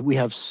 we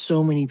have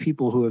so many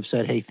people who have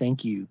said, hey,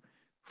 thank you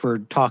for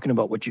talking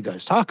about what you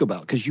guys talk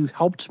about, because you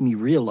helped me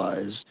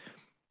realize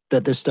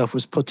that this stuff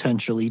was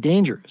potentially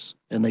dangerous,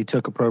 and they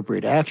took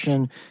appropriate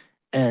action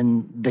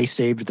and they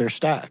saved their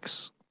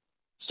stacks.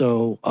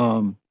 So,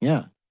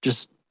 yeah,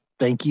 just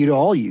thank you to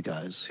all you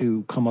guys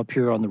who come up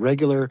here on the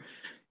regular,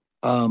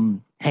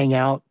 hang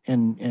out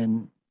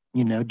and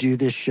do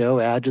this show,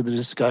 add to the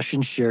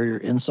discussion, share your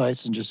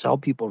insights, and just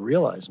help people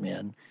realize,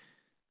 man,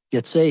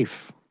 get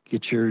safe,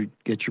 get your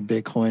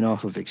Bitcoin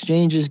off of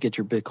exchanges, get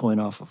your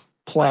Bitcoin off of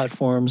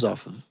platforms,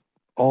 off of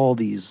all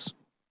these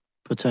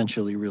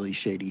potentially really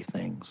shady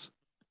things.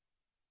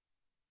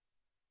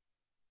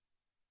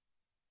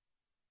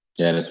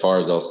 Yeah, and as far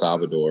as El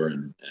Salvador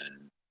and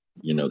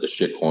the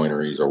shit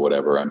coineries or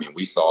whatever, I mean,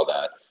 we saw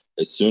that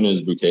as soon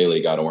as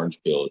Bukele got orange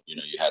pilled.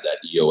 You had that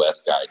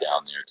EOS guy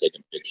down there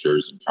taking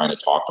pictures and trying to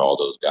talk to all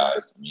those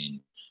guys. I mean,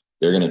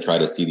 they're going to try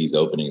to see these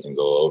openings and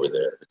go over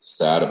there. It's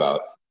sad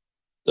about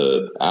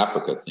the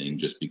Africa thing,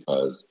 just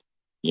because,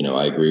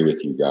 I agree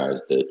with you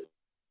guys that,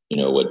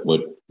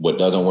 what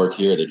doesn't work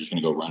here, they're just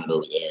going to go run it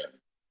over there.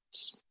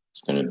 It's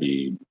going to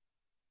be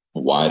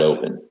wide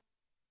open.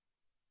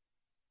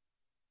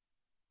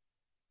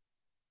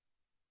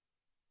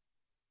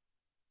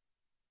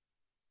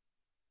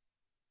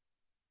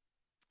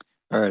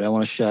 All right, I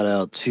want to shout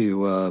out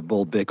to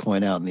Bull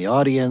Bitcoin out in the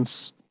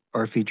audience,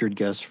 our featured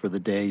guest for the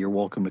day. You're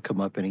welcome to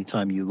come up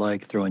anytime you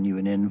like, throwing you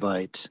an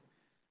invite.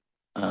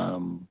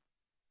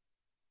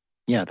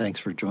 Yeah, thanks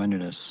for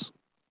joining us.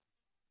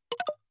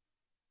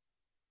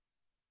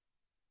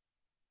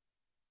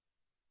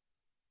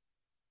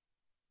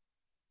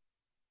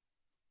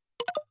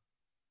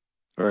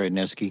 All right,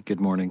 Neski, good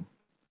morning.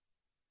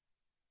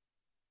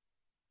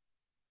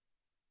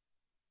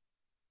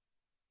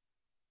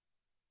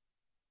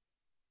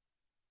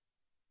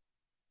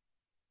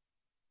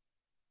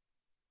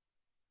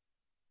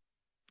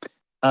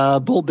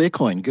 Bull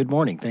Bitcoin, good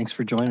morning. Thanks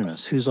for joining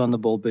us. Who's on the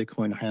Bull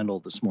Bitcoin handle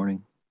this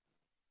morning?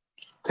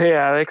 Hey,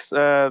 Alex.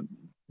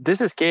 This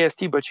is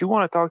KST, but you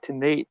want to talk to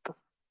Nate.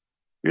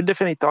 You're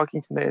definitely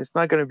talking to Nate. It's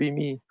not going to be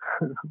me.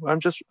 I'm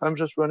just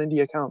running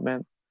the account,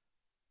 man.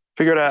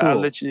 Figured Cool. I'll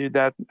let you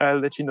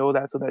know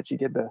that so that you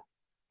get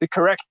the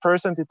correct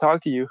person to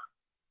talk to you.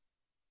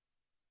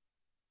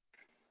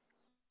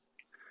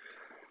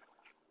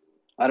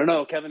 I don't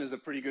know. Kevin is a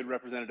pretty good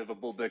representative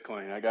of Bull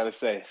Bitcoin, I got to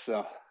say.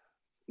 So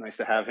it's nice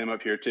to have him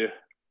up here too.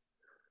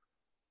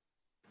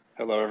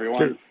 Hello,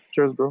 everyone.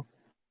 Cheers, bro.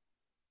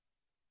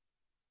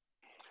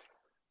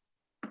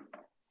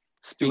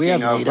 Do we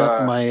have Speaking Nate of,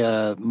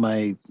 up?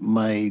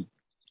 My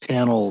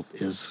panel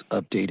is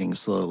updating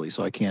slowly,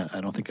 so I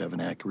don't think I have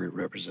an accurate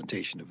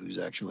representation of who's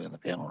actually on the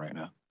panel right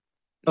now.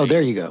 Oh,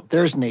 there you go.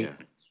 There's Nate.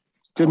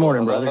 Good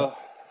morning, brother.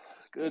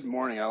 Good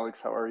morning, Alex.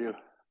 How are you?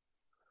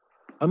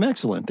 I'm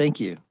excellent. Thank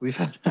you. We've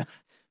had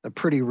a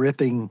pretty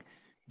ripping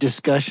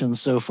discussion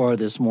so far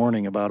this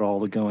morning about all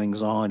the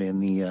goings on in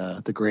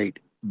the great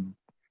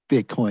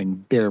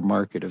Bitcoin bear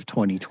market of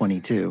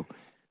 2022.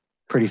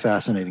 Pretty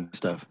fascinating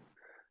stuff.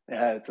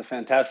 Yeah, it's a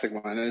fantastic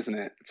one, isn't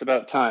it? It's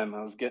about time.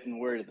 I was getting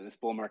worried that this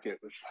bull market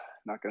was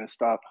not going to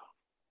stop.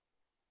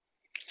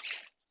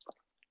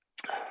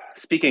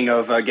 Speaking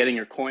of getting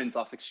your coins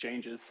off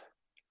exchanges,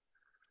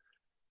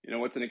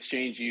 what's an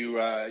exchange you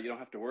don't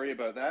have to worry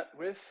about that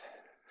with?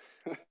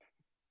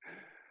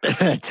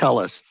 Tell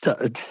us.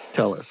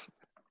 Tell us.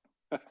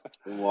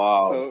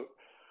 Wow. So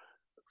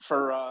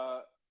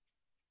for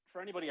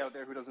anybody out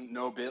there who doesn't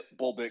know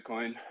Bull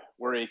Bitcoin,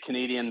 we're a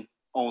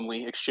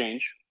Canadian-only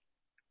exchange.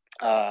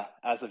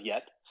 As of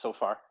yet, so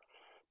far,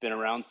 been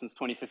around since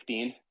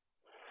 2015.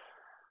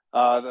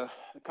 The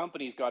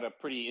company's got a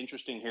pretty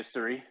interesting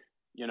history.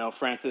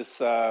 Francis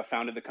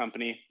founded the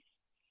company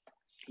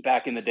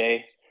back in the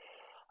day.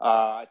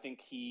 I think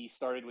he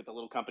started with a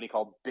little company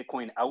called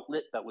Bitcoin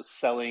Outlet that was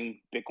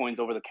selling Bitcoins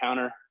over the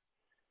counter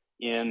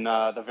in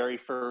the very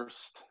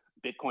first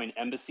Bitcoin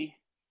embassy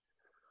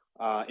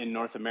in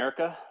North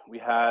America. We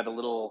had a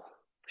little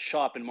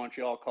shop in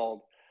Montreal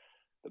called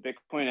the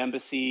Bitcoin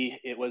Embassy.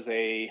 It was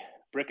a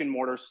brick and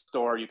mortar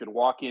store. You could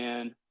walk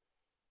in,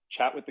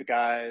 chat with the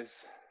guys,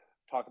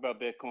 talk about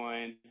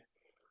Bitcoin.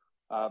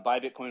 buy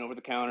Bitcoin over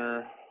the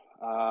counter.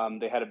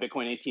 They had a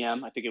Bitcoin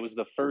ATM. I think it was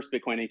the first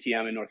Bitcoin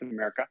ATM in North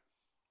America.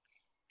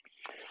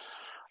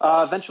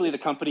 Eventually, the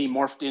company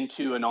morphed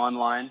into an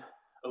online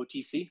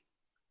OTC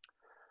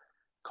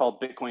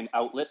called Bitcoin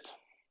Outlet.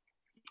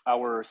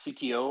 Our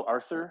CTO,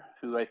 Arthur,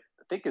 who I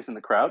think is in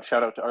the crowd,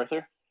 shout out to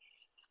Arthur.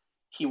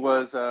 He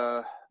was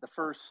the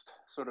first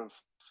sort of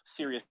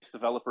serious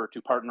developer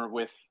to partner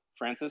with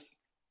Francis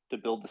to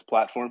build this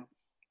platform.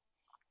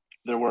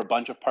 There were a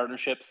bunch of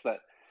partnerships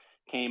that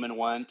came and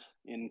went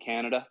in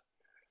Canada.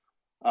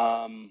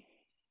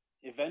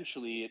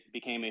 Eventually, it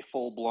became a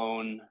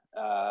full-blown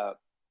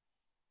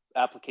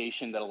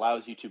application that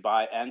allows you to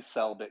buy and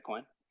sell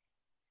Bitcoin.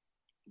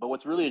 But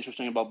what's really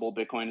interesting about Bull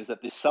Bitcoin is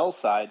that the sell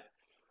side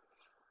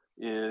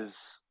is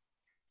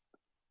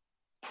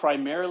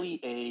primarily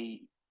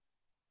a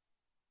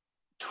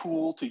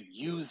tool to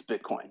use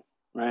Bitcoin,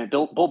 right?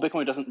 Bull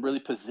Bitcoin doesn't really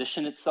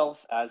position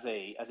itself as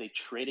a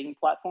trading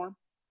platform.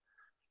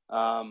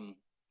 One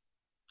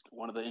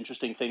of the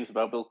interesting things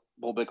about Bull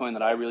Bitcoin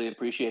that I really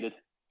appreciated.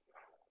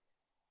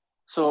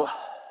 So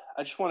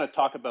I just want to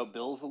talk about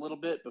Bills a little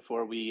bit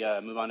before we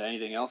move on to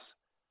anything else.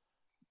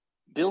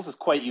 Bills is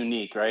quite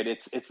unique, right?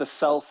 It's the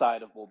sell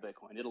side of Bull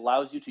Bitcoin. It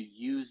allows you to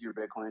use your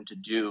Bitcoin to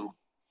do,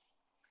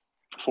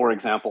 for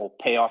example,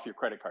 pay off your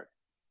credit card.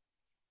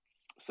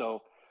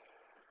 So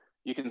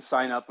you can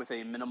sign up with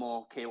a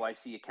minimal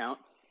KYC account,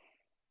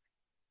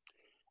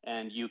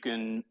 and you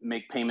can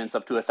make payments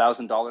up to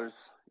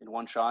 $1,000 in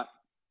one shot,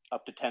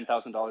 up to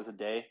 $10,000 a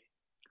day,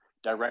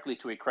 directly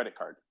to a credit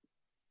card.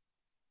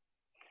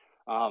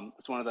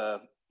 It's one of the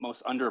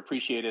most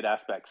underappreciated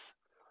aspects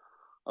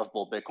of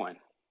Bull Bitcoin,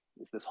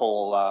 is this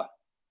whole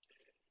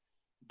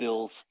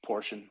bills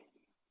portion.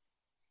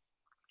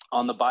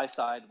 On the buy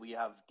side, we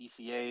have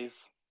DCAs.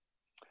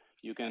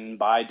 You can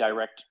buy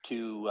direct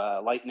to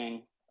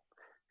Lightning.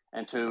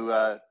 And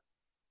to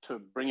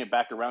bring it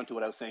back around to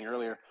what I was saying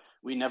earlier,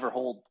 we never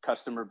hold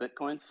customer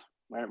Bitcoins,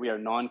 right? We are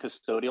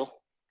non-custodial.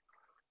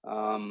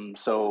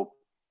 So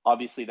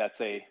obviously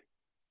that's a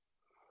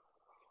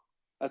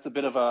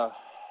bit of a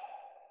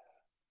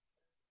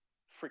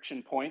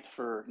friction point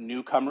for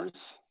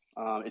newcomers.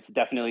 It's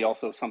definitely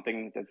also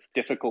something that's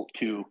difficult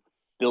to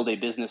build a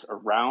business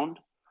around.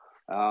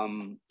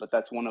 But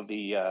that's one of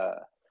the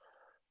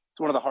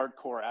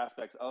hardcore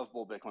aspects of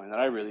Bull Bitcoin that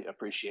I really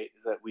appreciate,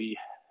 is that we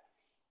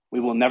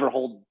will never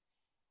hold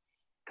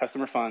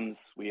customer funds.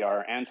 We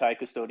are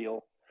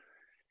anti-custodial,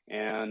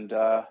 and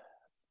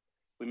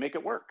we make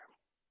it work.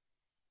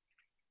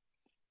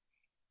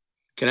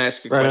 Can I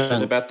ask a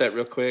question about that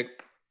real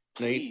quick,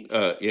 Nate?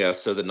 Yeah,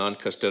 so the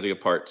non-custodial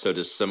part, so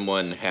does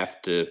someone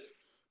have to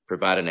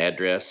provide an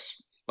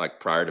address like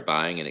prior to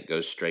buying and it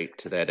goes straight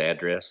to that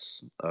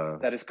address?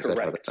 That is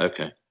correct.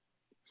 Okay.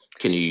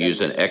 Can you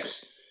use an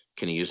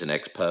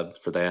XPub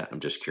for that?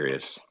 I'm just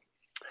curious.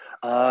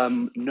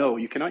 No,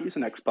 you cannot use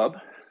an XPub.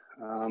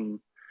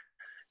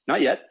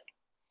 Not yet.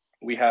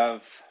 We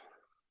have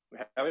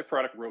a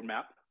product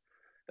roadmap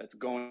that's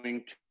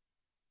going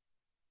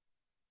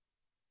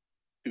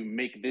to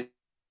make this.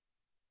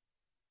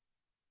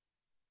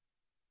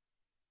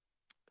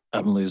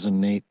 I'm losing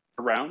Nate.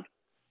 Around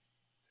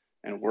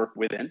and work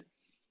within,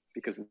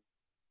 because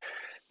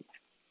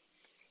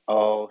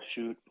oh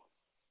shoot,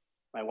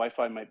 my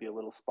Wi-Fi might be a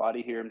little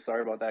spotty here. I'm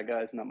sorry about that,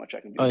 guys. Not much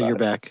I can do. Oh, you're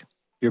back.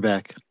 You're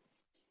back.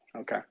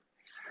 Okay.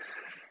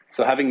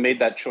 So having made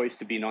that choice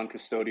to be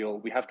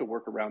non-custodial, we have to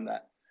work around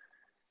that.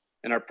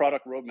 And our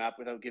product roadmap,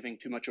 without giving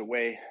too much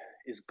away,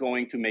 is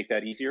going to make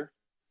that easier.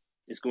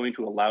 Is going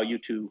to allow you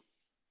to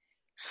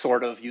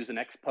sort of use an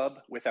XPub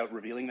without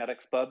revealing that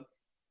XPub,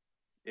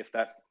 if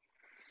that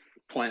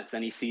plants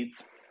any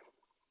seeds.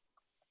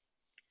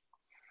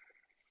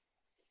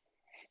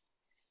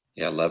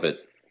 Yeah, I love it.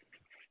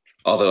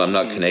 Although I'm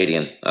not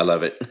Canadian, I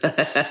love it.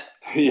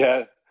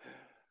 Yeah.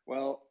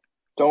 Well,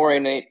 don't worry,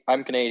 Nate.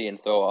 I'm Canadian,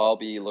 so I'll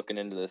be looking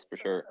into this for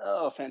sure.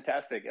 Oh,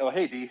 fantastic. Oh,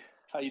 hey, D.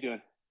 How you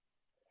doing?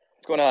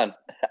 What's going on?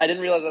 I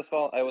didn't realize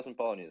I wasn't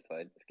following you, so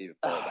I just gave it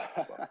a follow back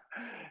as well.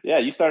 Yeah,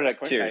 you started at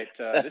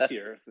CoinKite this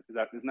year. Isn't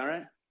that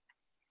right?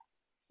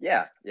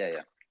 Yeah.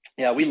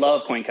 Yeah, we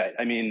love CoinKite.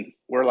 I mean,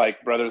 we're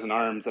like brothers in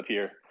arms up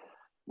here.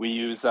 We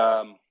use,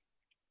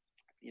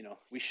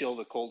 we shill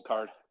the cold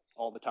card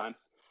all the time.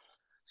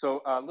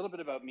 So a little bit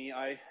about me.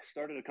 I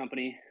started a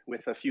company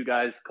with a few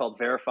guys called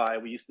Verify.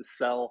 We used to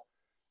sell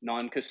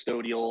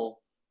non-custodial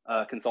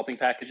consulting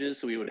packages.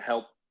 So we would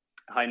help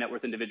high net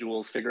worth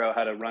individuals figure out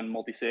how to run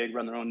multi-sig,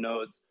 run their own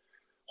nodes,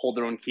 hold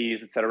their own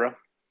keys, etc.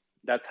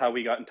 That's how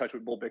we got in touch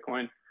with Bull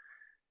Bitcoin,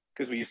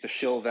 because we used to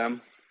shill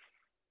them.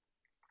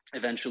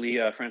 Eventually,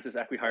 Francis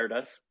acqui-hired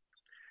us.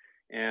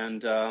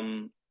 And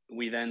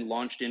we then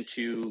launched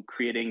into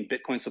creating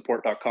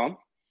BitcoinSupport.com,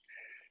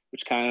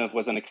 which kind of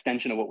was an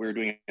extension of what we were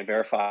doing at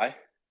Verify.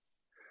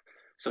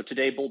 So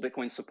today, Bull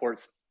Bitcoin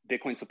supports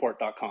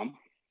BitcoinSupport.com.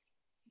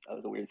 That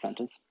was a weird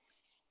sentence.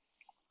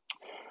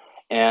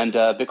 And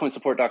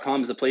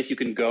BitcoinSupport.com is a place you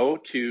can go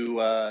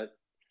to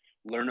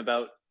learn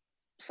about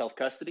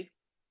self-custody,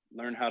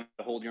 learn how to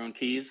hold your own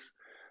keys.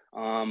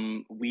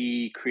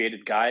 We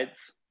created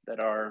guides that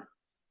are,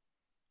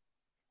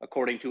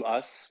 according to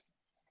us,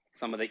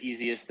 some of the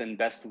easiest and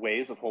best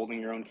ways of holding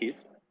your own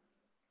keys.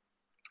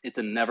 It's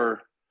a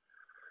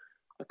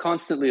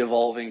constantly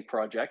evolving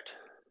project.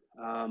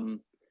 And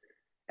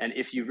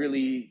if you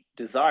really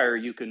desire,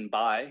 you can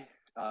buy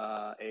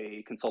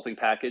a consulting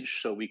package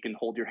so we can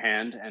hold your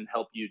hand and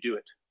help you do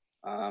it.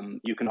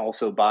 You can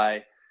also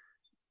buy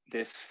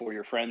this for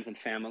your friends and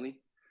family.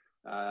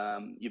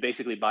 You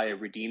basically buy a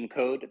redeem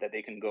code that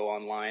they can go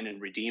online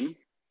and redeem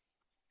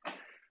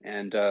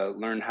and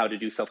learn how to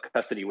do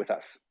self-custody with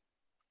us.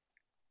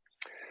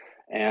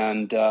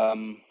 And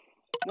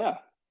yeah,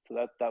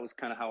 so that was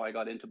kind of how I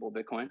got into Bull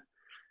Bitcoin.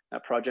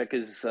 That project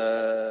it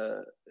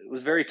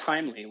was very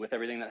timely with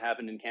everything that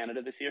happened in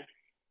Canada this year.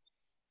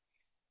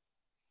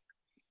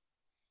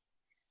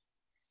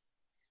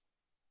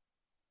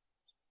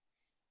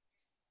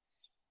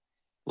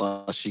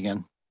 Lost you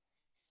again.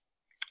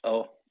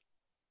 Oh,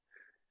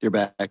 you're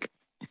back.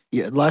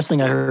 Yeah, last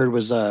thing I heard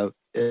was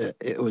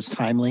it was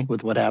timely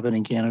with what happened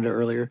in Canada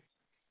earlier.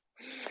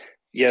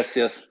 Yes.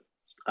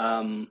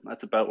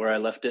 That's about where I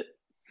left it.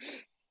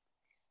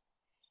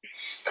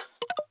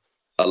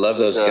 I love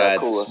those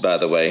guides, cool. by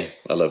the way.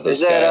 I love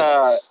those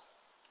guides.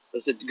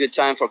 Is it a good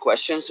time for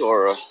questions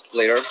or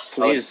later?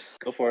 Please,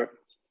 go for it.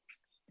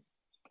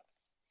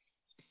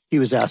 He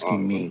was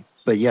asking me,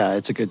 but yeah,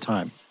 it's a good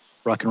time.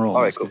 Rock and roll.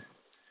 All right, cool.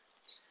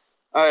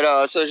 All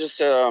right, so just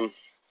a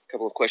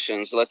couple of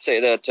questions. Let's say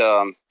that,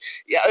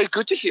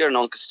 good to hear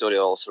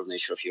non-custodial sort of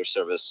nature of your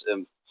service.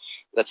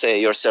 Let's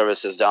say your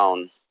service is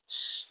down.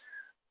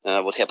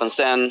 What happens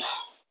then?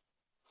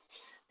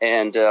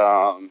 And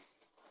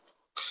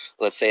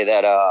let's say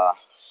that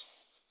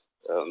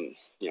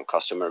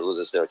customer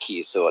loses their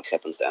keys. So what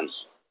happens then?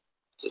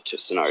 The two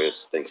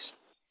scenarios. Thanks.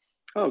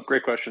 Oh,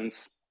 great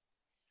questions.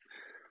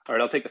 All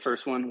right, I'll take the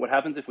first one. What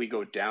happens if we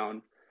go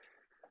down?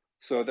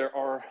 So there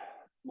are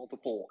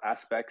multiple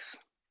aspects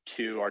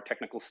to our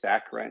technical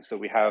stack, right? So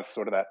we have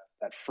sort of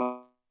that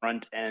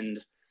front end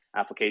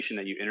application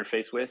that you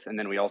interface with, and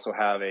then we also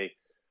have a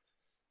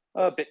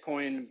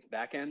Bitcoin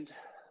backend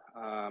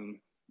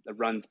that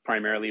runs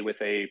primarily with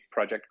a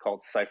project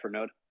called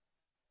CipherNode.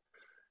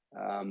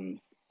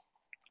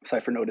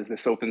 CipherNode is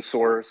this open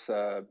source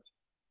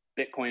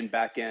Bitcoin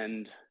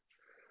backend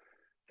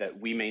that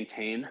we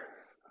maintain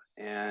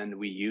and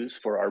we use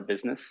for our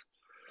business.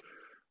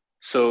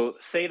 So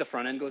say the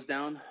front end goes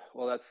down,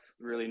 well, that's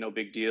really no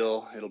big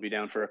deal. It'll be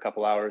down for a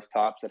couple hours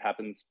tops. It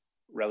happens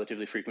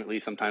relatively frequently.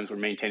 Sometimes we're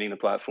maintaining the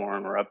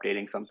platform or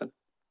updating something.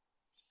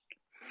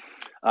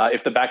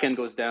 If the backend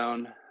goes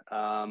down,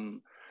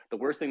 the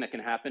worst thing that can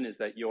happen is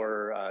that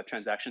your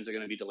transactions are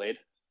going to be delayed.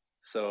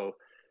 So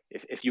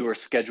if you were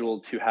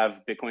scheduled to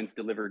have Bitcoins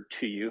delivered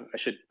to you, I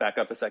should back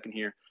up a second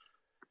here.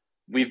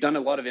 We've done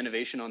a lot of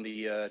innovation on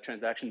the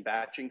transaction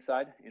batching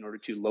side in order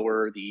to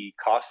lower the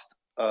cost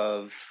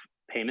of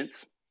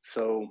payments.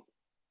 So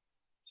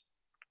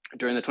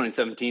during the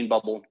 2017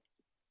 bubble,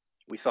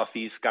 we saw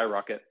fees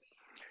skyrocket.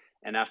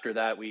 And after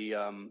that, we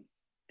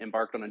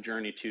embarked on a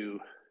journey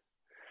to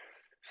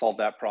solve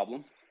that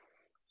problem.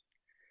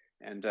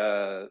 And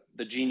the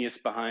genius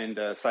behind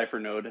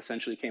CipherNode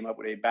essentially came up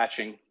with a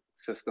batching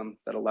system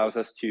that allows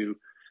us to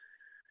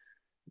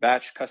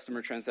batch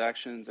customer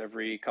transactions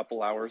every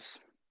couple hours.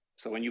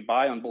 So when you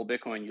buy on Bull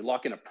Bitcoin, you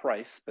lock in a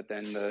price, but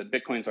then the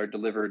Bitcoins are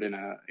delivered in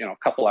a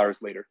couple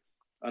hours later,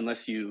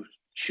 unless you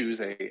choose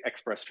a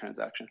express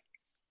transaction,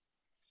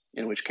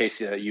 in which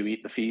case you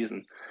eat the fees,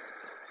 and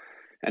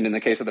in the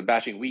case of the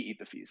batching, we eat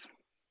the fees.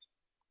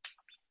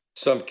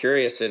 So I'm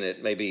curious, and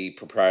it may be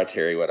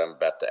proprietary what I'm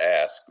about to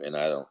ask, and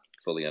I don't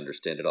fully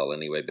understand it all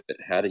anyway, but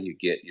how do you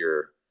get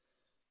your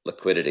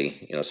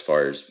liquidity, as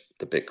far as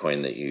the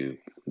Bitcoin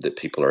that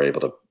people are able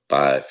to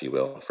buy, if you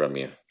will, from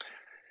you?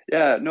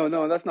 Yeah,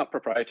 no, that's not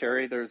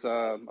proprietary. There's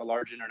a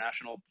large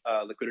international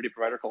liquidity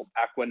provider called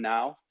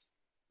AquaNow.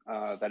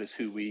 That is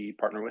who we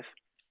partner with.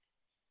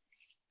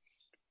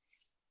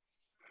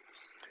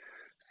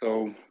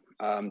 So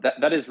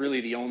that is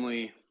really the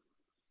only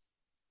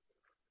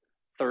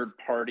third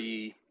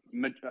party,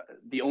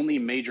 the only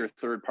major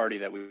third party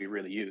that we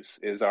really use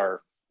is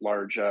our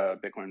large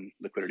Bitcoin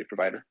liquidity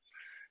provider.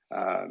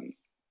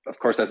 Of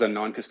course, as a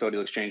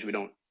non-custodial exchange, we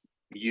don't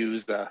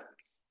use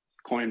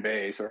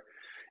Coinbase or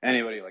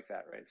anybody like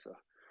that, right? So,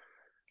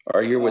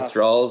 are your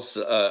withdrawals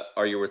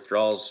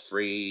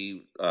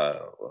free?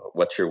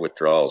 What's your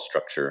withdrawal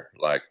structure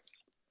like?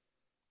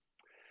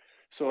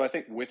 So I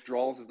think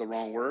withdrawals is the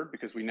wrong word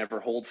because we never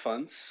hold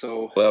funds.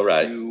 So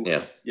right, you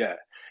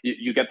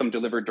get them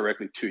delivered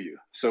directly to you.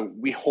 So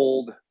we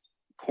hold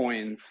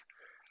coins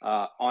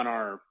on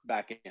our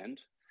back end.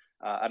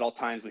 At all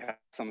times, we have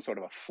some sort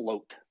of a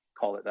float,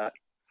 call it that,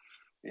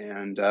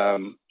 and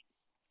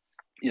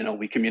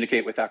we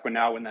communicate with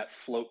AquaNow when that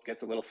float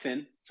gets a little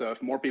thin. So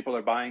if more people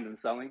are buying than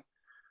selling,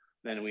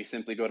 then we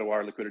simply go to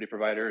our liquidity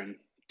provider and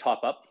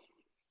top up.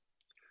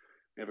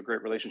 We have a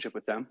great relationship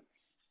with them.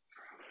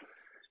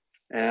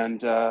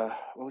 And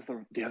what was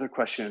the other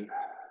question?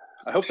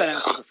 I hope that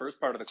answers the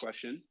first part of the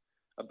question.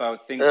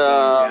 about things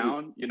going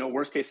down. You know,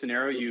 worst case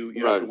scenario,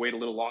 you have to wait a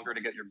little longer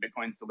to get your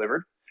Bitcoins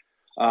delivered.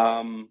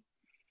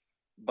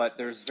 But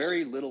there's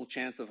very little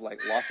chance of like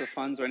loss of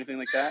funds or anything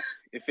like that.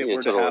 If it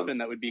were to happen,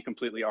 that would be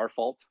completely our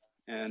fault,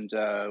 and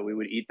we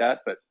would eat that.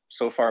 But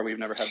so far, we've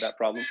never had that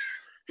problem.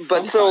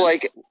 But so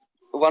like,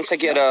 once I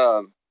get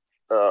a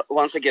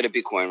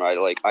Bitcoin, right?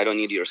 Like, I don't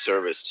need your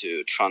service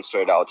to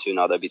transfer it out to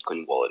another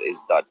Bitcoin wallet.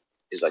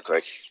 Is that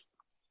correct?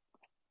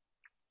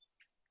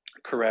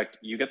 Correct.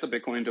 You get the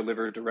Bitcoin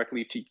delivered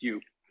directly to you,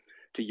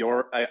 to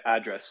your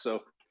address. So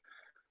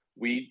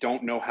we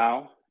don't know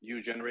how you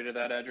generated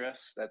that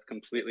address. That's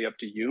completely up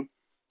to you.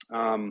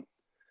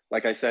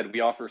 Like I said,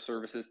 we offer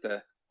services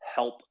to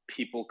help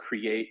people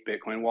create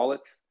Bitcoin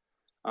wallets.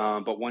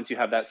 But once you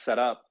have that set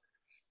up,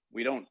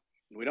 we don't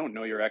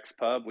know your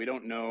XPub. We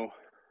don't know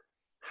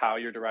how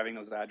you're deriving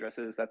those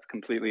addresses. That's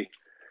completely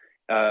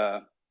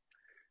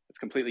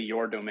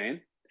your domain.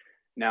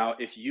 Now,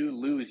 if you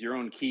lose your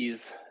own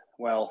keys,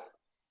 well,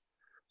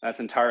 that's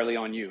entirely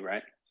on you,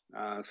 right?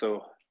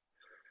 So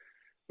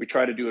we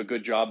try to do a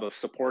good job of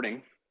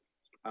supporting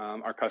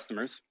our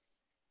customers,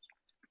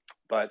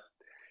 but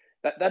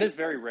that is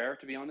very rare,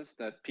 to be honest,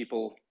 that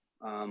people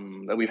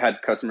that we've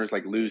had customers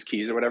like lose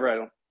keys or whatever. I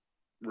don't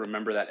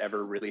remember that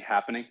ever really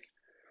happening.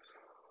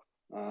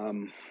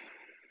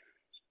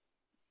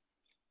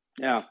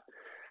 Yeah.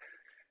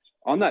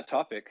 On that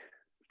topic,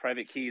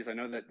 private keys, I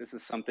know that this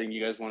is something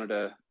you guys wanted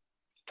to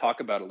talk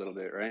about a little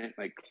bit, right?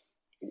 Like,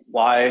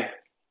 why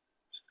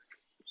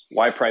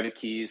private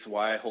keys?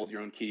 Why hold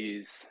your own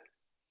keys?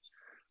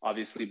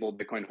 Obviously, Bold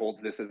Bitcoin holds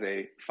this as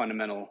a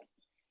fundamental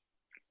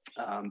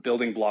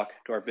building block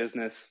to our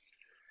business.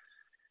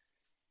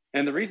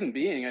 And the reason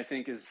being, I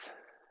think, is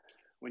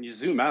when you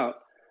zoom out,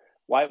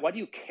 why do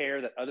you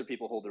care that other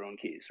people hold their own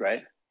keys,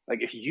 right?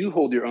 Like, if you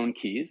hold your own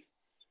keys,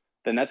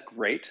 then that's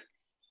great.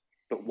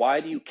 But why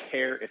do you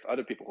care if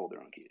other people hold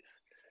their own keys?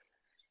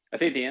 I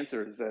think the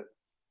answer is that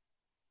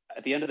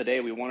at the end of the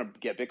day, we want to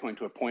get Bitcoin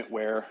to a point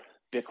where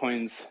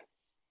Bitcoins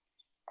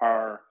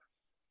are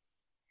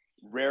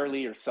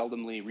rarely or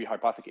seldomly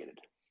rehypothecated.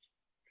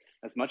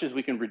 As much as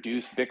we can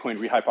reduce Bitcoin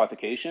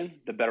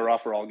rehypothecation, the better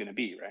off we're all going to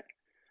be, right?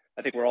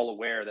 I think we're all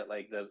aware that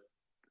like the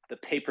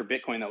paper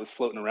Bitcoin that was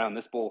floating around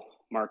this bull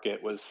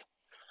market was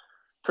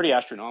pretty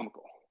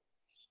astronomical.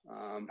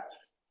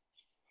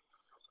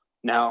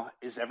 Now,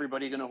 is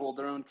everybody going to hold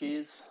their own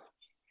keys?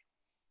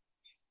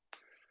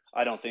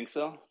 I don't think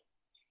so.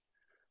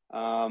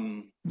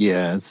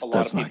 Yeah, a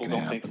lot of people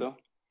don't think so.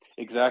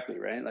 Exactly,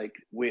 right? Like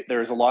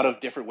there's a lot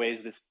of different ways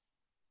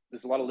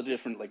there's a lot of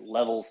different like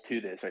levels to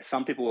this, right?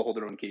 Some people will hold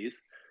their own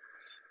keys.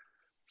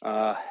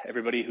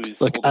 Everybody who's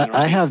look, holding their own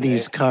I have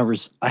keys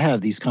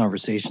these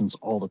conversations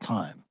all the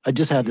time. I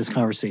just had this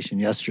conversation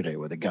yesterday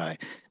with a guy.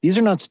 These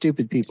are not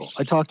stupid people.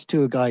 I talked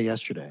to a guy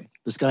yesterday.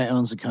 This guy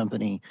owns a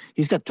company.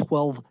 He's got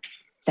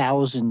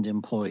 12,000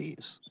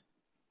 employees,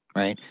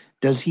 right?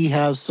 Does he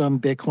have some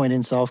Bitcoin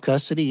in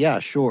self-custody? Yeah,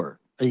 sure.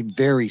 A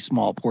very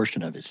small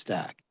portion of his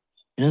stack.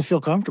 He doesn't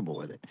feel comfortable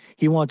with it.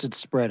 He wants it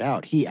spread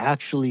out. He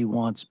actually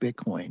wants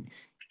Bitcoin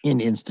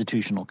in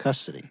institutional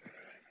custody.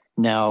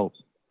 Now,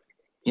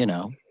 you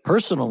know,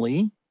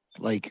 personally,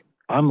 like,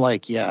 I'm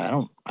like,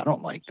 yeah, I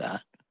don't like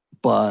that.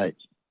 But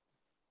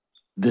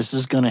this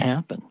is going to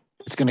happen.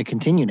 It's going to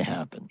continue to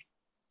happen.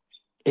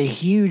 A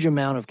huge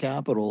amount of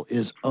capital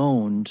is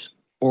owned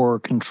or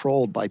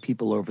controlled by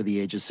people over the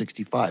age of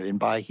 65. And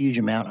by a huge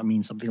amount, I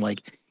mean something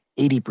like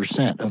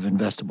 80% of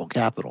investable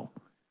capital,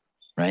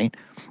 right?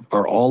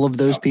 Are all of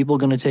those people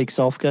going to take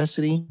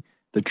self-custody?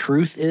 The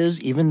truth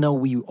is, even though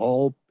we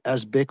all,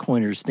 as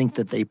Bitcoiners, think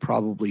that they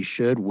probably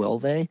should, will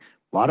they?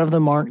 A lot of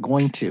them aren't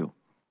going to.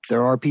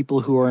 There are people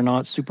who are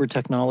not super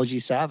technology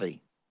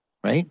savvy,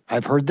 right?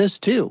 I've heard this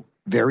too.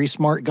 Very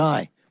smart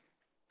guy.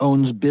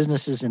 Owns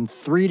businesses in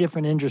 3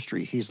 different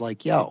industries. He's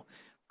like, yo,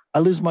 I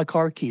lose my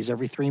car keys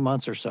every 3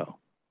 months or so.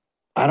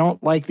 I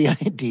don't like the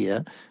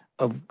idea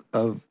of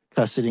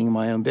custodying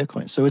my own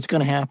Bitcoin. So it's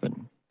going to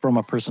happen from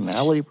a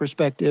personality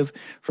perspective,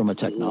 from a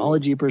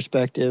technology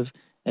perspective,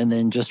 and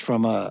then just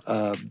from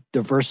a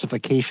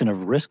diversification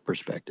of risk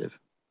perspective.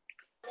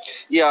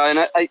 Yeah,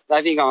 and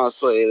I think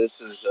honestly,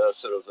 this is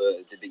sort of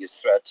the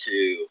biggest threat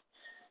to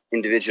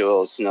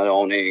individuals not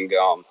owning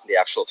the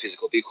actual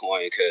physical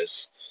Bitcoin,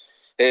 because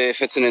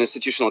if it's in an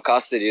institutional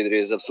custody, there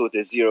is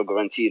absolutely zero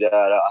guarantee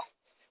that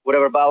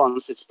whatever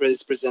balance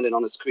is presented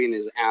on the screen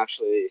is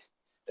actually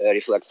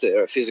reflects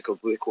their physical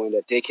Bitcoin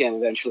that they can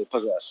eventually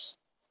possess.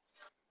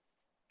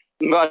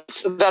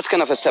 But that's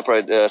kind of a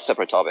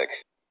separate topic.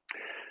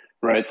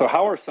 Right. So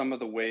how are some of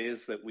the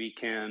ways that we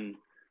can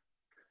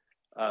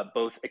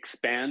both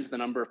expand the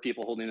number of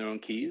people holding their own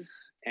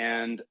keys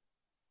and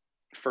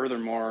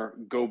furthermore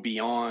go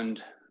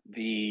beyond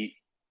the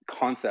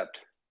concept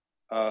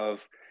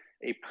of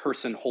a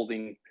person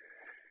holding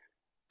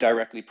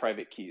directly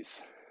private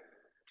keys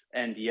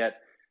and yet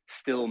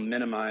still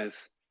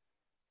minimize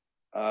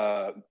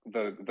the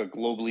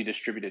globally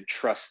distributed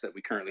trust that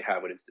we currently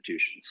have with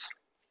institutions?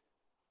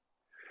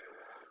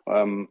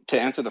 To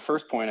answer the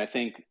first point, I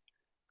think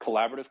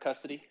collaborative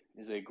custody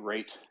is a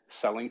great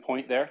selling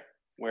point there,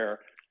 where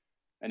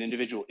an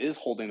individual is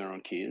holding their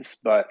own keys,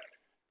 but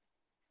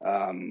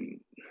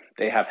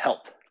they have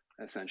help,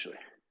 essentially.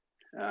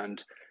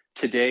 And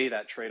today,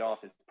 that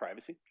trade-off is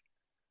privacy.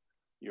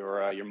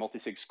 Your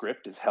multi-sig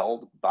script is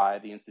held by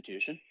the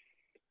institution,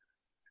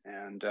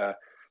 and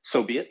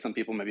so be it. Some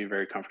people may be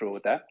very comfortable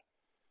with that.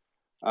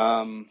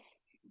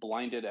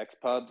 Blinded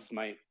XPubs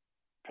might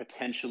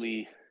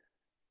potentially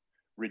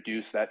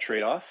reduce that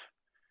trade-off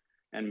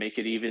and make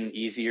it even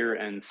easier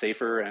and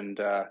safer and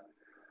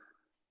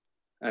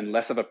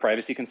less of a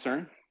privacy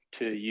concern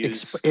to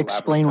use.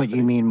 Explain what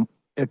you mean.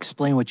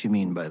 Explain what you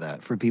mean by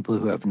that for people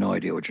who have no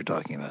idea what you're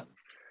talking about.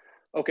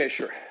 Okay,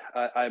 sure.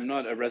 I'm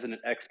not a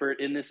resident expert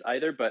in this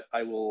either, but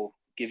I will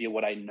give you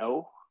what I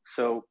know.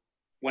 So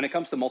when it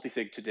comes to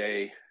multisig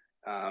today,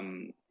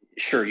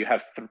 sure, you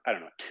have,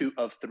 2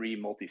 of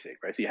 3 multisig,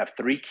 right? So you have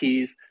 3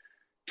 keys,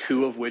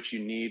 2 of which you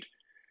need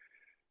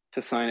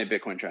to sign a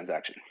Bitcoin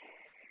transaction.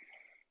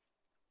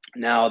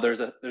 Now, there's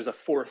a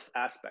fourth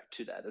aspect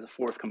to that. There's a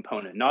fourth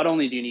component. Not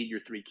only do you need your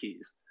 3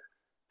 keys,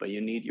 but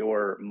you need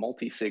your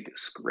multisig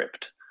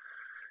script,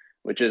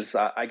 which is,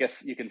 I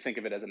guess you can think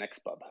of it as an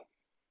XPub.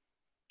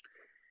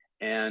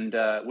 And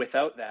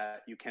without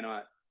that, you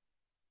cannot,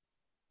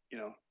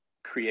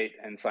 create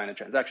and sign a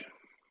transaction.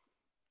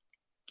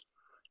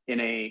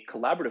 In a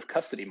collaborative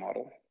custody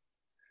model,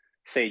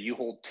 say you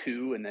hold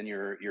 2 and then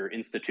your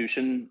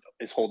institution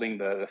is holding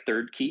the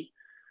 3rd key.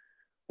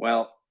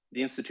 Well,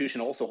 the institution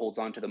also holds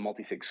on to the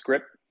multisig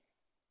script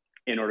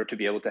in order to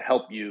be able to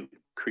help you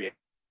create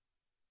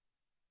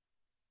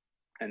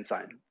and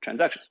sign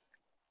transactions.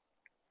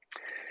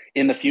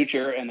 In the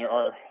future, and there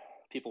are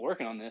people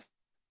working on this,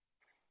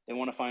 they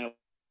want to find a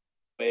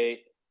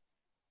way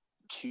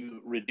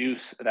to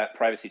reduce that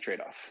privacy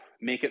trade-off,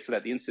 make it so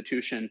that the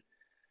institution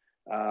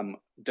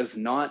does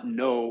not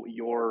know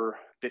your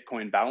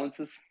Bitcoin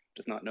balances,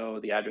 does not know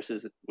the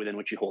addresses within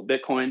which you hold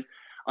Bitcoin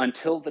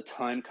until the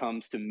time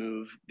comes to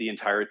move the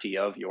entirety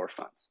of your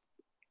funds.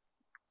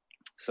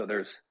 So that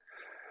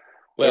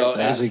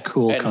is a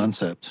cool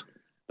concept.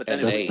 But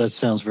then that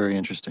sounds very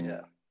interesting.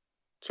 Yeah.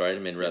 Sorry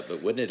to interrupt,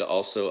 but wouldn't it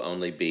also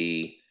only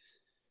be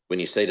when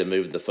you say to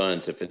move the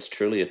funds, if it's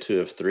truly a 2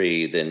 of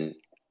 3, then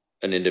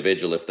an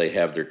individual, if they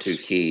have their 2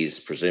 keys,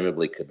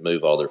 presumably could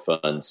move all their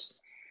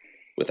funds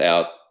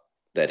without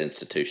that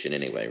institution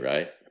anyway,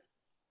 right?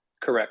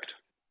 Correct.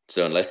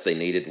 So unless they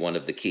needed one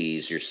of the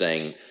keys, you're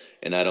saying,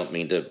 and I don't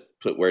mean to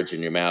put words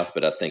in your mouth,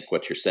 but I think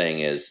what you're saying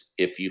is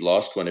if you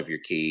lost one of your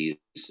keys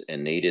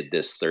and needed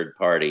this third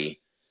party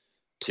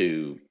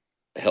to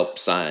help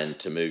sign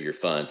to move your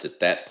funds, at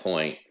that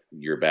point,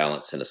 your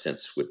balance, in a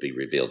sense, would be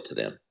revealed to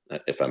them,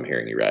 if I'm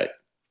hearing you right.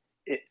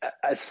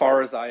 As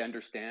far as I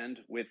understand,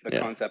 with the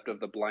concept of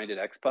the blinded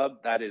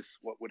XPub, that is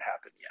what would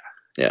happen,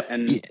 Yeah.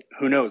 And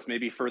who knows,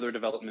 maybe further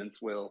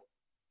developments will...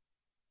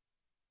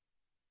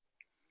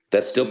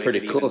 That's still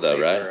pretty cool, though,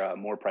 right?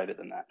 More private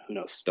than that. Who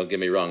knows? Don't get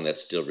me wrong.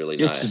 That's still really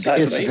nice.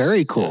 It's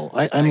very cool.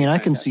 I mean, I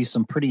can see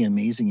some pretty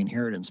amazing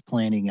inheritance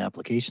planning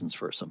applications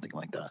for something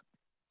like that.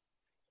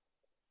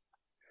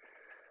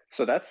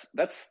 So that's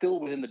still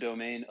within the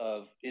domain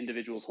of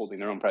individuals holding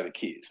their own private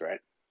keys, right?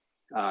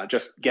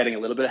 Just getting a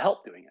little bit of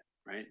help doing it,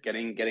 right?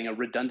 Getting a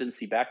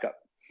redundancy backup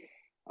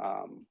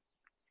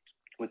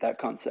with that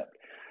concept.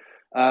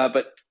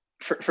 But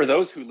for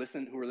those who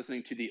were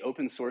listening to the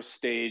open source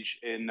stage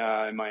in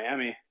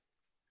Miami,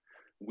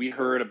 we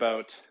heard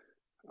about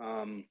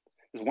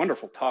this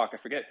wonderful talk. I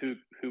forget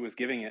who was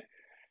giving it.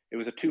 It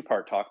was a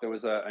 2-part talk. There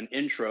was an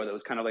intro that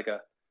was kind of like a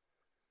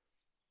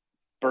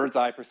bird's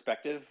eye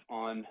perspective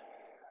on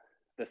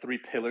the 3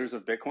 pillars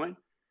of Bitcoin.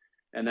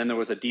 And then there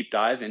was a deep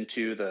dive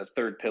into the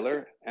 3rd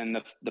pillar. And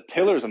the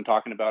pillars I'm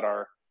talking about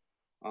are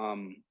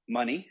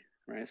money,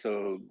 right?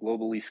 So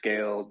globally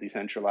scaled,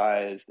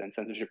 decentralized, and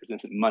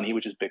censorship-resistant money,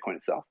 which is Bitcoin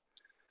itself.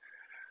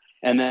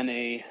 And then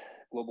a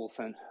global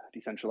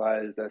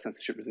decentralized,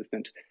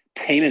 censorship-resistant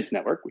payments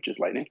network, which is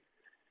Lightning.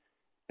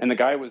 And the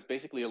guy was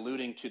basically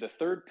alluding to the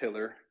 3rd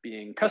pillar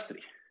being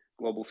custody,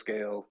 global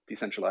scale,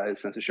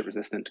 decentralized,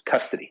 censorship-resistant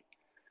custody.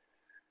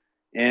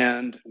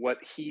 And what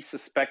he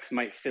suspects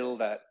might fill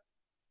that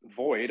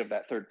void of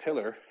that 3rd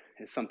pillar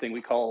is something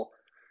we call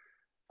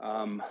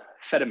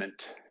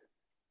Fediment,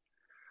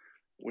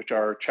 which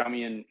are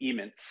Chaumian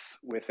emints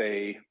with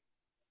a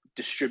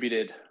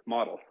distributed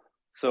model.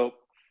 So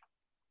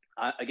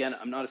again,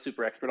 I'm not a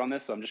super expert on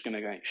this, so I'm just going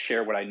to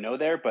share what I know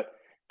there. But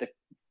the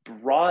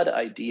broad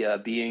idea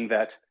being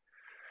that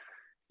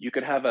you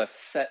could have a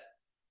set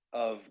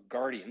of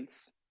guardians,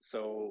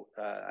 so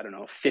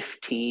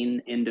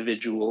 15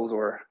 individuals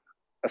or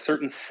a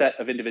certain set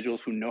of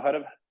individuals who know how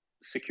to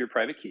secure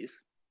private keys.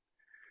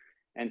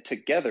 And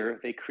together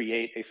they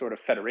create a sort of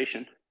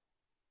federation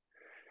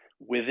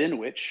within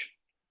which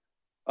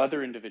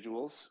other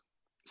individuals,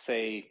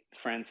 say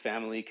friends,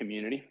 family,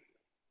 community,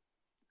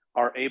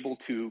 are able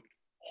to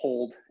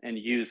hold and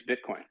use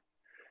Bitcoin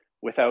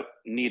without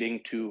needing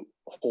to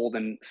hold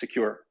and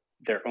secure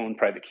their own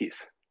private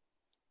keys.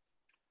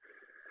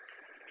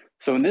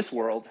 So in this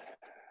world,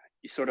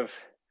 you sort of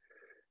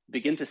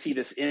begin to see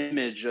this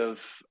image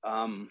of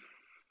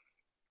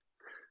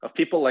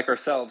people like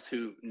ourselves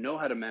who know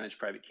how to manage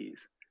private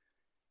keys.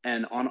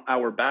 And on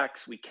our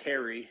backs, we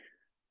carry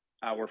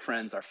our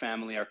friends, our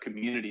family, our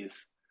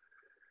communities,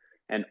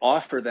 and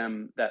offer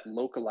them that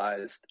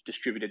localized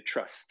distributed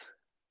trust,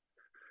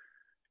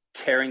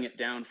 tearing it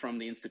down from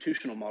the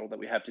institutional model that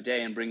we have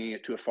today and bringing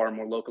it to a far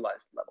more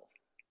localized level.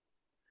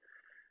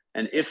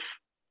 And if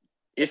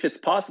it's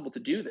possible to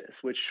do this,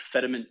 which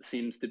Fedimint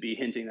seems to be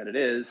hinting that it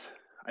is,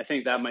 I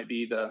think that might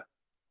be the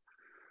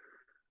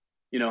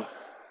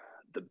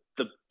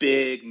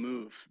big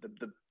move,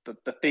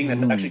 the thing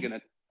that's actually going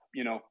to,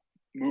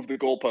 move the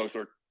goalpost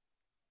or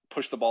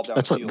push the ball down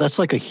the field. That's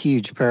like a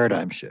huge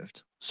paradigm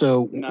shift.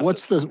 So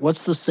what's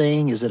the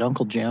saying? Is it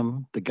Uncle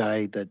Jim, the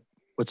guy that?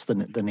 What's the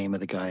name of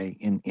the guy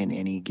in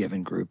any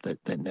given group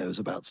that knows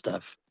about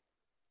stuff?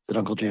 Is it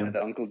Uncle Jim? Yeah,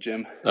 the Uncle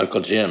Jim.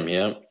 Uncle Jim,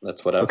 yeah,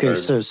 that's what I've heard.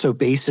 Okay, so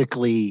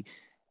basically,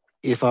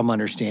 if I'm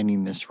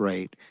understanding this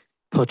right,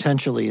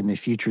 potentially in the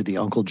future, the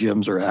Uncle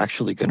Jims are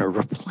actually going to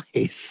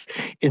replace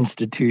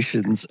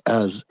institutions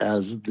as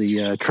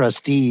the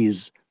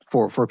trustees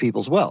for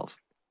people's wealth.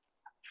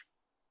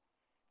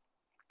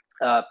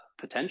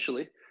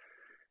 Potentially,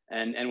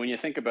 and when you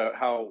think about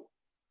how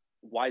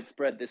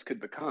widespread this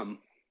could become,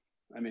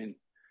 I mean,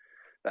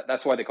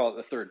 that's why they call it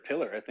the third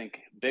pillar. I think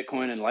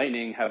Bitcoin and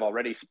Lightning have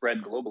already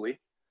spread globally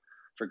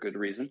for good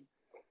reason.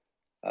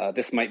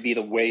 This might be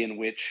the way in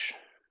which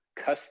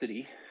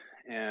custody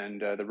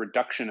and the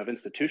reduction of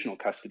institutional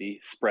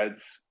custody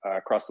spreads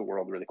across the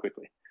world really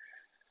quickly.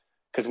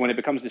 Because when it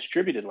becomes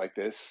distributed like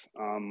this,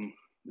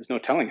 there's no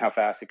telling how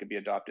fast it could be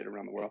adopted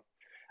around the world.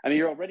 I mean,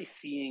 you're already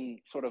seeing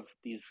sort of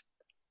these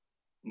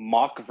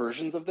mock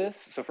versions of this.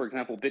 So, for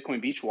example, Bitcoin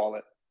Beach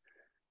Wallet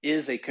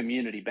is a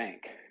community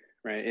bank,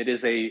 right? It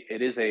is a,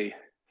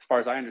 as far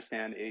as I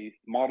understand, a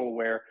model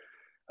where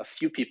a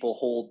few people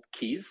hold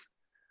keys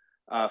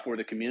for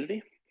the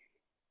community,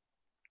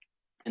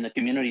 and the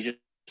community just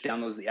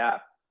downloads the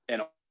app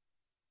and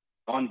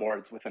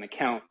onboards with an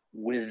account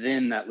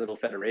within that little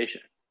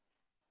federation.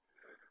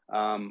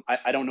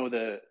 I don't know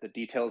the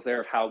details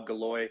there of how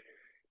Galoy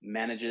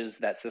manages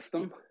that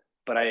system,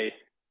 but I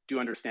do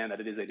understand that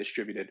it is a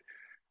distributed.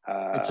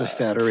 It's a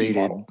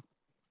federated.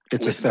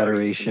 It's a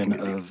federation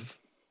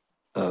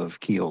of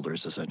key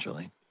holders,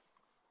 essentially.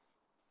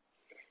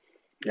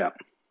 Yeah.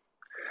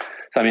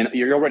 So, I mean,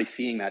 you're already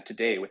seeing that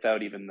today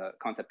without even the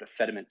concept of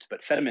Fedimint,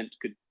 but Fedimint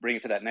could bring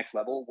it to that next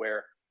level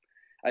where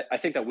I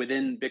think that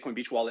within Bitcoin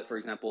Beach Wallet, for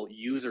example,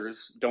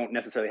 users don't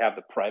necessarily have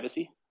the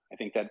privacy. I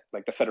think that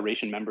like the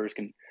Federation members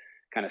can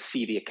kind of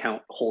see the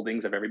account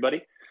holdings of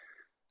everybody.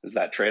 There's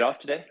that trade-off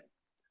today.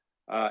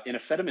 In a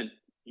Fedimint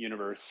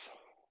universe,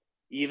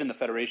 even the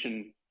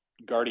Federation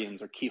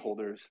guardians or key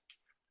holders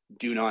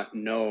do not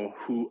know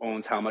who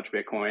owns how much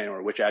Bitcoin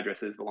or which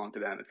addresses belong to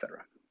them, et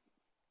cetera.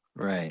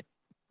 Right.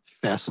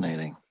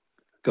 Fascinating.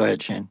 Go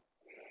ahead, Shane.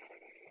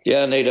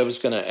 Yeah, Nate, I was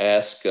going to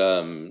ask,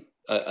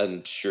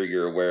 I'm sure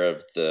you're aware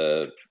of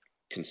the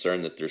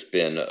concern that there's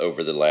been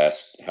over the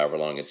last however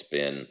long it's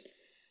been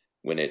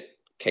when it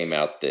came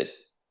out that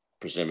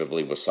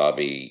presumably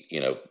Wasabi,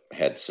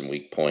 had some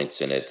weak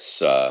points in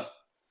its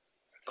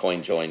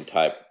CoinJoin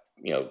type,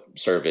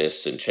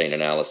 service and chain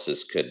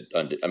analysis could,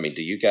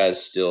 do you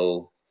guys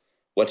still,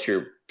 what's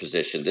your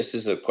position? This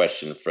is a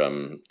question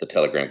from the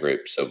Telegram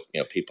group. So,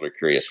 people are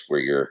curious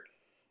where you're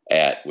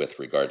at with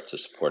regards to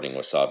supporting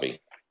Wasabi.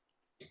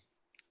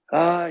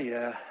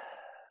 Yeah.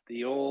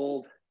 The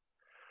old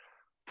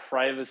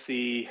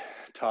privacy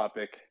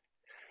topic.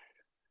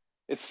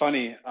 It's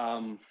funny.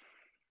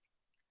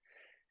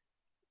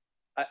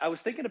 I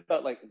was thinking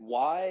about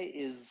why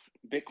is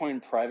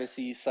Bitcoin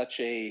privacy such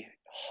a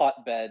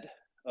hotbed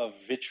of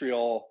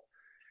vitriol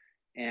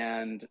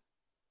and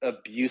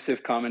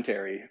abusive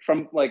commentary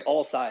from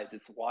all sides?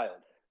 It's wild.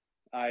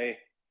 I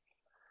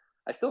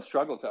still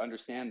struggle to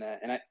understand that,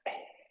 and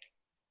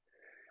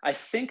I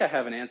think I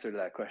have an answer to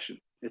that question.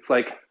 It's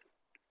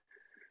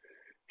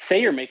say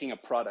you're making a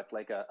product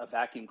like a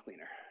vacuum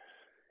cleaner,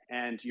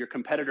 and your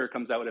competitor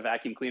comes out with a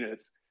vacuum cleaner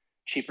that's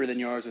cheaper than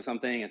yours or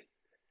something,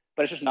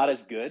 but it's just not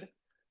as good.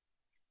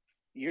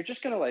 You're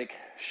just going to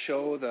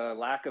show the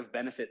lack of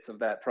benefits of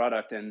that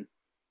product and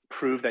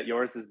prove that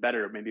yours is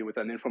better, maybe with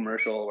an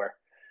infomercial where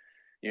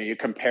you're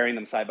comparing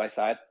them side by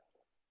side.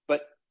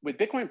 But with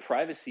Bitcoin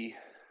privacy,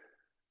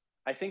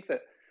 I think that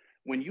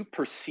when you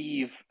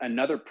perceive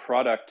another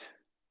product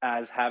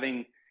as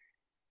having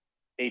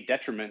a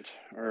detriment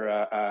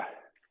or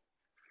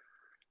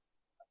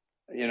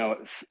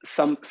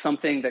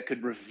something that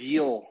could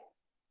reveal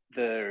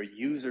their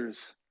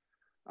users'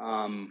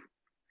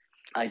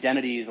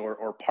 identities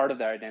or part of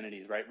their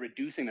identities, right?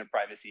 Reducing their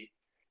privacy.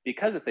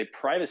 Because it's a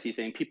privacy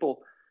thing,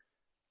 people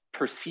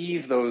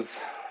perceive those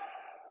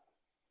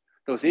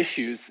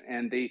issues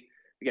and they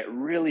get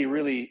really,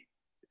 really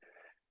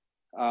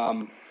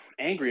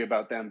angry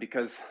about them,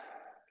 because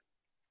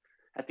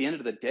at the end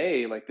of the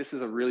day, this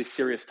is a really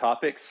serious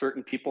topic.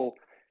 Certain people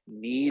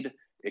need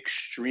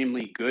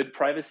extremely good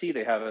privacy.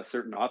 They have a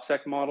certain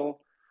OPSEC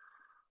model.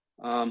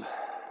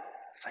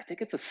 because I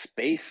think it's a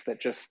space that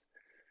just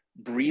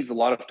breeds a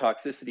lot of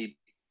toxicity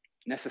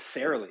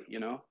necessarily, you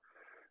know?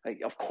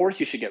 Like, of course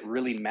you should get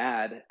really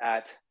mad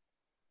at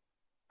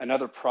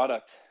another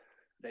product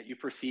that you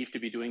perceive to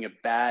be doing a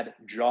bad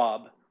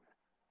job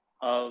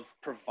of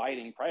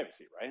providing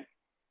privacy, right?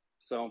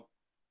 So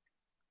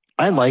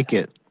I like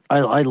it.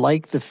 I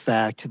like the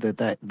fact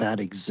that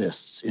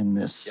exists in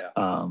this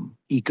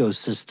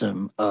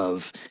ecosystem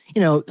of,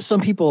 you know, some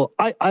people,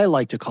 I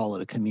like to call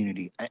it a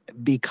community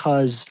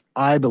because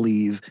I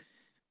believe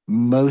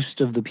most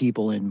of the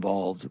people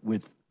involved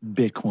with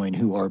Bitcoin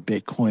who are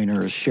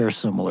Bitcoiners share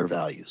similar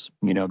values.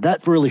 You know,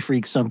 that really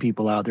freaks some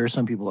people out. There are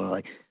some people that are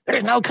like,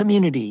 there's no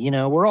community, you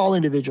know, we're all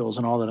individuals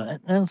and all that.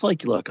 And it's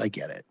like, look, I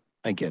get it.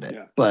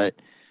 Yeah. But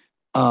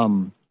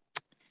I'm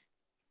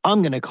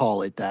going to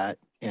call it that.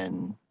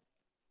 And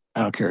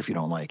I don't care if you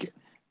don't like it.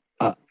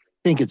 I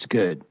think it's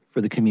good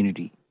for the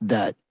community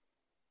that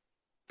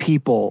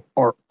people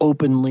are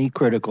openly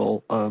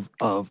critical of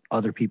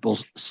other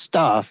people's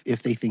stuff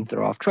if they think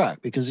they're off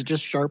track, because it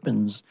just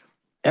sharpens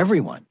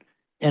everyone.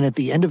 And at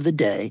the end of the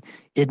day,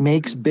 it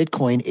makes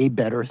Bitcoin a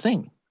better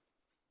thing.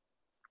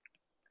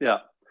 Yeah,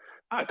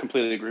 I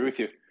completely agree with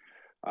you.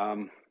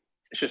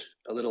 It's just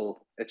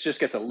it just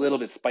gets a little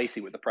bit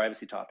spicy with the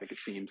privacy topic, it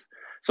seems.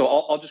 So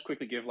I'll just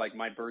quickly give like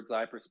my bird's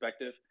eye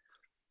perspective.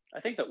 I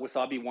think that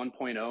Wasabi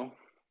 1.0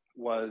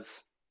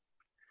 was,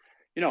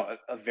 you know,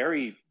 a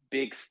very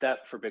big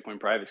step for Bitcoin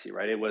privacy,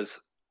 right? It was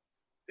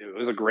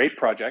a great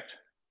project.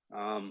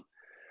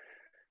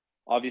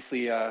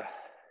 Obviously,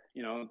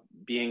 you know,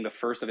 being the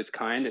first of its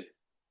kind,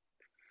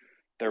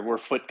 there were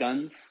foot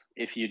guns.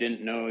 If you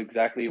didn't know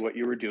exactly what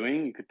you were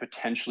doing, you could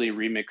potentially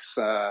remix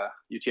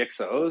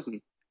UTXOs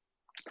and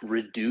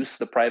reduce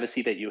the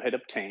privacy that you had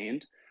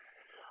obtained.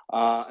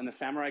 And the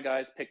Samurai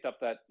guys picked up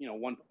that, you know,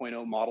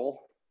 1.0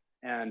 model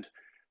and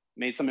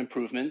made some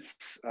improvements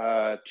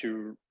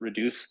to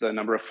reduce the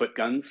number of foot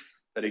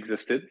guns that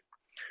existed.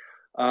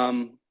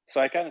 So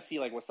I kind of see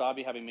like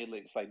Wasabi having made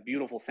this like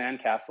beautiful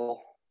sandcastle,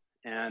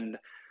 and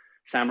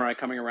Samurai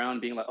coming around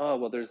being like, oh,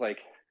 well, there's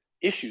like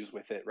issues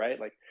with it, right?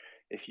 Like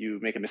if you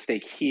make a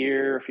mistake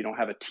here, if you don't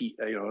have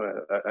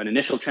an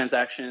initial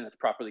transaction that's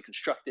properly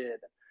constructed,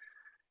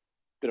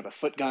 bit of a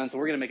foot gun. So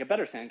we're going to make a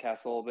better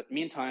sandcastle. But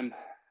meantime,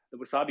 the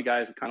Wasabi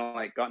guys have kind of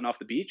like gotten off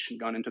the beach and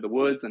gone into the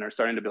woods and are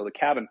starting to build a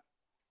cabin.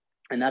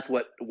 And that's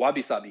what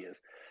Wabi Sabi is.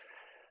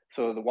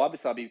 So the Wabi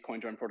Sabi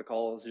CoinJoin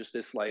protocol is just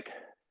this like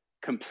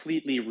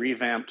completely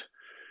revamped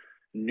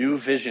new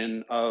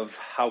vision of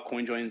how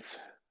CoinJoins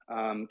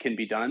can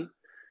be done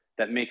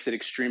that makes it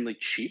extremely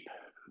cheap,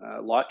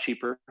 a lot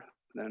cheaper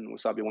than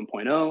Wasabi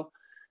 1.0.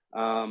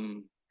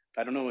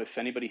 I don't know if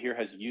anybody here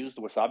has used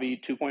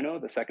Wasabi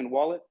 2.0, the second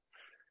wallet,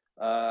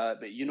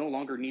 but you no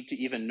longer need to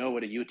even know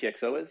what a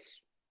UTXO is.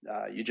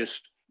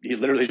 You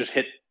literally just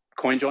hit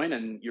CoinJoin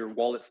and your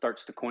wallet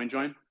starts to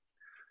CoinJoin.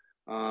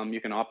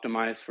 You can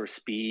optimize for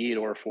speed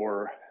or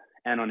for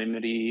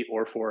anonymity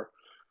or for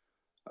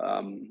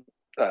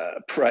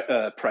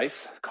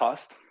price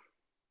cost.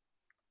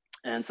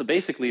 And so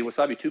basically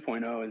Wasabi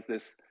 2.0 is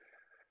this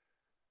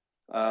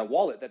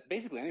wallet that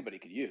basically anybody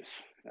could use.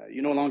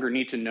 You no longer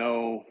need to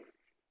know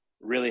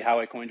really how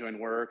a CoinJoin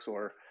works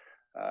or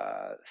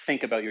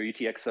think about your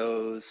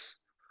UTXOs.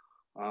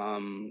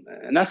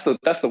 And that's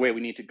the way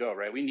we need to go,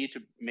 right? We need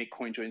to make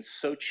CoinJoins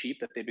so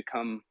cheap that they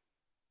become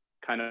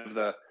kind of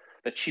the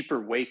cheaper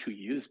way to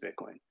use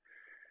Bitcoin.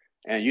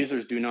 And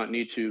users do not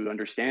need to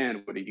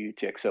understand what a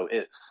UTXO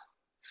is.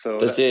 So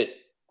does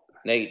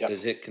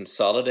it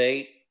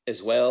consolidate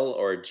as well,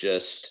 or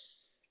just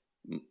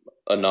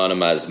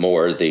anonymize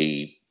more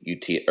the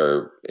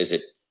or is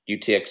it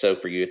UTXO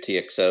for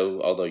UTXO,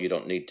 although you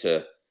don't need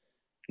to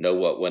know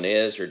what one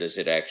is, or does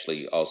it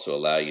actually also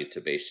allow you to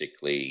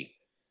basically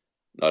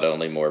not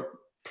only more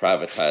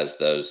privatize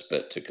those,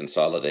 but to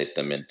consolidate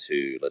them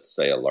into, let's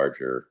say, a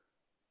larger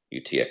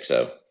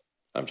UTXO?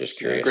 I'm just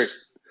curious. Yeah, great.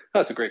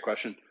 That's a great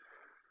question.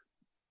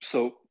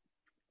 So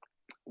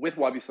with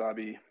Wabi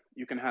Sabi,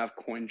 you can have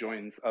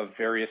CoinJoins of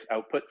various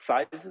output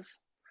sizes.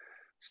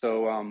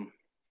 So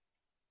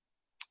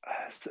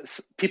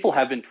people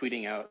have been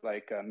tweeting out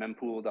like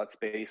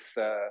mempool.space,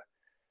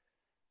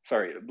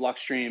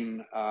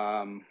 Blockstream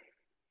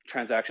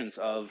transactions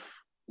of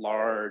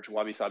large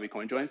Wabi Sabi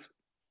CoinJoins.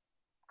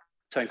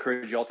 So I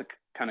encourage you all to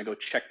kind of go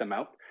check them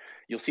out.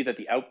 You'll see that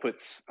the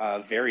outputs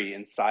vary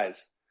in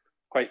size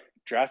quite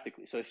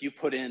drastically. So if you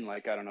put in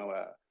like, I don't know,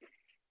 a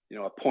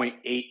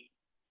 0.8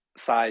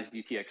 sized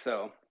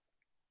UTXO,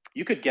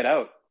 you could get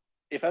out.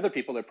 If other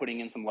people are putting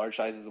in some large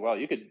sizes as well,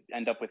 you could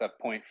end up with a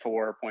 0.4,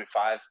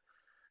 0.5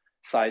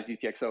 sized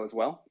UTXO as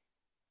well.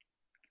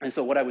 And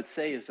so what I would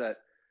say is that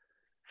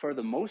for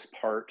the most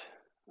part,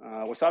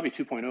 Wasabi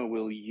 2.0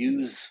 will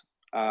use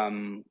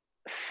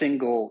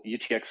single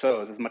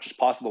UTXOs as much as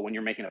possible when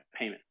you're making a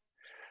payment.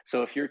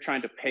 So if you're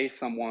trying to pay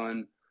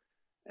someone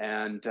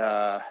and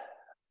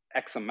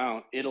X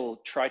amount, it'll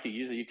try to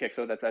use a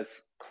UTXO that's as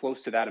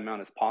close to that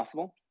amount as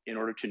possible in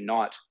order to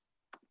not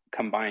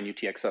combine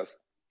UTXOs.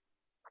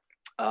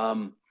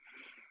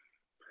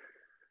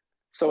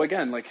 So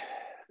again, like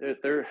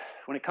there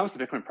when it comes to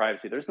Bitcoin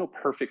privacy, there's no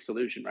perfect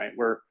solution, right?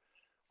 We're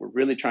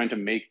really trying to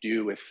make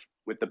do with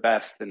the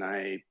best, and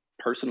I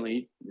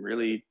personally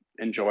really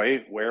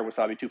enjoy where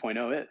Wasabi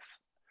 2.0 is.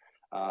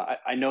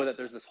 I know that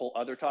there's this whole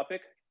other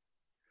topic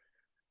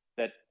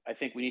that I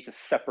think we need to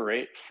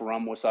separate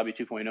from Wasabi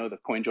 2.0, the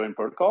CoinJoin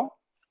protocol,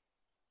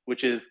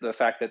 which is the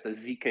fact that the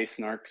ZK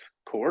Snarks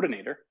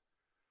coordinator,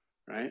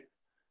 right,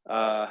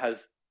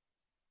 has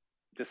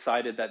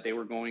decided that they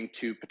were going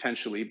to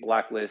potentially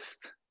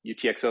blacklist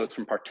UTXOs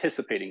from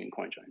participating in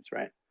CoinJoins,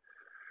 right?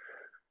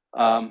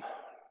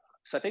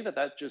 So I think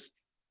that just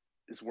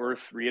is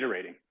worth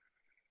reiterating.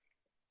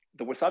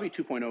 The Wasabi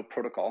 2.0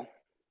 protocol,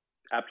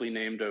 aptly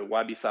named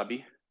Wabi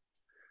Sabi,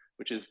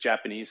 which is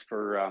Japanese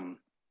for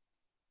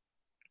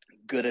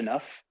good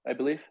enough, I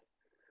believe.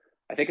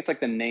 I think it's like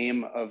the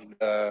name of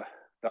the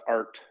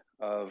art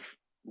of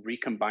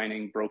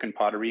recombining broken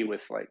pottery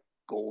with like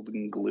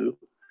golden glue.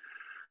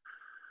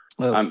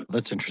 Oh,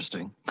 that's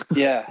interesting.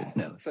 Yeah.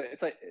 No. So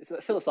it's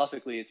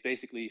philosophically, it's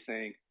basically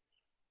saying,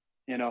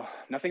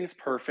 nothing is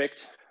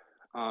perfect,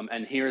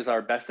 and here's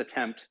our best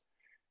attempt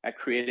at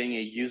creating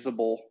a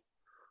usable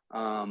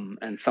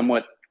and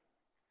somewhat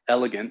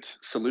elegant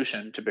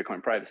solution to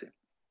Bitcoin privacy.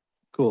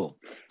 Cool.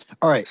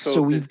 All right.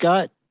 So we've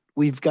got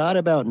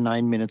about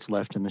 9 minutes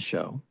left in the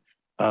show.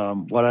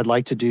 What I'd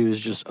like to do is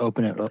just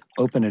open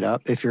it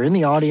up. If you're in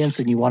the audience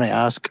and you want to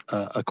ask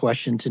a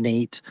question to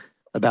Nate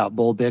about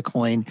Bull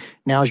Bitcoin,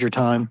 now's your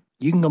time.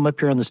 You can come up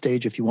here on the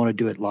stage if you want to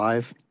do it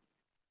live.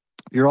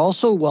 You're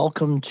also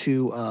welcome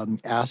to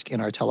ask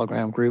in our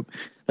Telegram group.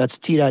 That's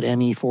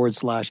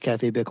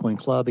t.me/Cafe Bitcoin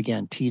Club.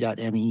 Again,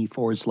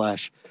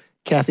 t.me/Cafe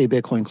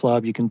Bitcoin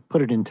Club. You can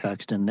put it in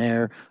text in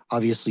there.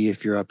 Obviously,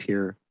 if you're up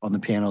here on the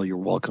panel, you're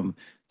welcome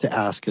to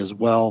ask as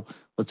well.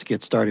 Let's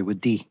get started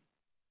with D.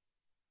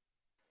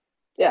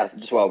 Yeah,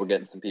 just while we're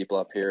getting some people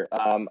up here,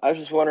 I was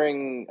just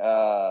wondering,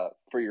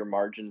 for your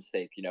margin's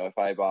sake, if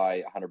I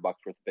buy $100 worth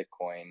of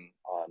Bitcoin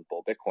on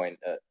Bull Bitcoin,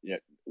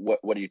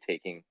 what are you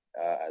taking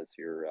as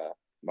your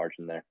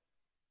margin there?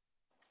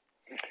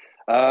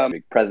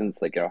 Big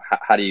presence, like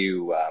how do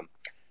you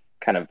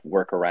kind of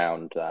work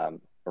around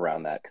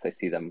that? Because I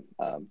see them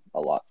a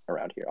lot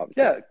around here,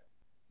 obviously. Yeah,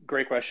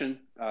 great question.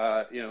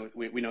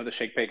 We know the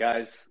ShakePay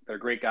guys; they're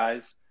great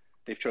guys.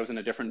 They've chosen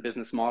a different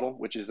business model,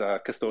 which is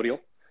custodial.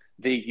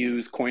 They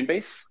use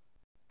Coinbase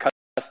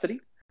custody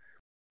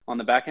on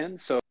the back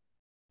end. So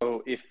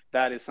if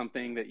that is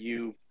something that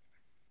you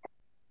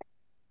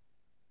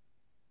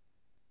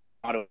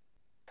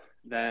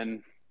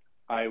then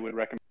I would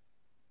recommend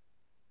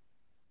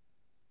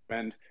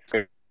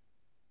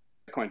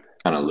Bitcoin.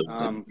 Kind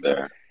of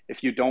there.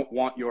 If you don't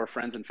want your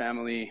friends and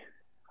family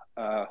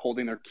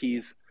holding their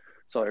keys,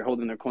 so they're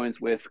holding their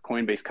coins with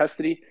Coinbase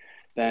custody,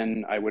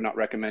 then I would not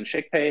recommend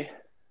ShakePay.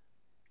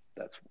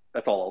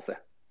 That's all I'll say.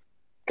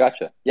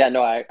 Gotcha. Yeah,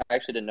 no, I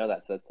actually didn't know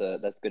that. So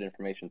that's good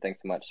information. Thanks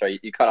so much. Sorry,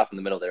 you cut off in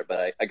the middle there,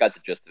 but I got the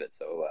gist of it.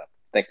 So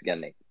thanks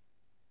again, Nate.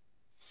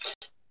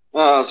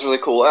 It's really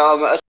cool.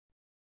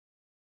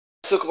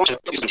 So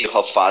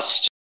how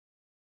fast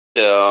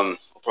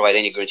provide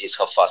any guarantees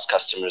how fast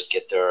customers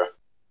get their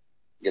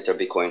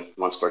Bitcoin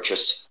once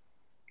purchased?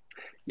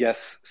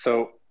 Yes.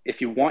 So if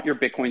you want your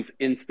Bitcoins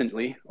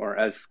instantly or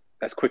as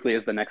quickly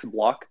as the next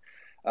block,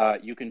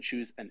 you can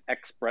choose an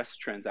express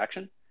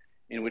transaction,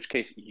 in which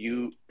case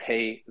you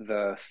pay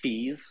the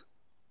fees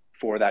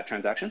for that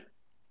transaction.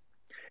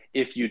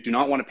 If you do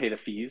not want to pay the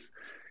fees,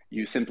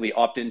 you simply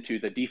opt into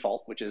the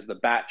default, which is the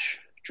batch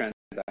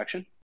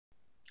transaction.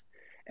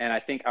 And I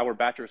think our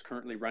batcher is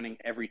currently running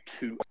every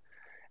 2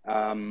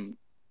 hours.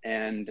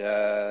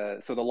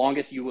 So the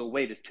longest you will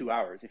wait is 2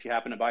 hours. If you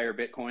happen to buy your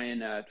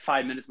Bitcoin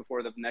 5 minutes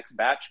before the next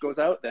batch goes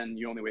out, then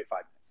you only wait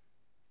 5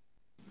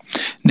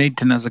 minutes.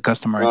 Nathan, as a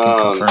customer, I can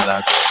confirm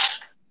that.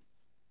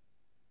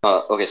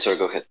 Okay, sorry,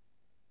 go ahead.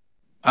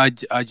 I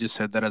just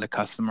said that as a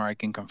customer, I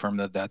can confirm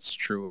that that's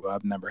true.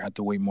 I've never had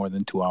to wait more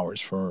than 2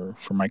 hours for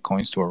my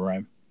coins to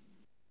arrive.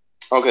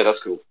 Okay, that's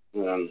cool.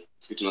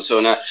 It's good to know. So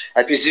now,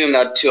 I presume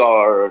that 2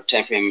 hour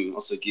time frame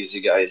also gives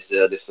you guys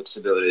the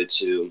flexibility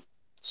to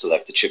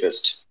select the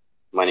cheapest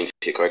mining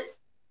fee, correct?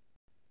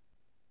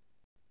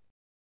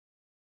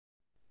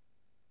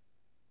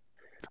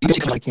 You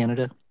can like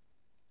Canada.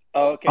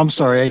 Oh, okay. I'm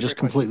sorry, I just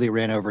completely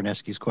ran over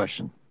Nesky's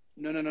question.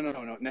 No.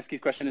 Nesky's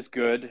question is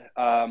good.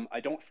 I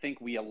don't think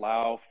we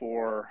allow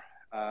for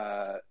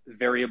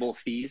variable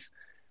fees.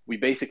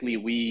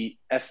 We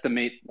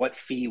estimate what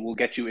fee will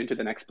get you into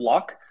the next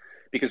block,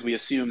 because we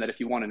assume that if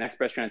you want an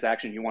express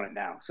transaction, you want it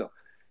now. So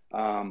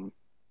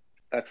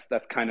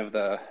that's kind of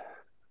the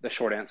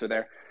short answer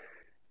there.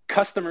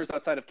 Customers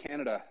outside of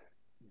Canada,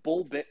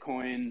 Bull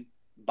Bitcoin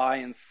buy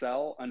and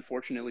sell,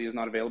 unfortunately, is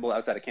not available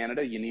outside of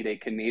Canada. You need a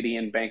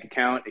Canadian bank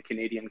account, a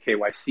Canadian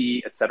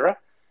KYC, etc.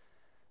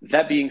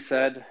 That being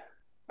said,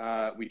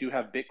 we do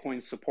have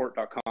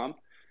bitcoinsupport.com,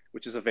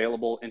 which is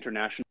available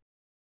internationally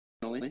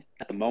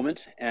at the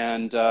moment.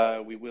 And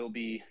we will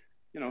be,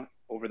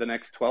 over the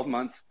next 12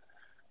 months,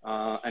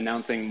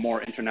 announcing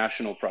more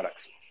international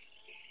products.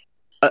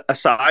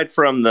 aside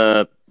from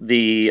the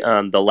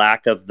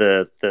lack of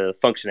the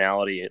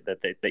functionality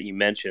that you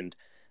mentioned,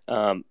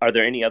 are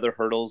there any other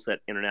hurdles that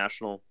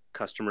international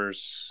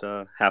customers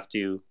have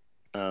to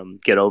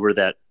get over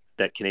that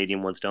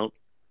Canadian ones don't?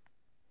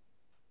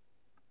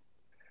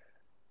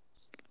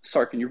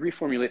 Sorry, can you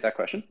reformulate that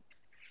question?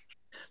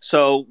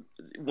 So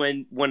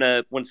when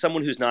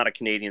someone who's not a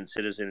Canadian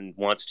citizen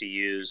wants to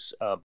use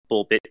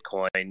Bull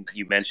Bitcoin,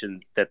 you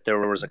mentioned that there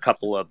was a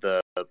couple of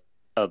the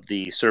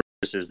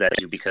services that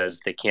do because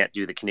they can't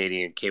do the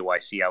Canadian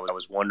KYC. I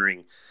was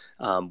wondering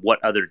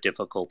what other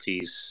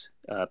difficulties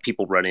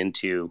people run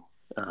into,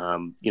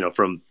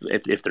 from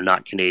if they're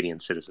not Canadian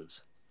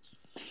citizens.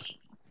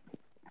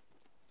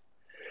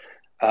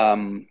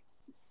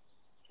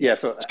 Yeah,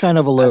 so it's kind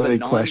of a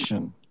loaded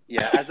question.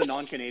 Yeah, as a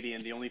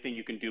non-Canadian, the only thing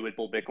you can do with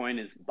Bull Bitcoin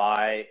is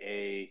buy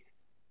a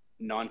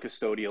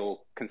non-custodial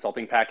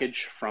consulting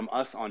package from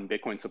us on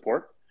Bitcoin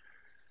support.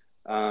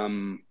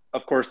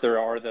 Of course, there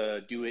are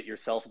the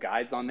do-it-yourself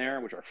guides on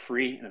there, which are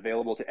free and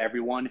available to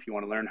everyone if you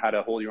want to learn how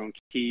to hold your own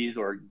keys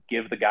or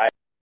give the guides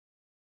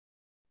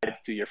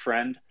to your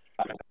friend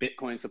at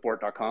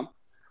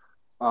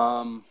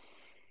bitcoinsupport.com.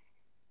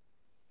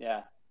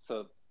 Yeah,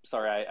 so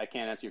sorry, I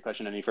can't answer your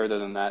question any further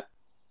than that.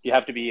 You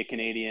have to be a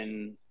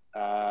Canadian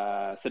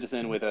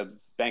citizen with a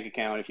bank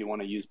account if you want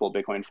to use Bull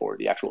Bitcoin for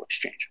the actual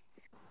exchange.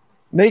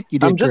 Nate,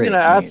 I'm just going to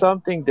add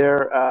something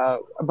there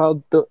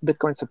about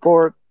Bitcoin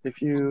support.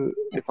 If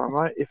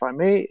I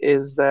may,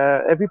 is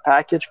that every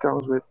package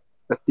comes with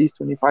at least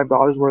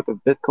 $25 worth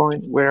of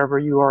Bitcoin wherever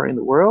you are in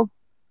the world.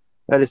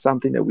 That is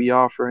something that we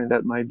offer, and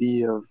that might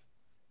be of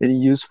any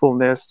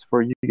usefulness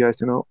for you guys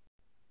to know.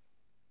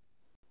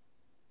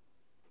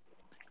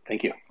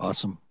 Thank you.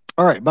 Awesome.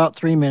 All right, about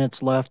 3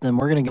 minutes left, and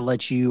we're going to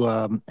let you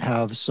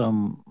have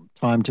some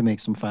time to make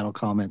some final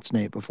comments,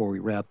 Nate, before we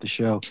wrap the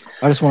show.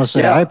 I just want to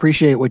say I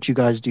appreciate what you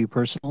guys do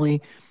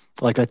personally.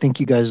 Like, I think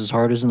you guys'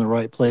 heart is in the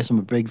right place. I'm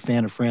a big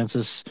fan of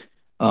Francis.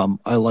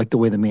 I like the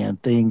way the man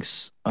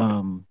thinks.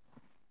 And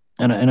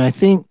I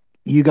think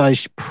you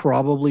guys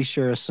probably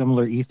share a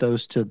similar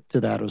ethos to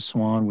that of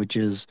Swan, which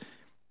is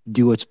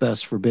do what's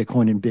best for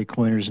Bitcoin and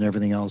Bitcoiners, and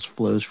everything else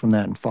flows from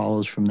that and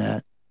follows from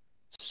that.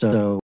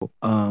 So,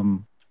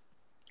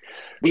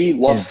 we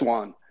love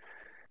Swan.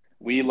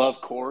 We love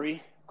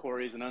Corey.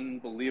 Corey is an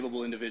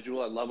unbelievable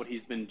individual. I love what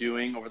he's been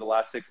doing over the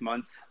last 6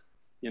 months,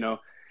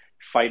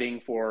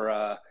 fighting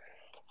for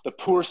the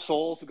poor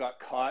souls who got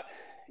caught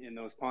in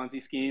those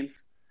Ponzi schemes.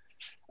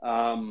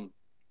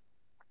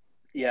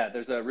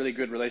 There's a really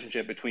good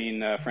relationship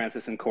between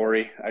Francis and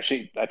Corey.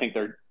 Actually, I think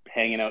they're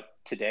hanging out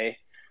today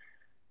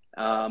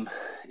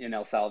in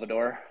El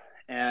Salvador.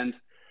 And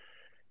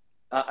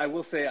I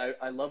will say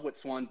I love what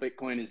Swan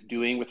Bitcoin is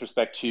doing with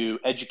respect to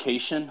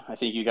education. I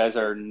think you guys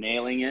are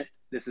nailing it.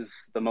 This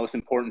is the most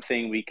important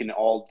thing we can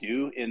all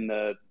do in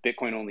the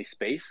Bitcoin-only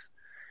space,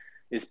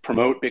 is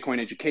promote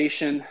Bitcoin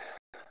education.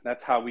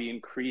 That's how we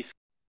increase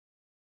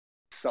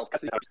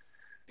self-custody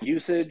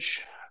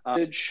usage.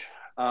 Thank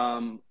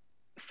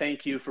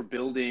you for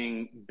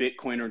building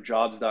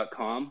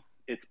bitcoinerjobs.com.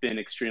 It's been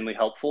extremely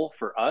helpful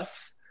for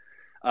us.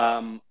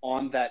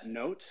 On that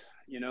note,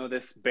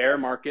 this bear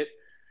market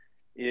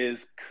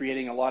is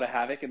creating a lot of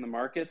havoc in the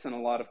markets, and a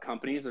lot of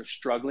companies are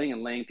struggling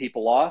and laying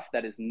people off.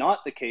 That is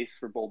not the case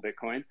for Bull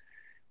Bitcoin.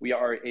 We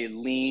are a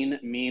lean,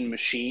 mean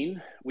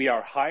machine. We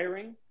are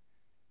hiring.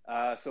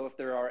 So if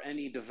there are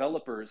any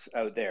developers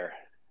out there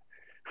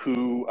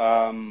who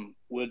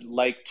would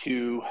like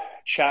to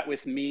chat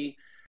with me,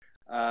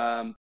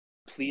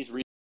 please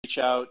reach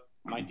out.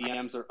 My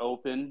DMs are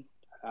open.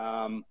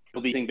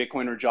 We'll be using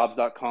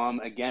bitcoinerjobs.com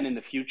again in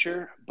the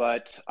future,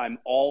 but I'm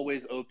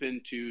always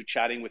open to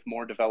chatting with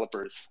more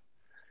developers.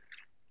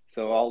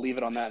 So I'll leave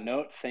it on that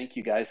note. Thank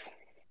you, guys.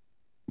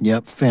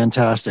 Yep,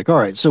 fantastic. All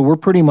right, so we're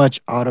pretty much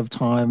out of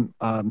time.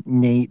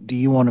 Nate, do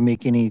you want to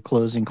make any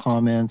closing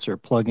comments or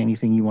plug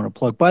anything you want to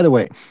plug? By the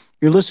way,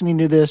 you're listening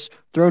to this,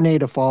 throw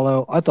Nate a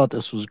follow. I thought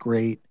this was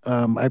great.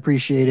 I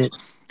appreciate it.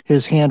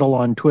 His handle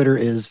on Twitter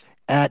is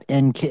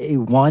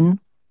 @NK1,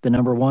 the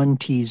number 1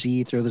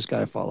 TZ. Throw this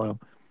guy a follow.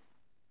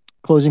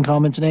 Closing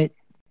comments, Nate?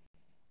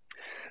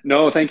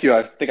 No, thank you.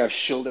 I think I've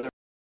shielded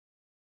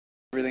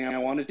everything I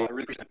wanted to. I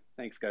really appreciate it.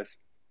 Thanks, guys.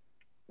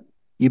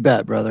 You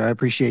bet, brother. I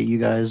appreciate you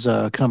guys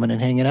coming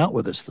and hanging out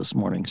with us this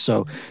morning.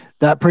 So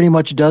that pretty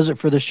much does it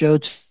for the show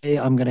today.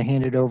 I'm going to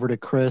hand it over to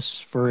Chris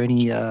for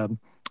any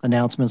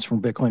announcements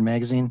from Bitcoin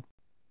Magazine.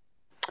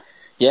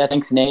 Yeah,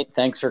 thanks, Nate.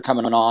 Thanks for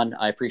coming on.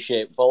 I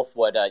appreciate both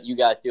what you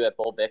guys do at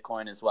Bull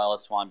Bitcoin as well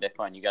as Swan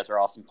Bitcoin. You guys are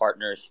awesome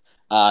partners.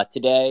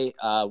 Today,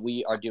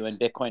 we are doing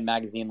Bitcoin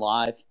Magazine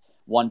Live,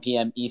 1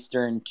 p.m.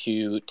 Eastern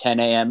to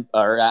 10 a.m.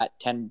 or at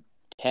 10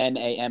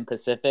 a.m.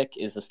 Pacific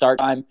is the start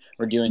time.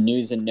 We're doing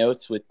news and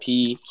notes with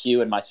P,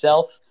 Q, and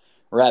myself.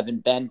 We're having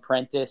Ben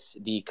Prentice,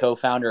 the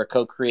co-founder or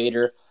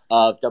co-creator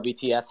of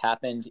WTF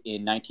Happened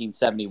in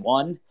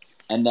 1971.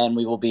 And then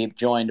we will be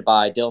joined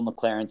by Dylan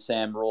LeClaire and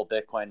Sam Rule,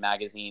 Bitcoin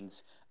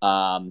Magazine's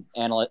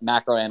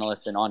macro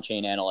analysts and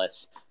on-chain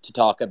analysts to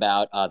talk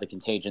about the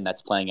contagion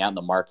that's playing out in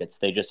the markets.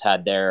 They just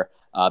had their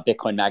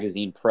Bitcoin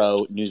Magazine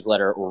Pro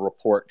newsletter or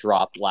report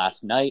drop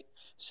last night.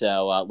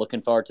 So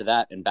looking forward to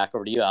that. And back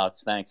over to you,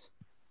 Alex. Thanks.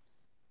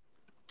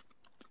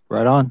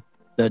 Right on.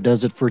 That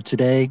does it for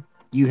today.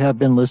 You have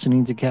been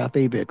listening to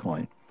Cafe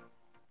Bitcoin.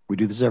 We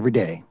do this every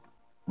day,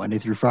 Monday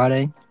through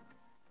Friday.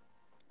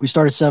 We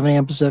start at 7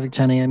 a.m. Pacific,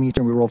 10 a.m.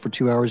 Eastern. We roll for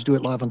 2 hours, do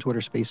it live on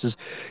Twitter Spaces.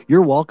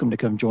 You're welcome to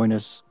come join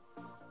us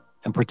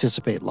and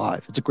participate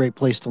live. It's a great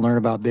place to learn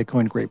about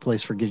Bitcoin, a great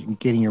place for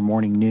getting your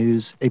morning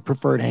news, a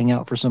preferred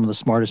hangout for some of the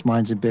smartest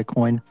minds in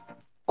Bitcoin.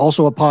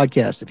 Also a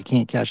podcast if you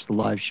can't catch the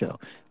live show.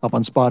 Up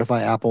on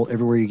Spotify, Apple,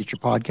 everywhere you get your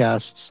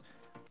podcasts.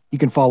 You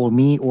can follow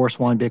me or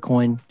Swan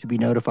Bitcoin to be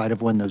notified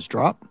of when those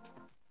drop.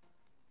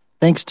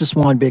 Thanks to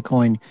Swan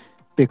Bitcoin,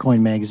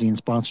 Bitcoin Magazine,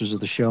 sponsors of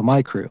the show,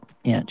 my crew,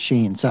 Ant,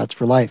 Shane, Sats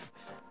for Life,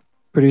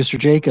 producer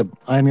Jacob.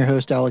 I'm your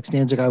host, Alex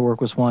Danzig. I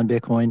work with Swan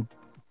Bitcoin.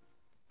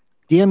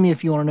 DM me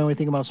if you want to know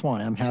anything about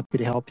Swan. I'm happy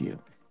to help you.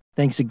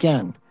 Thanks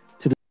again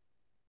to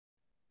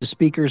the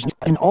speakers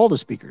and all the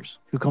speakers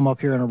who come up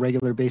here on a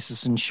regular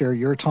basis and share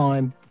your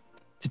time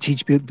to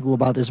teach people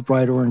about this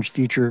bright orange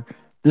future.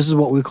 This is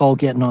what we call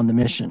getting on the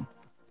mission.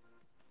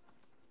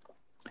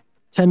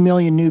 10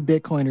 million new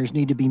Bitcoiners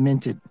need to be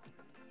minted.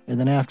 And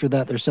then after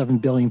that, there's 7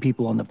 billion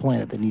people on the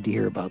planet that need to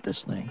hear about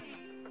this thing.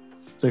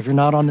 So if you're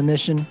not on the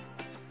mission,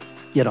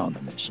 get on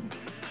the mission.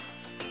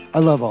 I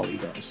love all you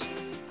guys.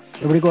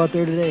 Everybody go out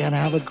there today and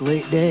have a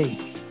great day.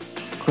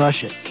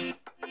 Crush it.